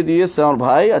কেটে দিয়েছে আমার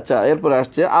ভাই। আচ্ছা, এরপরে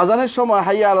আসছে আজানের সময়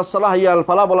হাইয়া আলাস সালাহ হাইয়া আল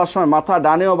ফালাহ বলার সময় মাথা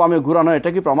ডানে ও বামে ঘুরানো, এটা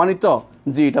কি প্রমাণিত?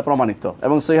 জি, এটা প্রমাণিত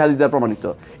এবং সহিহ হাদিস দ্বারা প্রমাণিত।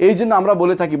 এই জন্য আমরা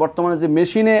বলে থাকি বর্তমানে যে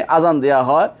মেশিনে আজান দেয়া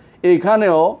হয়,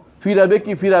 এইখানেও ফিরাবে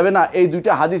কি ফিরাবে না, এই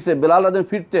দুইটা হাদিসে বেলাল আযান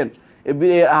ফিরতেন,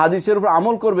 হাদিসের উপর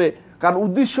আমল করবে। কারণ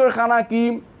উদ্দেশ্য খানা কি,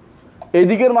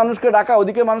 এইদিকের মানুষকে ডাকা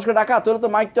ওদিকের মানুষকে ডাকা, তোরা তো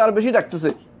মাইকটা আর বেশি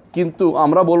ডাকতেছে। কিন্তু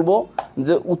আমরা বলবো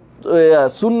যে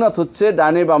সুন্নাত হচ্ছে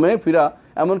ডানে বামে ফিরা,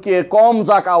 এমনকি কম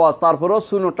যাক আওয়াজ, তারপরেও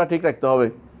সুন্নতটা ঠিক রাখতে হবে।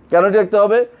 কেন ঠিক রাখতে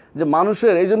হবে? যে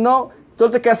মানুষের এই জন্য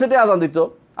চলতে ক্যাসেটে আজান দিত।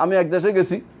 আমি এক দেশে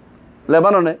গেছি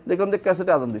লেবাননে, দেখলাম যে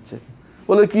ক্যাসেটে আজান দিচ্ছে।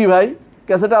 বলে কি ভাই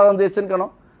ক্যাসেটে আজান দিয়েছেন কেন?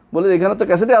 বলে এখানে তো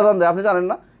ক্যাসেটে আজান দেয়, আপনি জানেন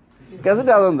না?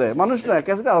 ক্যাসেটে আজান দেয়, মানুষ না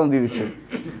ক্যাসেটে আজান দিয়ে দিচ্ছে।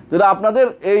 তাহলে আপনাদের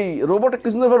এই রোবটে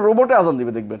কিছুদিন পর রোবটে আজান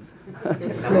দিবে দেখবেন,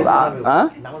 হ্যাঁ,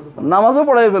 নামাজও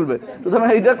পড়াই ফেলবে। সুতরাং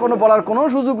এইটা কোনো বলার কোনো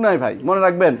সুযোগ নাই ভাই। মনে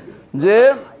রাখবেন যে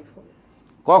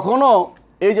কখনো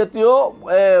এই জাতীয়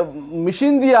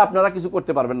মেশিন দিয়ে আপনারা কিছু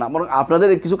করতে পারবেন না। বরং আপনাদের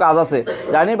কিছু কাজ আছে,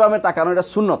 ডাইনে বামে তাকানো, এটা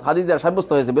সুন্নত হাদিস দ্বারা সাব্যস্ত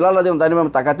হয়েছে। বেলাল যেমন ডাইনে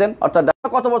বামে তাকাতেন, অর্থাৎ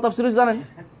কত বড় তাফসীর জানেন?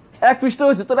 এক পৃষ্ঠা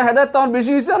হয়েছে, তোরা হেদায়েত তো আমার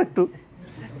বেশি হয়েছে, আর একটু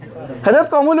হেদায়েত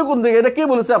কম হইলে কোন দিকে? এটা কে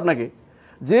বলেছে আপনাকে?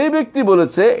 যে ব্যক্তি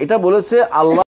বলেছে, এটা বলেছে আল্লাহ।